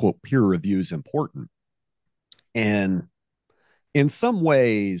concept of quote peer review is important. And in some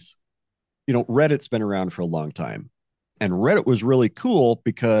ways, you know, Reddit's been around for a long time. And Reddit was really cool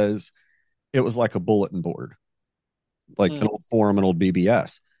because it was like a bulletin board, like an old forum, an old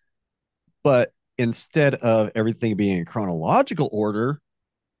BBS. But instead of everything being in chronological order,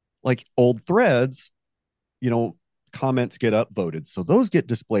 like old threads, you know, comments get upvoted. So those get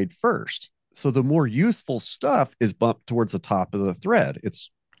displayed first. So the more useful stuff is bumped towards the top of the thread.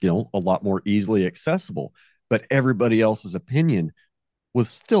 It's, you know, a lot more easily accessible, but everybody else's opinion was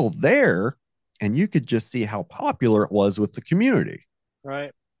still there. And you could just see how popular it was with the community.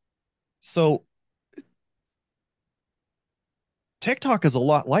 Right. So TikTok is a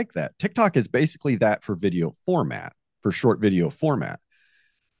lot like that. TikTok is basically that for video format, for short video format.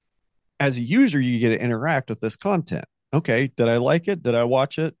 As a user, you get to interact with this content. Okay, did I like it? Did I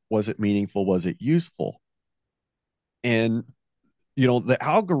watch it? Was it meaningful? Was it useful? And you know, the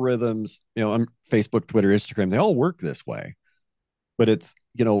algorithms, you know, on Facebook, Twitter, Instagram, they all work this way. But it's,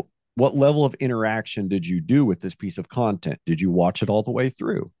 you know, what level of interaction did you do with this piece of content? Did you watch it all the way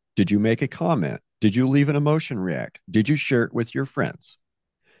through? Did you make a comment? Did you leave an emotion react? Did you share it with your friends?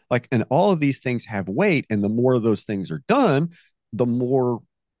 Like, and all of these things have weight. And the more of those things are done, the more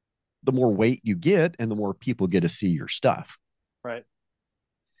weight you get and the more people get to see your stuff. Right.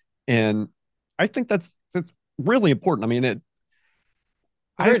 And I think that's really important. I mean,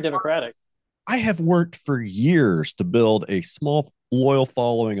 Very democratic. I have worked for years to build a small loyal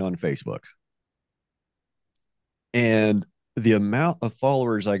following on Facebook. And the amount of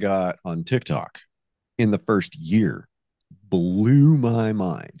followers I got on TikTok in the first year blew my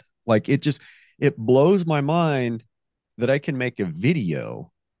mind. Like it blows my mind that I can make a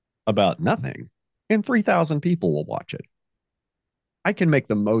video about nothing and 3,000 people will watch it. I can make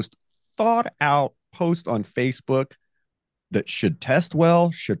the most thought out post on Facebook that should test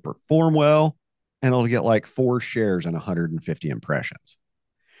well, should perform well, and it'll get like 4 shares and 150 impressions.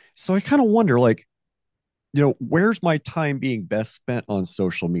 So I kind of wonder, like, you know, where's my time being best spent on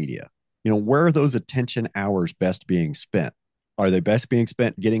social media? You know, where are those attention hours best being spent? Are they best being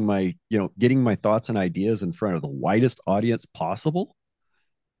spent getting my thoughts and ideas in front of the widest audience possible?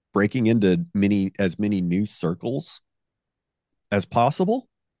 Breaking into as many new circles as possible?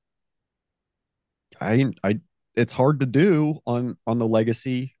 I it's hard to do on the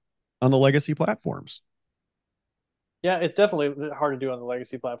legacy platforms. Yeah, it's definitely hard to do on the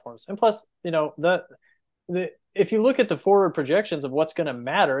legacy platforms. And plus, you know, if you look at the forward projections of what's going to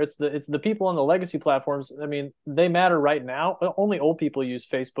matter, it's the people on the legacy platforms. I mean, they matter right now. Only old people use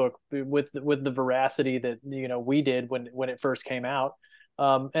Facebook with the veracity that, you know, we did when it first came out.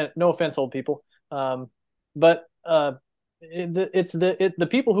 And no offense, old people, but it's the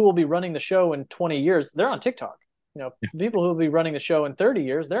people who will be running the show in 20 years. They're on TikTok. You know, people who will be running the show in 30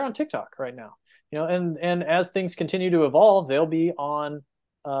 years. They're on TikTok right now. You know, and as things continue to evolve, they'll be on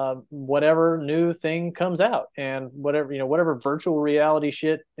whatever new thing comes out, and whatever virtual reality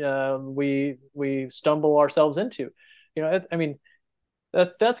shit we stumble ourselves into. You know, I mean,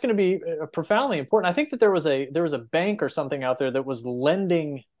 that's going to be profoundly important. I think that there was a bank or something out there that was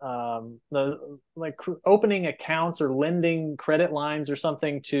lending opening accounts or lending credit lines or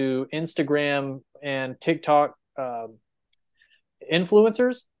something to Instagram and TikTok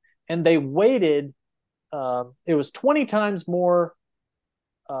influencers, and they waited it was 20 times more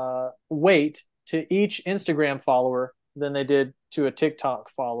weight to each Instagram follower than they did to a TikTok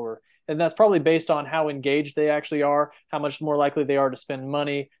follower. And that's probably based on how engaged they actually are, how much more likely they are to spend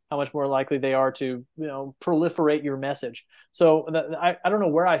money, how much more likely they are to, proliferate your message. So I don't know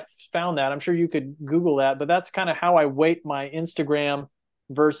where I found that. I'm sure you could Google that, but that's kind of how I weight my Instagram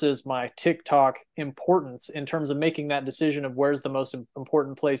versus my TikTok importance in terms of making that decision of where's the most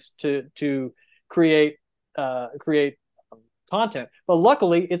important place to create content. But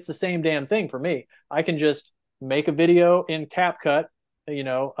luckily, it's the same damn thing for me. I can just make a video in CapCut.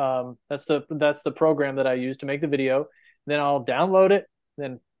 That's the program that I use to make the video. Then I'll download it,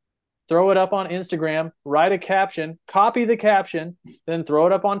 then throw it up on Instagram, write a caption, copy the caption, then throw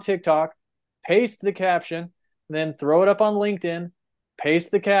it up on TikTok, paste the caption, then throw it up on LinkedIn,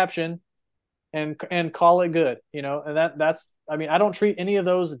 paste the caption, and call it good. And that's I mean, I don't treat any of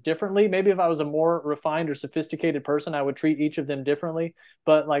those differently. Maybe if I was a more refined or sophisticated person, I would treat each of them differently.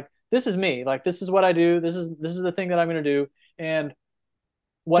 But like, this is me. Like, this is what I do. This is the thing that I'm going to do. And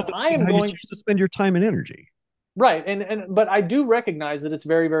what I am going to spend your time and energy. Right. But I do recognize that it's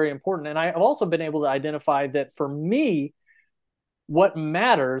very, very important. And I've also been able to identify that for me, what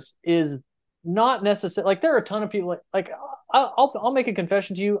matters is not necessarily like there are a ton of people like I'll make a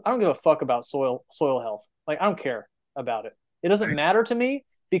confession to you. I don't give a fuck about soil health. Like, I don't care about it. It doesn't matter to me,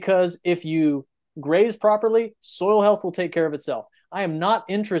 because if you graze properly, soil health will take care of itself. I am not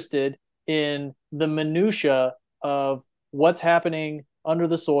interested in the minutia of what's happening under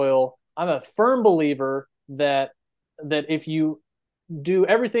the soil. I'm a firm believer that if you do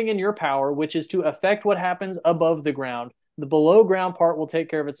everything in your power, which is to affect what happens above the ground, the below ground part will take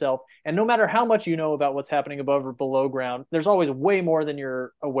care of itself. And no matter how much you know about what's happening above or below ground, there's always way more than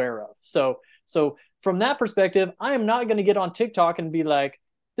you're aware of. So from that perspective, I am not going to get on TikTok and be like,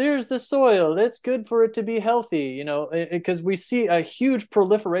 there's the soil, it's good for it to be healthy, because we see a huge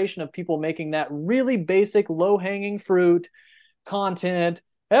proliferation of people making that really basic, low-hanging fruit content.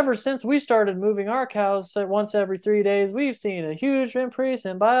 Ever since we started moving our cows once every 3 days, we've seen a huge increase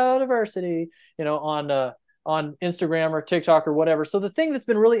in biodiversity, on Instagram or TikTok or whatever. So the thing that's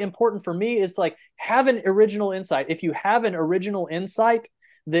been really important for me is like, have an original insight. If you have an original insight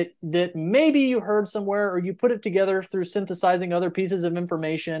that maybe you heard somewhere, or you put it together through synthesizing other pieces of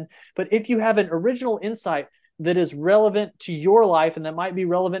information, but if you have an original insight that is relevant to your life and that might be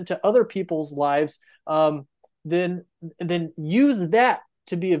relevant to other people's lives, then use that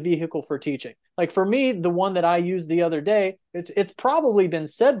to be a vehicle for teaching. Like, for me, the one that I used the other day, it's probably been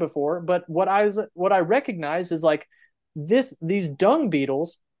said before, but what I recognize is like these dung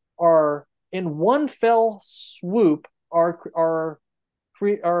beetles are in one fell swoop are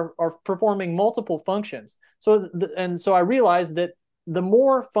performing multiple functions. So I realized that the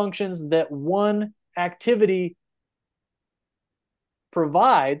more functions that one activity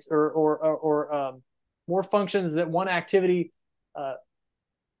provides, or more functions that one activity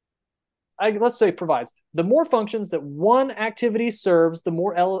let's say provides, the more functions that one activity serves, the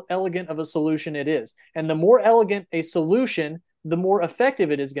more elegant of a solution it is. And the more elegant a solution, the more effective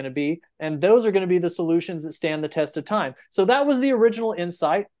it is going to be. And those are going to be the solutions that stand the test of time. So that was the original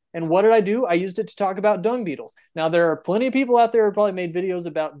insight. And what did I do? I used it to talk about dung beetles. Now, there are plenty of people out there who probably made videos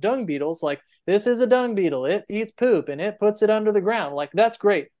about dung beetles, like, this is a dung beetle, it eats poop and it puts it under the ground. Like, that's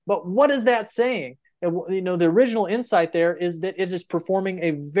great. But what is that saying? The original insight there is that it is performing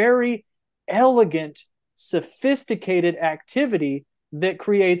a very elegant, sophisticated activity that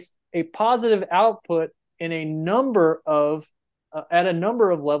creates a positive output in a number of at a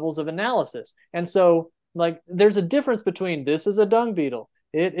number of levels of analysis. And so, like, there's a difference between this is a dung beetle,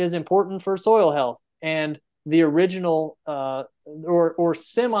 it is important for soil health, and the original or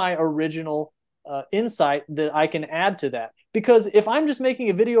semi-original insight that I can add to that. Because if I'm just making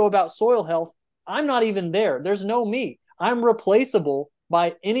a video about soil health, I'm not even there. There's no me. I'm replaceable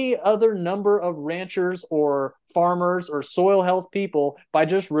by any other number of ranchers or farmers or soil health people by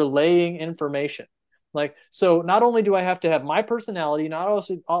just relaying information. Like, so not only do I have to have my personality, not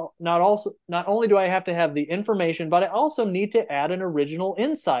only do I have to have the information, but I also need to add an original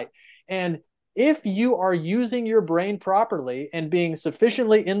insight. And if you are using your brain properly and being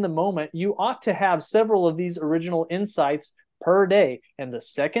sufficiently in the moment, you ought to have several of these original insights per day. And the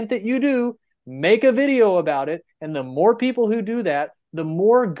second that you do, make a video about it. And the more people who do that, the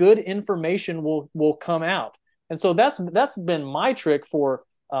more good information will come out. And so that's been my trick for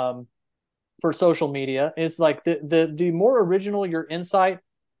social media. Is like the more original your insight,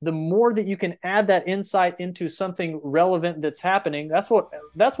 the more that you can add that insight into something relevant that's happening, that's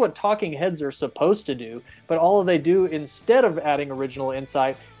what talking heads are supposed to do. But all they do instead of adding original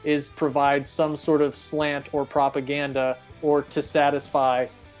insight is provide some sort of slant or propaganda or to satisfy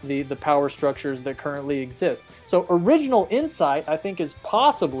the power structures that currently exist. So original insight, I think, is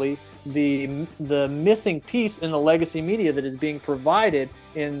possibly the missing piece in the legacy media that is being provided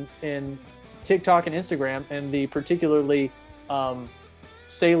in TikTok and Instagram and the particularly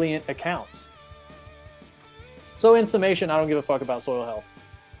salient accounts. So in summation, I don't give a fuck about soil health.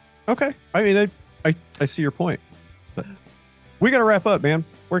 Okay. I mean, I see your point. But we got to wrap up, man.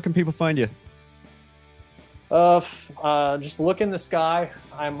 Where can people find you? Just look in the sky.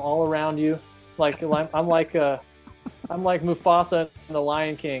 I'm all around you. I'm like Mufasa in The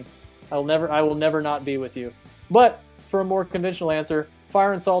Lion King. I will never not be with you. But for a more conventional answer,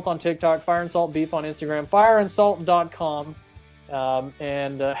 Fire and Salt on TikTok, Fire and Salt Beef on Instagram, fireandsalt.com,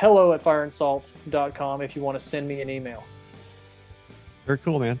 and hello@fireandsalt.com if you want to send me an email. Very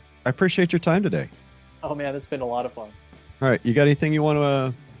cool, man. I appreciate your time today. Oh man, it's been a lot of fun. All right, you got anything you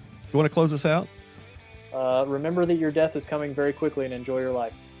want to close us out? Remember that your death is coming very quickly and enjoy your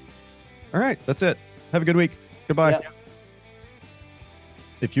life. All right, that's it. Have a good week. Goodbye. Yeah.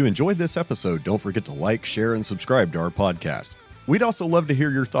 If you enjoyed this episode, don't forget to like, share, and subscribe to our podcast. We'd also love to hear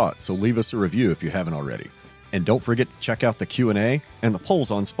your thoughts, so leave us a review if you haven't already. And don't forget to check out the Q&A and the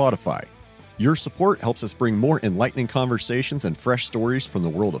polls on Spotify. Your support helps us bring more enlightening conversations and fresh stories from the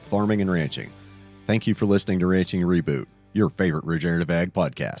world of farming and ranching. Thank you for listening to Ranching Reboot, your favorite regenerative ag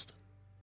podcast.